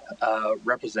great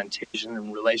representation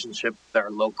and relationship with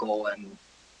our local and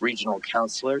regional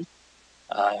councillors.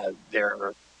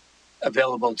 They're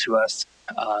available to us,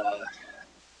 at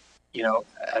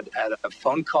a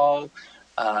phone call,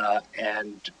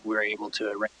 and we're able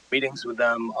to arrange meetings with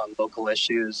them on local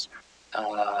issues.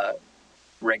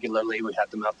 Regularly, we had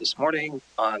them out this morning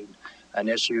on an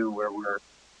issue where we're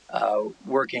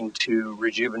working to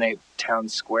rejuvenate Town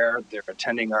Square. They're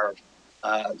attending our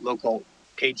local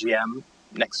AGM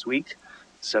next week,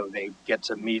 so they get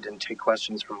to meet and take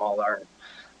questions from all our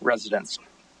residents.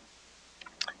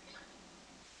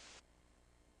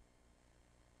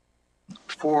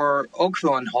 For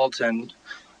Oakville and Halton,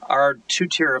 our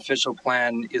two-tier official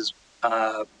plan is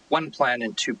one plan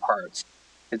in two parts.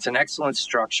 It's an excellent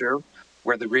structure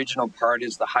where the regional part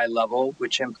is the high level,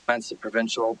 which implements the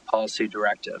provincial policy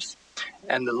directives,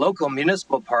 and the local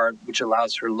municipal part, which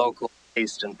allows for local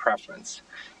taste and preference.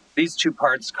 These two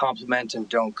parts complement and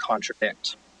don't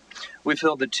contradict. We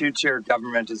feel the two-tier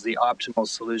government is the optimal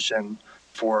solution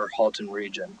for Halton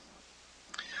region.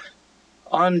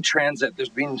 On transit, there's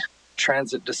been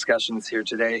transit discussions here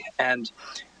today, and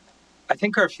I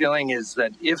think our feeling is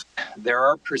that if there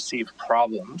are perceived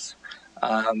problems,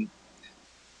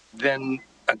 then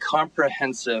a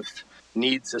comprehensive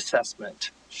needs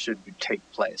assessment should take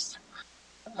place.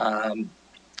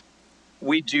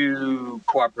 We do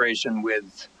cooperation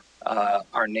with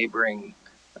our neighboring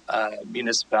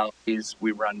municipalities.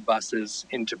 We run buses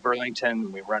into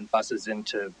Burlington, we run buses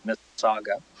into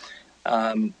Mississauga.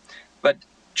 But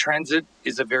transit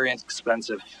is a very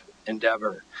expensive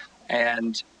endeavor,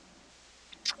 and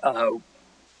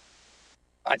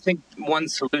I think one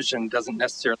solution doesn't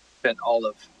necessarily fit all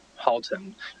of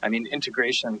Halton. I mean,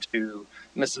 integration to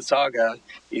Mississauga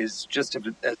is just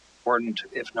as important,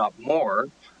 if not more,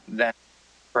 than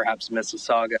perhaps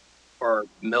Mississauga or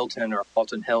Milton or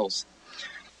Halton Hills.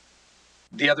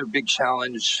 The other big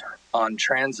challenge on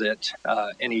transit,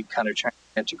 any kind of transit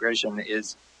integration,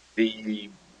 is the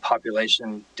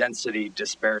population density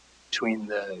disparity between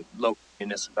the local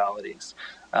municipalities.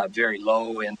 Very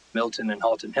low in Milton and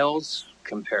Halton Hills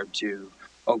compared to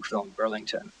Oakville and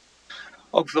Burlington.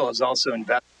 Oakville has also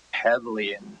invested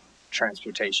heavily in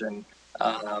transportation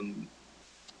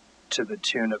to the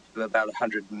tune of about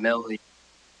 $100 million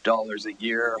a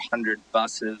year, 100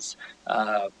 buses,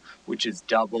 which is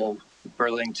double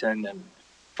Burlington and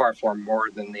far more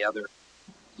than the other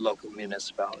local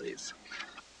municipalities.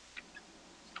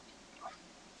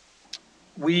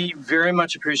 We very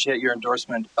much appreciate your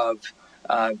endorsement of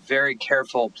very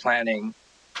careful planning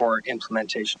for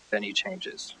implementation of any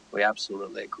changes. We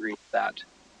absolutely agree with that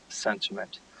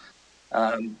sentiment.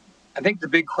 I think the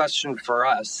big question for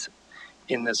us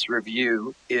in this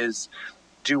review is,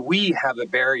 do we have a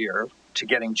barrier to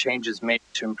getting changes made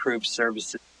to improve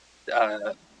service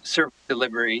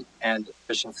delivery and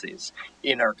efficiencies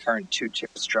in our current two-tier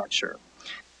structure?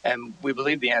 And we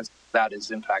believe the answer to that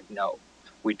is, in fact, no.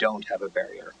 We don't have a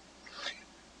barrier.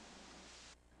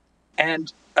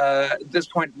 And at this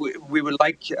point, we would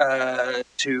like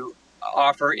to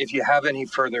offer, if you have any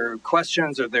further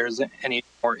questions or there's any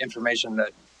more information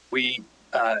that we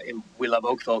Love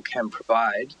Oakville can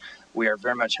provide, we are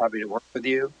very much happy to work with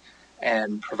you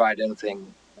and provide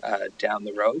anything down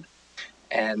the road.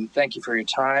 And thank you for your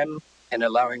time and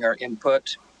allowing our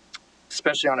input,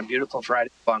 especially on a beautiful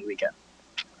Friday long weekend.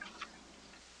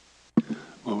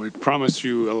 Well, we promise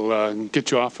you we'll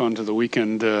get you off onto the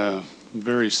weekend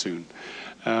very soon.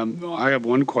 I have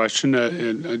one question.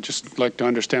 I'd just like to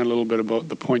understand a little bit about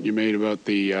the point you made about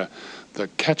the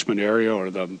catchment area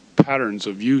or the patterns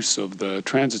of use of the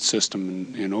transit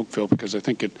system in Oakville, because I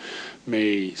think it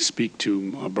may speak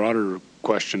to a broader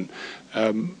question.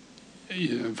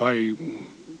 If I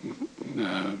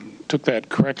took that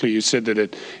correctly, you said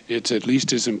that it's at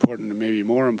least as important and maybe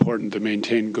more important to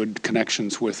maintain good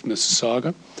connections with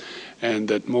Mississauga, and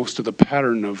that most of the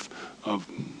pattern of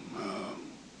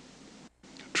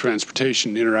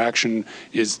transportation interaction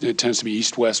it tends to be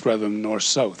east-west rather than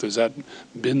north-south. Has that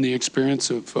been the experience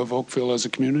of Oakville as a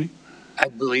community? I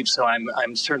believe so.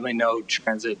 I'm certainly no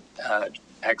transit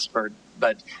expert,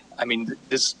 but I mean,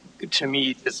 this to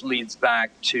me this leads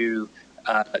back to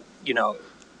you know,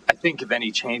 I think if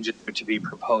any changes are to be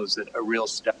proposed, that a real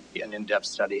study, an in-depth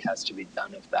study, has to be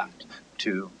done of that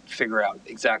to figure out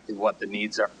exactly what the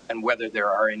needs are and whether there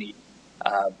are any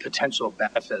potential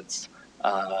benefits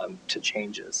to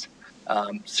changes.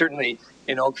 Certainly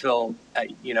in Oakville,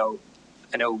 you know,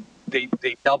 I know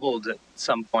they doubled at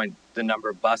some point the number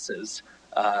of buses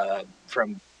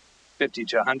from 50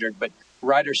 to 100, but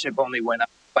ridership only went up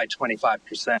by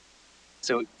 25%.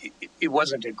 So it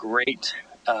wasn't a great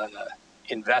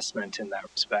investment in that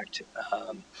respect.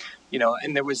 You know,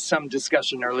 and there was some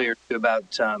discussion earlier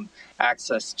about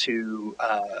access to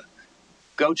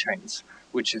GO trains,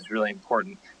 which is really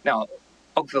important. Now,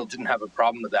 Oakville didn't have a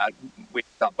problem with that. We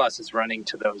got buses running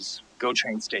to those GO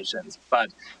train stations, but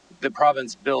the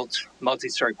province built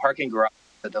multi-story parking garages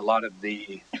at a lot of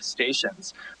the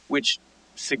stations, which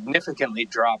significantly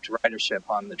dropped ridership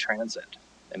on the transit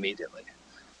immediately.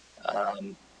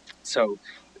 So,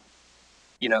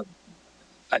 you know,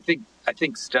 I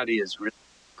think study is really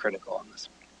critical on this.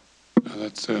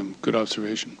 That's a good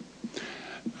observation.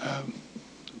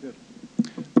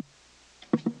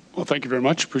 Well, thank you very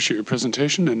much. Appreciate your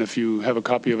presentation, and if you have a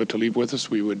copy of it to leave with us,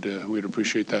 we would we'd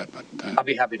appreciate that. But, I'll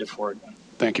be happy to forward one.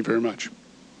 Thank you very much.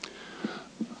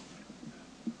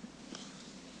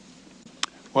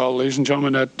 Well, ladies and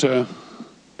gentlemen, at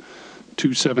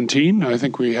 2:17, I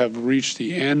think we have reached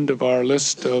the end of our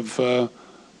list of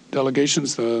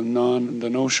delegations. The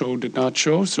no-show did not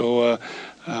show, so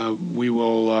we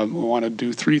will want to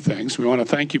do three things. We want to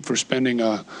thank you for spending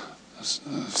a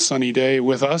sunny day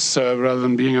with us rather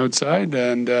than being outside,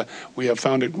 and we have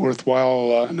found it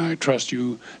worthwhile, and I trust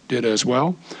you did as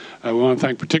well. We want to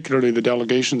thank particularly the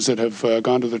delegations that have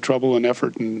gone to the trouble and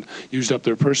effort and used up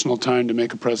their personal time to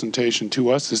make a presentation to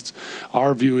us.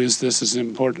 Our view is this is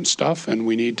important stuff, and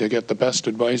we need to get the best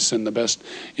advice and the best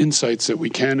insights that we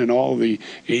can in all the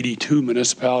 82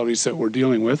 municipalities that we're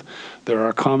dealing with. There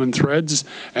are common threads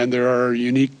and there are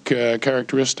unique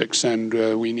characteristics, and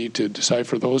we need to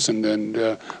decipher those and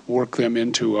then work them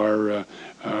into our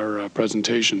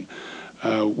presentation.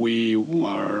 We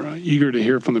are eager to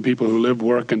hear from the people who live,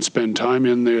 work, and spend time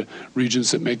in the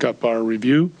regions that make up our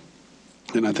review.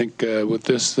 And I think with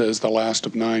this as the last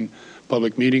of 9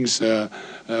 public meetings,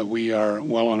 we are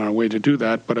well on our way to do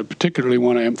that. But I particularly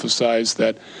want to emphasize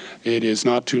that it is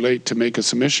not too late to make a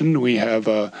submission. We have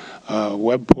a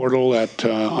web portal at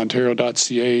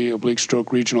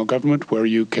ontario.ca/regional government where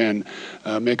you can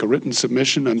make a written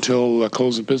submission until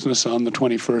close of business on the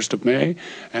 21st of May.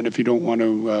 And if you don't want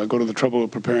to go to the trouble of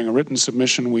preparing a written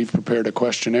submission, we've prepared a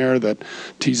questionnaire that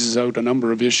teases out a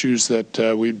number of issues that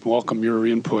we'd welcome your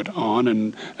input on.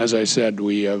 And as I said,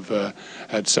 we have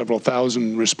had several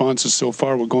thousand responses so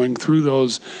far. We're going through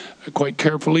those quite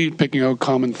carefully, picking out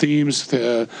common themes,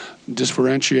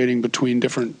 differentiating between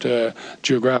different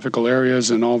geographical areas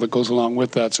and all that goes along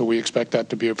with that. So we expect that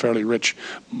to be a fairly rich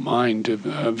vein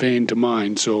to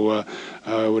mine. So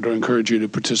I would encourage you to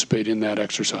participate in that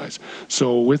exercise.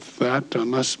 So with that,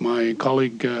 unless my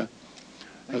colleague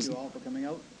Thank you all for coming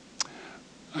out.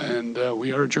 And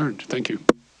we are adjourned. Thank you.